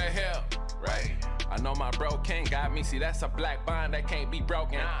king of the hill. Right. I know my bro can't got me. See, that's a black bond that can't be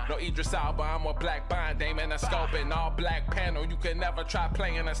broken. No Idris Elba, I'm a black bond. Aiming a scope and all black panel. You can never try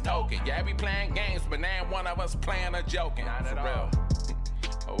playing us token. Yeah, we playing games, but now one of us playing or joking. Not at all.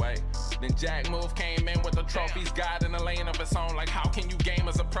 Oh wait. Then Jack Move came in with the trophies, God in a lane of its own. Like, how can you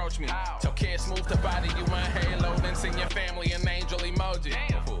gamers approach me? Tell kids move to body you in Halo, then send your family an angel emoji.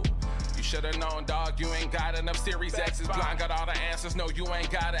 You should've known, dog, you ain't got enough Series X's. Blind got all the answers, no, you ain't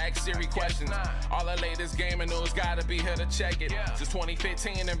gotta ask Siri questions. All the latest gaming news, gotta be here to check it. Since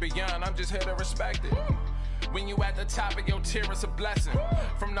 2015 and beyond, I'm just here to respect it. When you at the top of your tier, it's a blessing.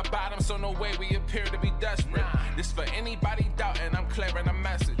 From the bottom, so no way we appear to be desperate. This for anybody doubting, I'm clearing a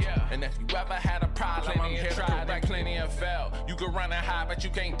message. And if you ever had a problem, I'm here to correct. Plenty of fail. You can run and hide, but you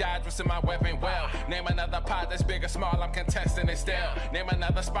can't dodge what's in my weapon well. Name another pot that's big or small, I'm contesting it still. Name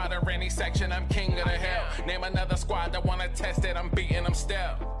another spot or any section, I'm king of the hill. Name another squad that wanna test it, I'm beating them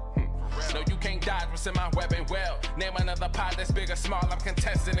still. No, you can't dodge what's in my weapon well. Name another pot that's big or small, I'm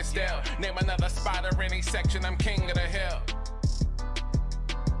contesting it still. Name another spot or any section, I'm king of the hill.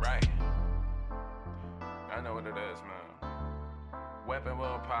 Right. I know what it is, man. Weapon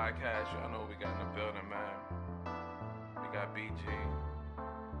World Podcast, y'all know what we got in the building, man. We got BG.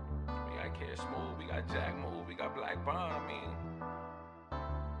 We got Kid Smooth, we got Jack Move, we got Black Bond, I mean.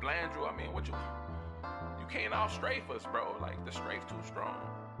 Blandrew, I mean, what you can't off strafe us, bro. Like, the strafe too strong.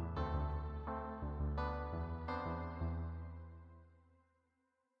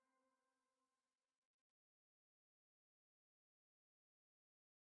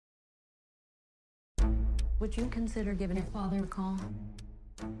 Would you consider giving your father a call?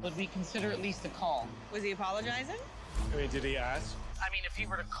 Would we consider at least a call? Was he apologizing? I mean, did he ask? I mean, if he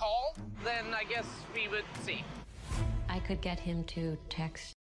were to call, then I guess we would see. I could get him to text